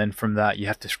 And then from that, you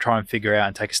have to try and figure out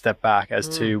and take a step back as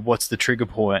to what's the trigger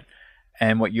point.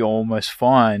 And what you almost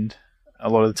find a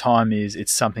lot of the time is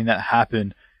it's something that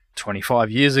happened 25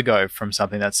 years ago from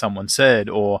something that someone said,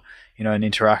 or an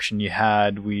interaction you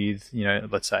had with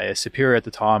let's say a superior at the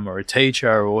time, or a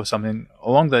teacher, or something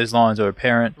along those lines, or a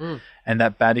parent, and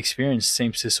that bad experience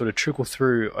seems to sort of trickle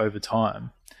through over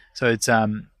time. So it's I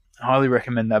highly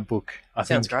recommend that book.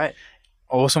 Sounds great.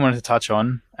 I also wanted to touch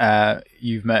on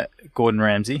you've met Gordon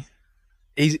Ramsay.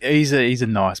 He's a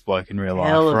nice bloke in real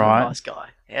life, right?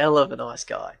 Hell of a nice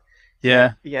guy.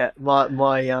 Yeah. Yeah.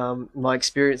 My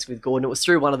experience with Gordon, it was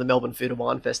through one of the Melbourne Food and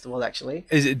Wine Festivals, actually.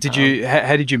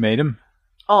 How did you meet him?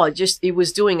 Oh, he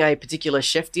was doing a particular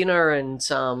chef dinner, and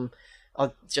I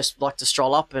just like to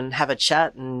stroll up and have a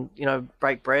chat and,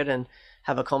 break bread and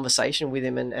have a conversation with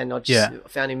him. And I just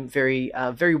found him very,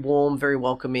 very warm, very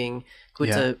welcoming,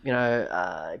 good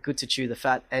to chew the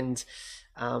fat. And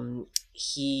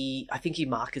I think he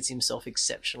markets himself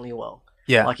exceptionally well.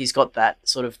 Yeah. Like he's got that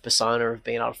sort of persona of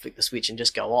being able to flick the switch and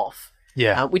just go off.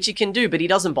 Yeah. Which he can do, but he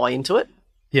doesn't buy into it.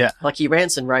 Yeah. Like he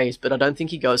rants and raves, but I don't think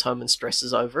he goes home and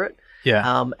stresses over it.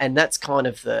 Yeah. And that's kind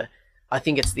of I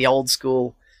think it's the old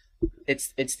school,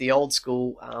 it's the old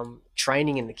school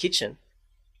training in the kitchen.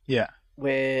 Yeah.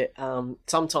 Where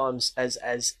sometimes as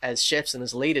chefs and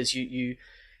as leaders, you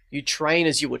train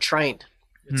as you were trained.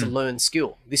 It's a learned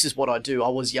skill. This is what I do. I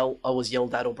was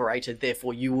yelled at or berated.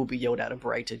 Therefore, you will be yelled at or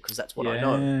berated because that's what I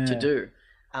know to do.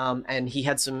 And he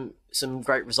had some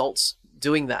great results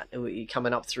doing that.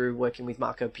 Coming up through working with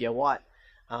Marco Pierre White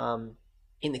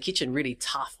in the kitchen, really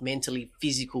tough, mentally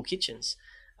physical kitchens.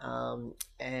 But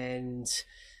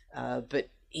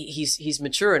he's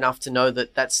mature enough to know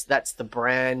that that's the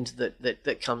brand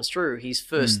that comes through. I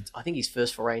think his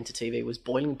first foray into TV was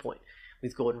Boiling Point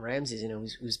with Gordon Ramsay. He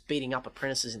was beating up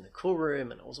apprentices in the cool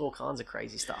room, and it was all kinds of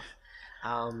crazy stuff.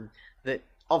 That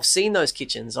I've seen those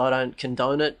kitchens. I don't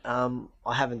condone it.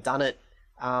 I haven't done it,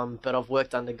 but I've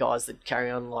worked under guys that carry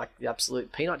on like the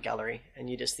absolute peanut gallery, and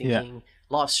you're just thinking,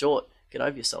 life's short. Get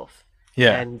over yourself.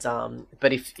 Yeah. And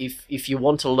but if you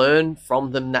want to learn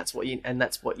from them, that's what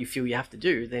you feel you have to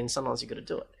do. Then sometimes you got to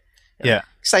do it.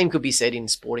 Same could be said in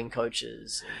sporting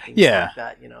coaches and things like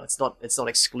that. It's not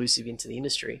exclusive into the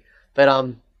industry. But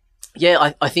I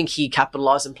think he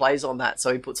capitalized and plays on that,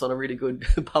 so he puts on a really good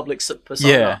public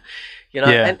persona.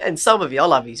 And some of I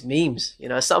love his memes.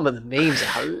 Some of the memes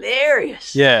are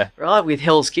hilarious. Yeah, right, with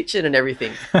Hell's Kitchen and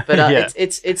everything. But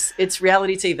it's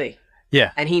reality TV.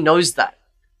 Yeah, and he knows that.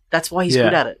 That's why he's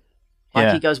good at it.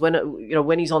 He goes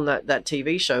when he's on that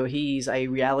TV show, he's a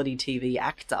reality TV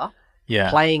actor. Yeah,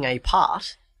 playing a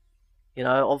part.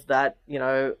 Of that.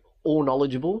 All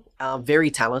knowledgeable,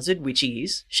 very talented, which he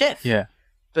is, chef. Yeah.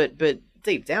 But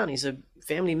deep down, he's a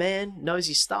family man, knows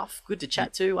his stuff, good to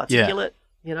chat to, articulate,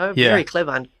 very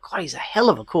clever, and God, he's a hell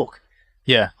of a cook.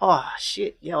 Yeah. Oh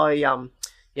shit. Yeah. I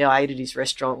ate at his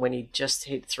restaurant when he just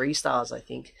hit 3 stars, I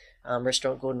think.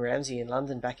 Restaurant Gordon Ramsay in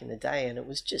London back in the day, and it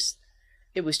was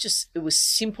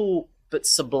simple but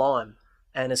sublime,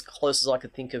 and as close as I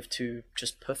could think of to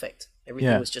just perfect.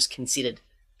 Everything was just considered,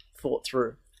 thought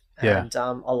through. And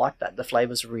I like that. The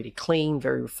flavors are really clean,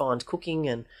 very refined cooking.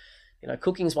 And,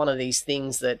 cooking's one of these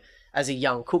things that as a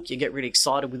young cook, you get really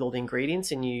excited with all the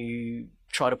ingredients and you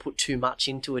try to put too much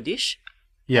into a dish.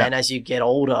 Yeah. And as you get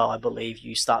older, I believe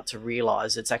you start to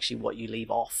realize it's actually what you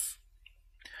leave off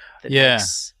that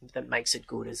makes it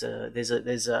good. There's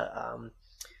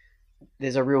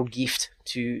a real gift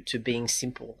to being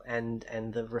simple and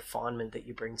the refinement that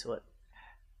you bring to it.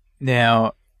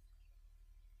 Now,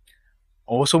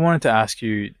 also wanted to ask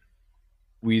you,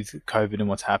 with COVID and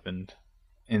what's happened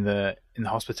in the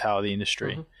hospitality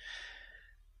industry,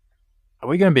 are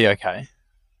we going to be okay?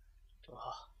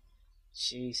 Oh,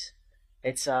 jeez,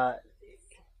 it's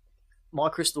my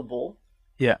crystal ball.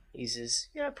 Yeah, is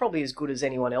probably as good as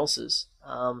anyone else's.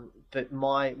 But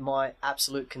my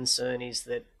absolute concern is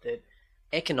that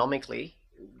economically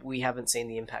we haven't seen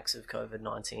the impacts of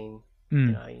COVID-19,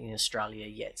 in Australia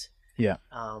yet. Yeah.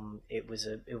 It was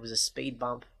a speed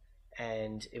bump,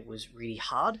 and it was really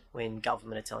hard when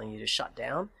government are telling you to shut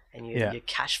down, and your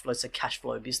cash flow. It's a cash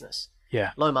flow business.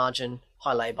 Yeah. Low margin,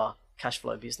 high labor, cash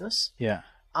flow business. Yeah.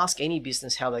 Ask any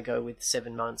business how they go with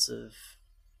 7 months of,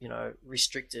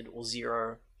 restricted or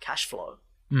zero cash flow.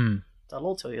 They'll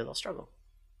all tell you they'll struggle.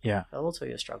 Yeah. They'll all tell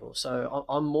you they'll struggle. So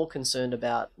I'm more concerned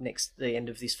about the end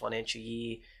of this financial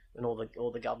year, when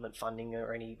all the government funding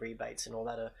or any rebates and all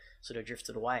that are sort of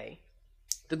drifted away.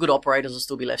 The good operators will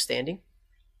still be left standing,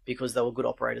 because they were good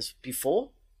operators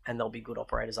before, and they'll be good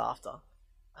operators after.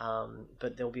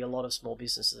 But there'll be a lot of small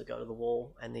businesses that go to the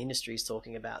wall, and the industry is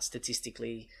talking about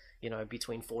statistically,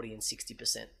 between 40 and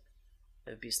 60%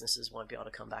 of businesses won't be able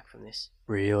to come back from this.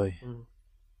 Really?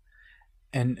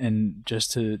 And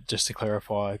just to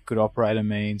clarify, good operator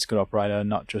means good operator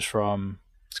not just from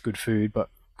it's good food, but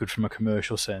good from a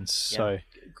commercial sense. Yeah. So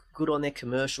good on their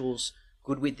commercials,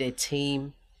 good with their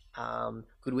team,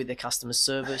 good with their customer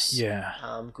service,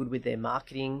 good with their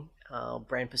marketing,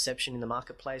 brand perception in the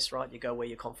marketplace, right? You go where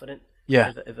you're confident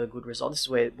of a good result. This is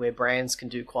where brands can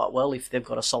do quite well. If they've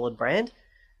got a solid brand,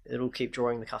 it'll keep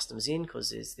drawing the customers in, because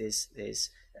there's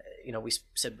we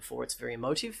said before, it's very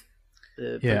emotive,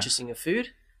 the purchasing of food.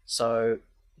 So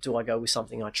do I go with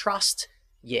something I trust?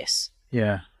 Yes.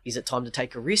 Yeah. Is it time to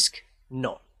take a risk?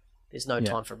 No. There's no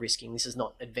time for risking. This is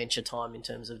not adventure time in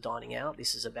terms of dining out.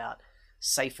 This is about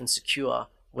safe and secure.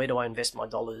 Where do I invest my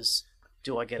dollars?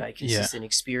 Do I get a consistent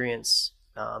experience?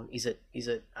 Is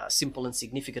it simple and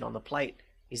significant on the plate?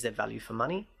 Is there value for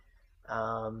money?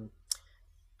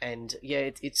 And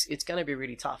it's going to be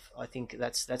really tough. I think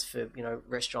that's for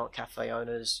restaurant, cafe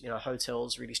owners,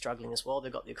 hotels really struggling as well.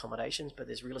 They've got the accommodations, but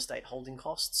there's real estate holding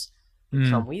costs that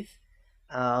come with.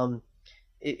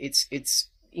 It's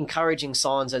encouraging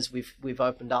signs as we've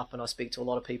opened up, and I speak to a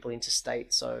lot of people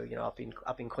interstate. So up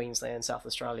in Queensland, South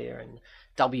Australia, and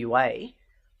WA,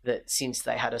 that since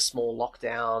they had a small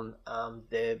lockdown,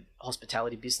 their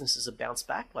hospitality businesses have bounced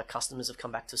back. Like, customers have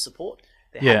come back to support.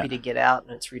 They're happy to get out,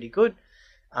 and it's really good.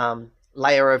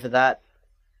 Layer over that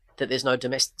there's no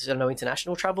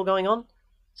international travel going on,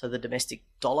 so the domestic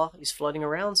dollar is floating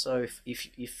around. So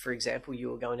if for example you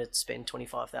were going to spend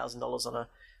 $25,000 on a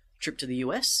trip to the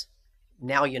US,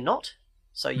 now you're not.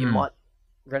 So you might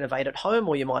renovate at home,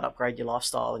 or you might upgrade your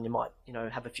lifestyle, and you might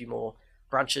have a few more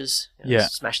brunches.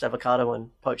 Smashed avocado and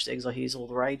poached eggs, I hear, is all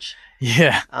the rage.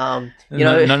 Not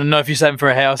if you're saving for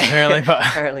a house, apparently, but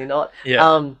apparently not.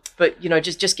 But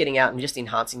just getting out and just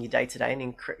enhancing your day to day, and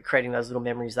then creating those little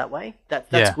memories that way.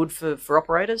 That's good for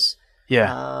operators.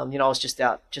 I was just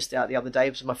out the other day.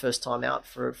 It was my first time out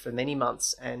for many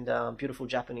months, and beautiful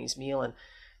Japanese meal, and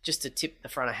just to tip the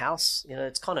front of house.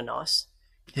 It's kind of nice.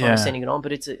 Kind of sending it on,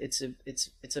 but it's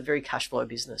a very cash flow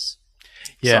business.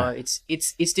 So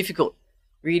it's difficult.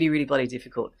 Really, really bloody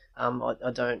difficult. I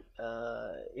don't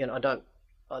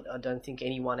think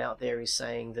anyone out there is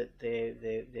saying that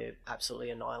they're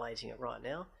absolutely annihilating it right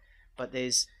now. But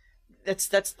that's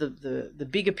the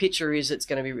bigger picture is it's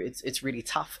going to be it's really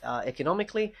tough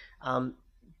economically.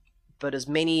 But as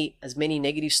many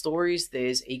negative stories,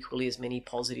 there's equally as many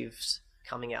positives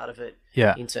coming out of it.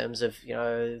 In terms of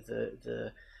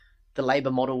the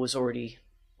labor model was already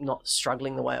not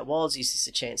struggling the way it was. Is this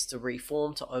a chance to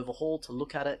reform, to overhaul, to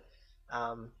look at it?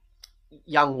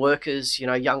 Young workers,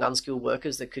 young unskilled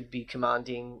workers that could be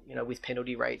commanding, with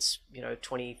penalty rates,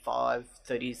 $25,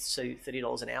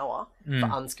 $30 an hour for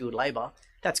unskilled labor.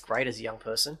 That's great as a young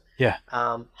person.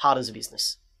 Hard as a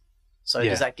business. So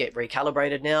does that get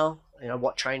recalibrated now?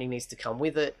 What training needs to come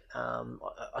with it?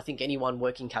 I think anyone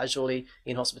working casually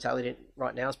in hospitality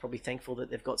right now is probably thankful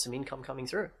that they've got some income coming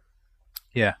through.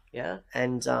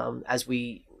 And as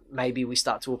we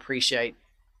start to appreciate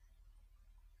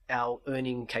our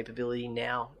earning capability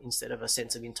now, instead of a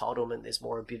sense of entitlement, there's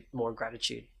a bit more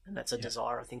gratitude, and that's a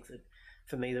desire. I think that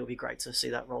for me, that would be great to see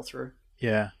that roll through.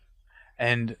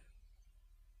 And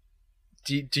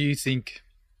do you think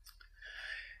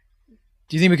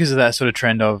because of that sort of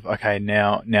trend of, okay,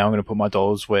 now I'm going to put my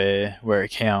dollars where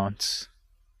it counts,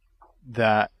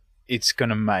 that it's going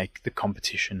to make the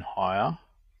competition higher?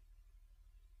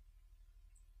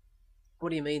 What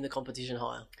do you mean the competition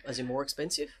higher? As in more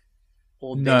expensive?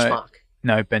 Or benchmark?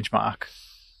 No, benchmark.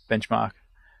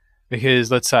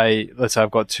 Because let's say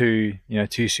I've got two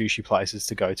sushi places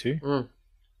to go to. Mm.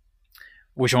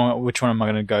 Which one am I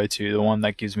going to go to? The one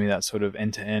that gives me that sort of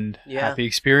end-to-end Yeah. happy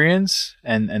experience,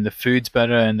 and the food's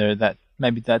better, and they're that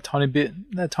tiny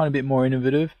bit more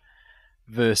innovative,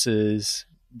 versus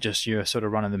just your sort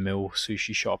of run-of-the-mill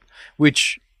sushi shop,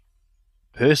 which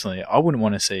personally I wouldn't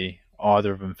want to see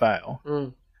either of them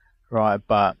fail, right?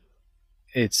 But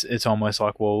it's almost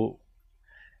like, well,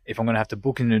 if I'm going to have to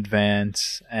book in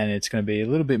advance and it's going to be a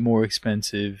little bit more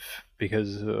expensive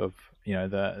because of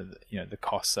the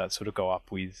costs that sort of go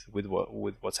up with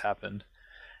what's happened,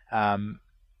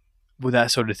 would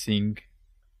that sort of thing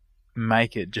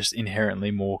make it just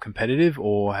inherently more competitive,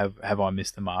 or have I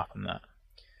missed the mark on that?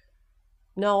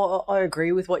 No, I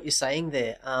agree with what you're saying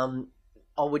there.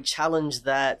 I would challenge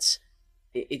that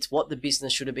it's what the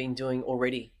business should have been doing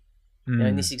already.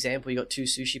 In this example, you got two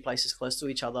sushi places close to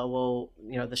each other. Well,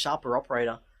 the sharper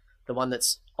operator, the one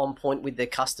that's on point with their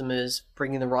customers,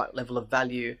 bringing the right level of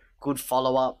value, good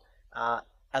follow-up. Are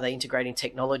they integrating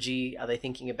technology? Are they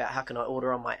thinking about how can I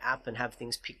order on my app and have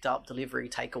things picked up, delivery,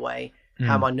 takeaway?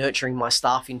 How am I nurturing my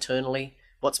staff internally?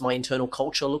 What's my internal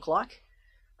culture look like?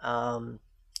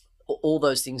 All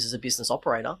those things as a business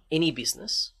operator, any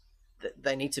business,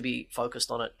 they need to be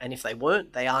focused on it. And if they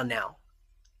weren't, they are now.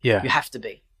 Yeah. You have to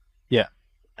be. Yeah.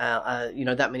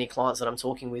 That many clients that I'm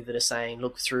talking with that are saying,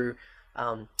 look, through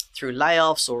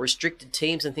layoffs or restricted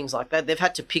teams and things like that, they've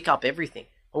had to pick up everything.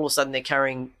 All of a sudden, they're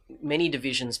carrying many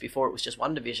divisions before it was just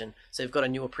one division. So they've got a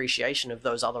new appreciation of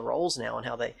those other roles now and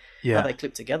how they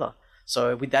clip together.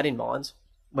 So with that in mind,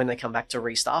 when they come back to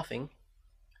restaffing,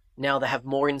 now they have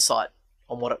more insight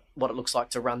on what it looks like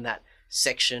to run that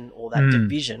section or that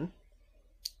division.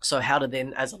 So how do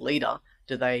then, as a leader,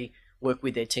 do they work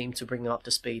with their team to bring them up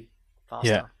to speed faster?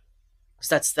 Yeah.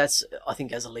 Because that's I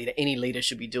think as a leader, any leader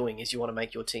should be doing is you want to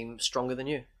make your team stronger than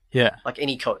you. Yeah. Like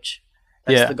any coach.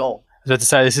 That's the goal. I was about to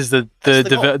say, this is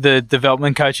the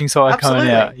development coaching side coming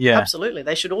out. Yeah. Absolutely.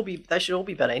 They should all be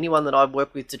better. Anyone that I've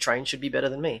worked with to train should be better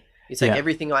than me. You take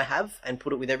everything I have and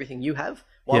put it with everything you have.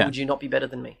 Why would you not be better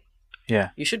than me?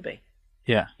 Yeah. You should be.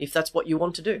 Yeah. If that's what you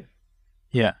want to do.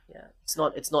 Yeah. Yeah. It's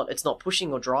not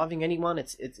pushing or driving anyone.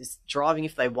 It's driving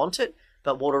if they want it,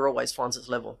 but water always finds its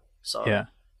level. So yeah.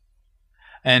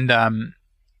 And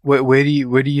where do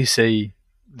you see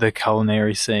the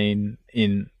culinary scene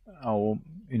in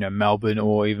Melbourne,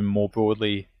 or even more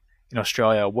broadly in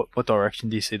Australia? What direction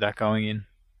do you see that going in?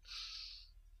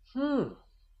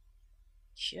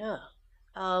 Yeah.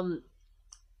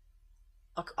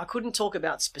 I couldn't talk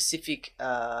about specific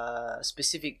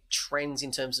trends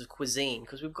in terms of cuisine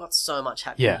because we've got so much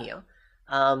happening here.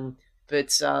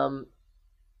 But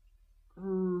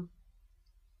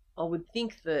I would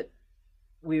think that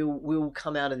we'll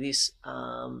come out of this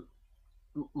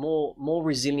more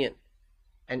resilient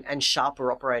and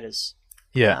sharper operators.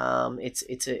 Yeah.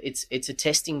 It's a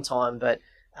testing time, but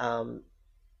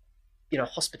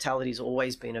hospitality's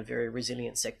always been a very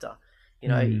resilient sector.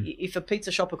 If a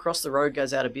pizza shop across the road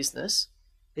goes out of business,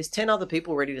 there's 10 other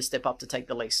people ready to step up to take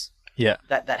the lease. Yeah.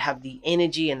 That have the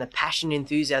energy and the passion,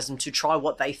 enthusiasm to try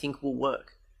what they think will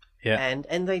work. Yeah.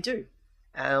 And they do.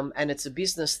 And it's a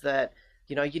business that,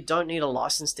 you don't need a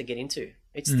license to get into.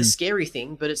 It's the scary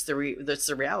thing, but it's that's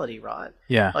the reality, right?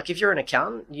 Yeah. Like if you're an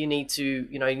accountant, you need to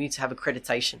have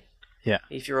accreditation. Yeah.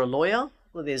 If you're a lawyer,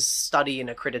 well, there's study and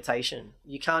accreditation.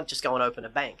 You can't just go and open a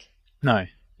bank. No.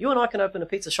 You and I can open a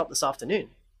pizza shop this afternoon.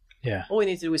 Yeah. All we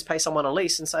need to do is pay someone a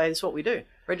lease and say, this is what we do.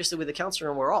 Register with the council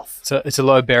and we're off. So it's a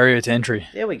low barrier to entry.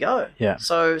 There we go. Yeah.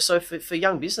 So for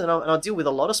young business, and I deal with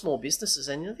a lot of small businesses,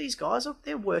 and these guys,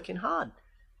 they're working hard.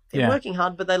 They're working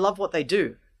hard, but they love what they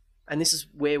do. And this is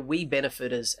where we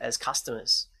benefit as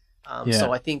customers.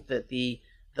 So I think that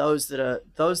those that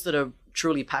are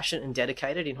truly passionate and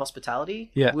dedicated in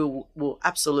hospitality will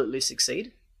absolutely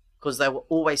succeed because they were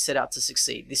always set out to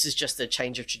succeed. This is just a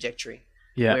change of trajectory.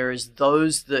 Yeah. Whereas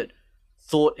those that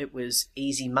thought it was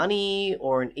easy money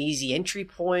or an easy entry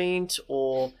point,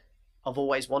 or I've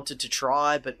always wanted to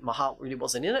try, but my heart really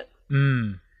wasn't in it.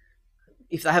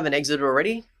 If they haven't exited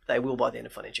already, they will by the end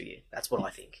of financial year. That's what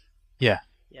I think. Yeah.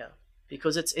 Yeah.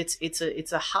 Because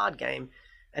it's a hard game,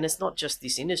 and it's not just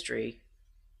this industry.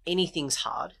 Anything's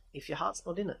hard if your heart's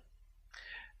not in it.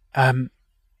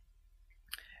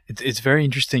 It's very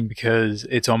interesting because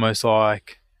it's almost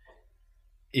like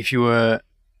if you're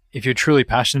truly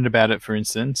passionate about it, for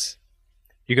instance,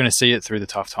 you're going to see it through the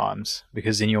tough times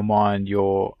because in your mind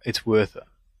it's worth it.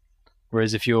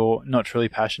 Whereas if you're not truly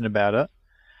passionate about it,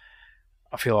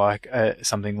 I feel like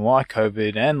something like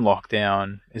COVID and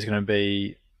lockdown is going to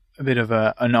be a bit of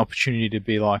an opportunity to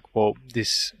be like, well,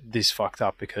 this fucked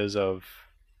up because of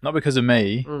not because of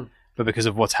me, but because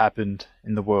of what's happened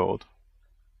in the world,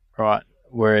 right?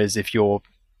 Whereas if you're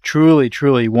truly,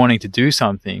 truly wanting to do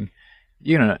something,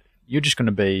 you're just going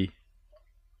to be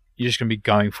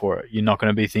going for it. You're not going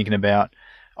to be thinking about,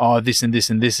 oh, this and this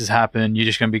and this has happened. You're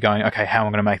just going to be going, okay, how am I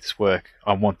going to make this work?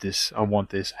 I want this. How am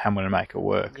I going to make it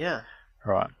work? Yeah.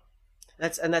 Right.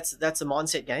 That's a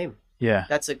mindset game. Yeah.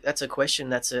 That's a question.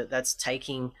 That's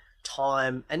taking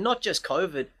time, and not just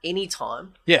COVID, any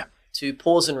time. Yeah. To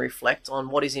pause and reflect on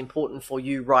what is important for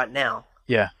you right now.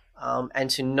 Yeah. And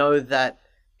to know that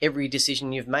every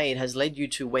decision you've made has led you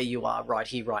to where you are right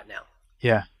here, right now.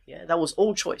 Yeah. Yeah. That was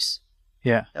all choice.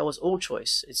 Yeah. That was all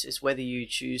choice. It's whether you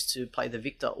choose to play the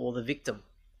victor or the victim.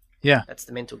 Yeah. That's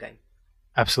the mental game.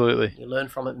 Absolutely. You learn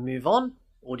from it and move on,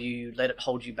 or do you let it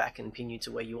hold you back and pin you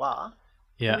to where you are?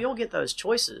 Yeah. And we all get those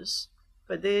choices,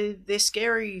 but they're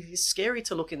scary. It's scary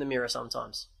to look in the mirror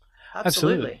sometimes.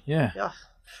 Absolutely. Yeah. Yeah.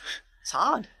 It's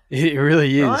hard. It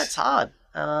really is. Right? It's hard.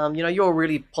 You're a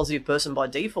really positive person by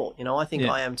default. I think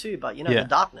I am too, but the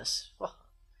darkness,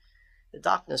 the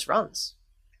darkness runs.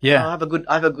 Yeah. I have a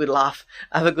good laugh.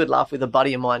 I have a good laugh with a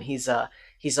buddy of mine. He's a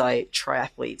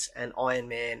triathlete and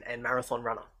Ironman and marathon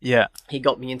runner. Yeah. He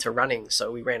got me into running,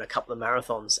 so we ran a couple of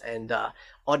marathons, and I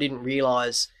didn't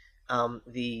realize I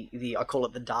call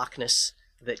it the darkness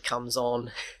that comes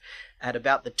on at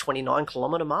about the 29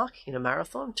 kilometer mark in a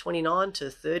marathon, 29 to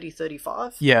 30,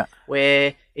 35. Yeah.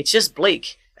 Where it's just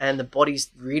bleak and the body's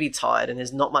really tired and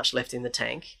there's not much left in the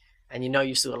tank, and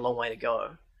you've still got a long way to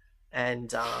go.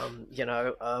 And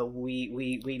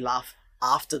we laugh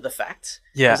after the fact.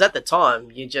 Yeah. Because at the time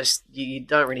you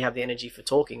don't really have the energy for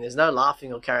talking. There's no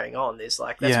laughing or carrying on. There's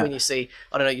when you see,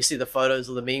 I don't know, you see the photos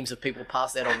or the memes of people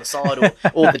passed out on the side,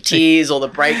 or the tears or the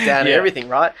breakdown and everything,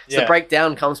 right? So the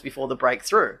breakdown comes before the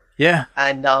breakthrough. Yeah.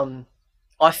 And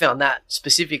I found that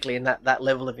specifically in that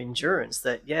level of endurance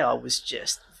that I was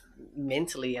just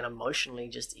mentally and emotionally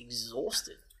just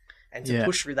exhausted. And to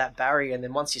push through that barrier, and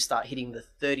then once you start hitting the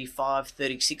 35,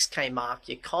 36K mark,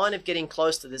 you're kind of getting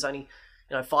close to, there's only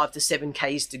 5 to 7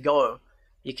 Ks to go.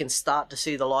 You can start to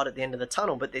see the light at the end of the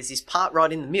tunnel, but there's this part right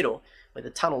in the middle where the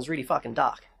tunnel's really fucking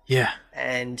dark. Yeah.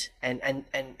 And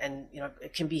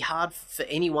it can be hard for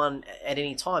anyone at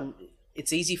any time.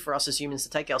 It's easy for us as humans to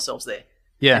take ourselves there.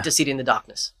 Yeah. And to sit in the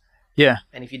darkness. Yeah.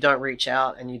 And if you don't reach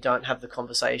out and you don't have the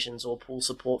conversations or pull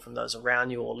support from those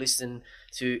around you, or listen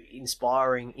to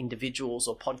inspiring individuals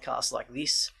or podcasts like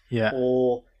this,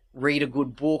 or read a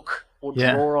good book or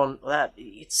draw on that,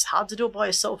 it's hard to do it by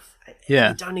yourself. Yeah.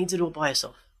 You don't need to do it by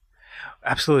yourself.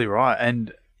 Absolutely right.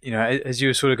 And, as you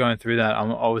were sort of going through that,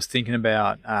 I was thinking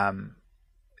about, about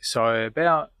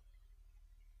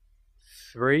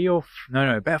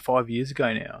 5 years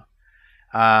ago now,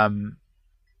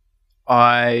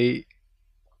 I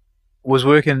was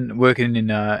working in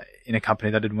a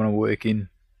company that I didn't want to work in.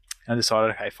 And I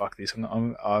decided, okay, fuck this.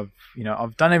 I've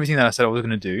done everything that I said I was going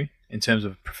to do in terms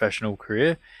of professional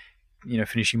career.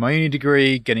 Finishing my uni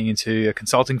degree, getting into a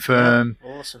consulting firm,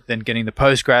 awesome. Then getting the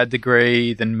postgrad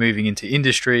degree, then moving into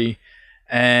industry,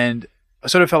 and I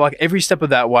sort of felt like every step of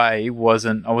that way I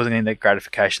wasn't getting that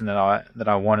gratification that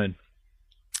I wanted.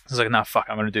 I was like, nah, fuck,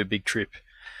 I'm going to do a big trip.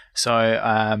 So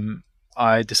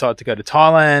I decided to go to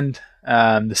Thailand,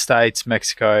 the States,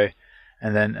 Mexico,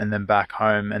 and then back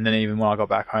home. And then even when I got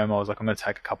back home, I was like, I'm going to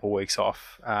take a couple of weeks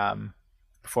off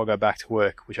before I go back to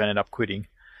work, which I ended up quitting.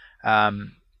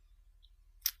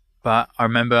 But I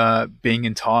remember being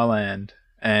in Thailand,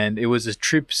 and it was a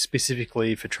trip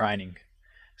specifically for training.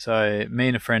 So me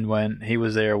and a friend went. He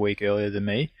was there a week earlier than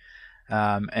me,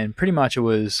 and pretty much it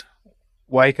was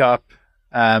wake up.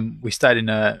 We stayed in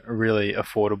a really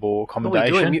affordable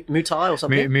accommodation. What were you doing? Muay Thai or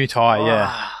something? Muay Thai,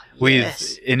 yeah.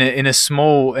 Yes. In a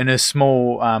small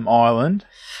island,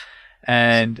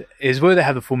 and is where they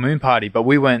have the full moon party. But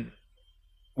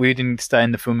we didn't stay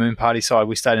in the full moon party side.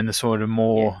 We stayed in the sort of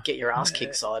more get your ass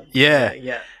kicked side.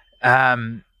 Yeah.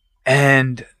 And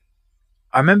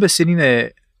I remember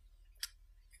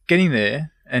getting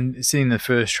there and sitting in the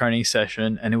first training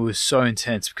session, and it was so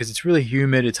intense because it's really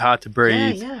humid. It's hard to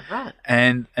breathe. Yeah, right.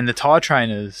 And the Thai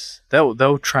trainers,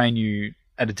 they'll train you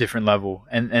at a different level.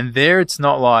 And there it's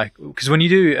not like, because when you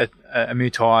do a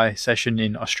Muay Thai session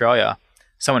in Australia,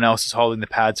 someone else is holding the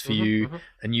pads for you,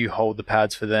 and you hold the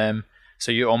pads for them.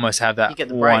 So you almost have that you get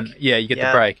the one. Break. Yeah, you get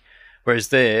the break. Whereas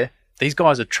there, these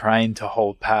guys are trained to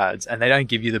hold pads, and they don't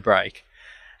give you the break.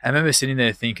 I remember sitting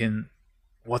there thinking,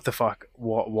 what the fuck?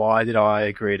 Why did I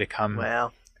agree to come?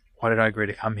 Wow. Why did I agree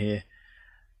to come here?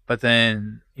 But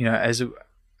then,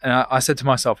 I said to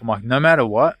myself, I'm like, no matter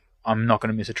what, I'm not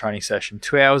going to miss a training session.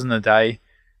 2 hours in the day,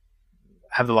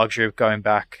 have the luxury of going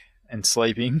back and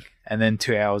sleeping, and then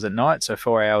 2 hours at night, so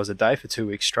 4 hours a day for 2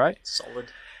 weeks straight.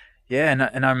 Solid. Yeah,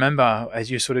 and I remember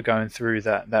as you're sort of going through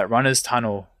that runner's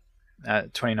tunnel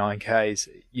at 29 Ks,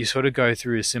 you sort of go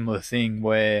through a similar thing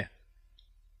where,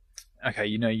 okay,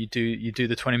 you do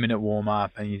the 20-minute warm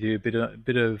up and you do a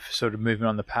bit of sort of movement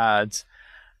on the pads,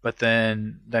 but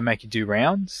then they make you do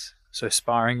rounds, so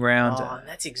sparring rounds. Oh, and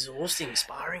that's exhausting,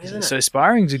 sparring, isn't it? So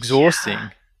sparring's exhausting,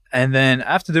 and then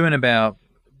after doing about,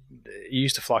 it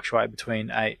used to fluctuate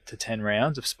between 8 to 10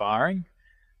 rounds of sparring,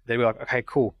 they'd be like, okay,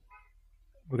 cool,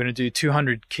 we're going to do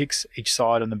 200 kicks each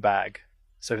side on the bag.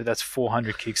 So that's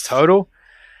 400 kicks total.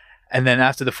 And then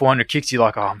after the 400 kicks, you're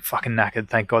like, oh, I'm fucking knackered.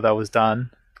 Thank God that was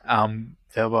done.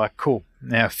 They'll be like, cool,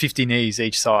 now 50 knees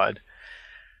each side.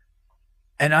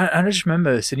 And I just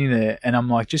remember sitting there and I'm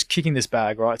like, just kicking this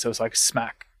bag, right? So it's like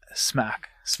smack, smack,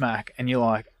 smack. And you're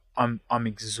like, I'm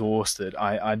exhausted.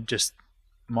 I just,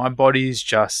 my body's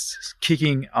just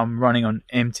kicking. I'm running on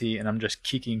empty and I'm just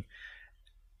kicking.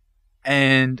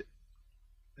 And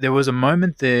there was a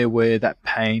moment there where that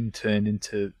pain turned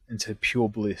into pure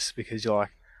bliss, because you're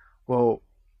like, well,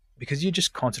 because you're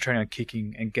just concentrating on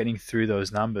kicking and getting through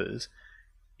those numbers,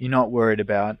 you're not worried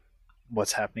about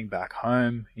what's happening back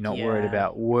home. You're not worried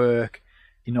about work.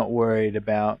 You're not worried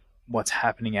about what's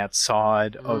happening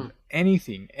outside of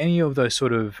anything, any of those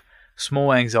sort of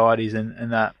small anxieties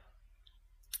and that.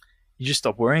 You just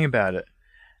stop worrying about it.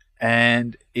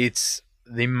 And it's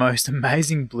the most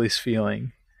amazing bliss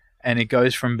feeling. And it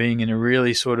goes from being in a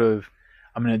really sort of,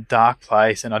 I'm in a dark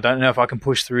place and I don't know if I can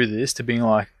push through this, to being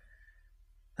like,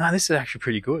 no, this is actually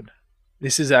pretty good.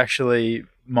 This is actually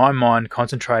my mind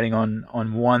concentrating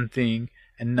on one thing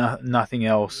and nothing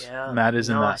else matters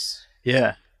in that.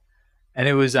 Yeah. And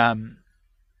it was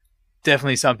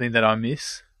definitely something that I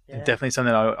miss, and definitely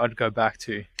something I'd go back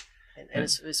to. And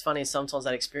it's funny, sometimes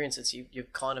that experience, it's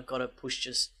you've kind of got to push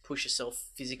yourself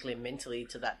physically and mentally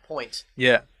to that point.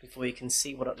 Yeah. Before you can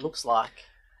see what it looks like.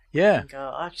 Yeah. And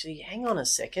go, actually, hang on a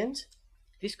second.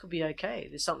 This could be okay.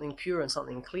 There's something pure and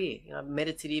something clear,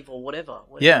 meditative or whatever.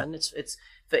 Yeah. And it's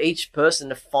for each person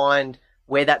to find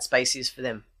where that space is for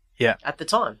them. Yeah. At the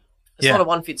time. It's not a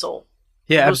one fits all.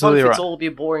 Yeah, absolutely right. One fits all will be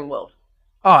a boring world.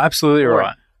 Oh, absolutely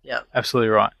right. Yeah. Absolutely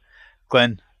right.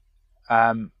 Glenn,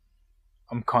 I'm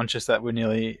conscious that we're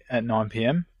nearly at 9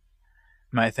 p.m.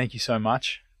 Mate, thank you so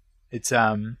much. It's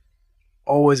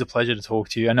always a pleasure to talk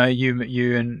to you. I know you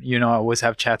and I always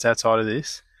have chats outside of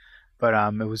this, but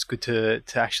it was good to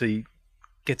actually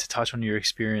get to touch on your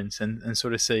experience and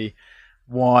sort of see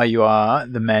why you are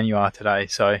the man you are today.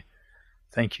 So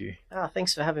thank you.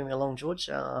 Thanks for having me along, George.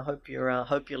 I hope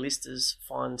your listeners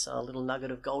find a little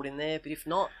nugget of gold in there, but if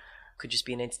not, could just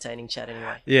be an entertaining chat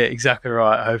anyway. Yeah, exactly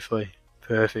right. Hopefully.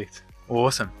 Perfect.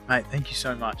 Awesome. Mate, thank you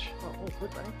so much. Oh, all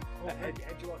good, mate. All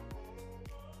good.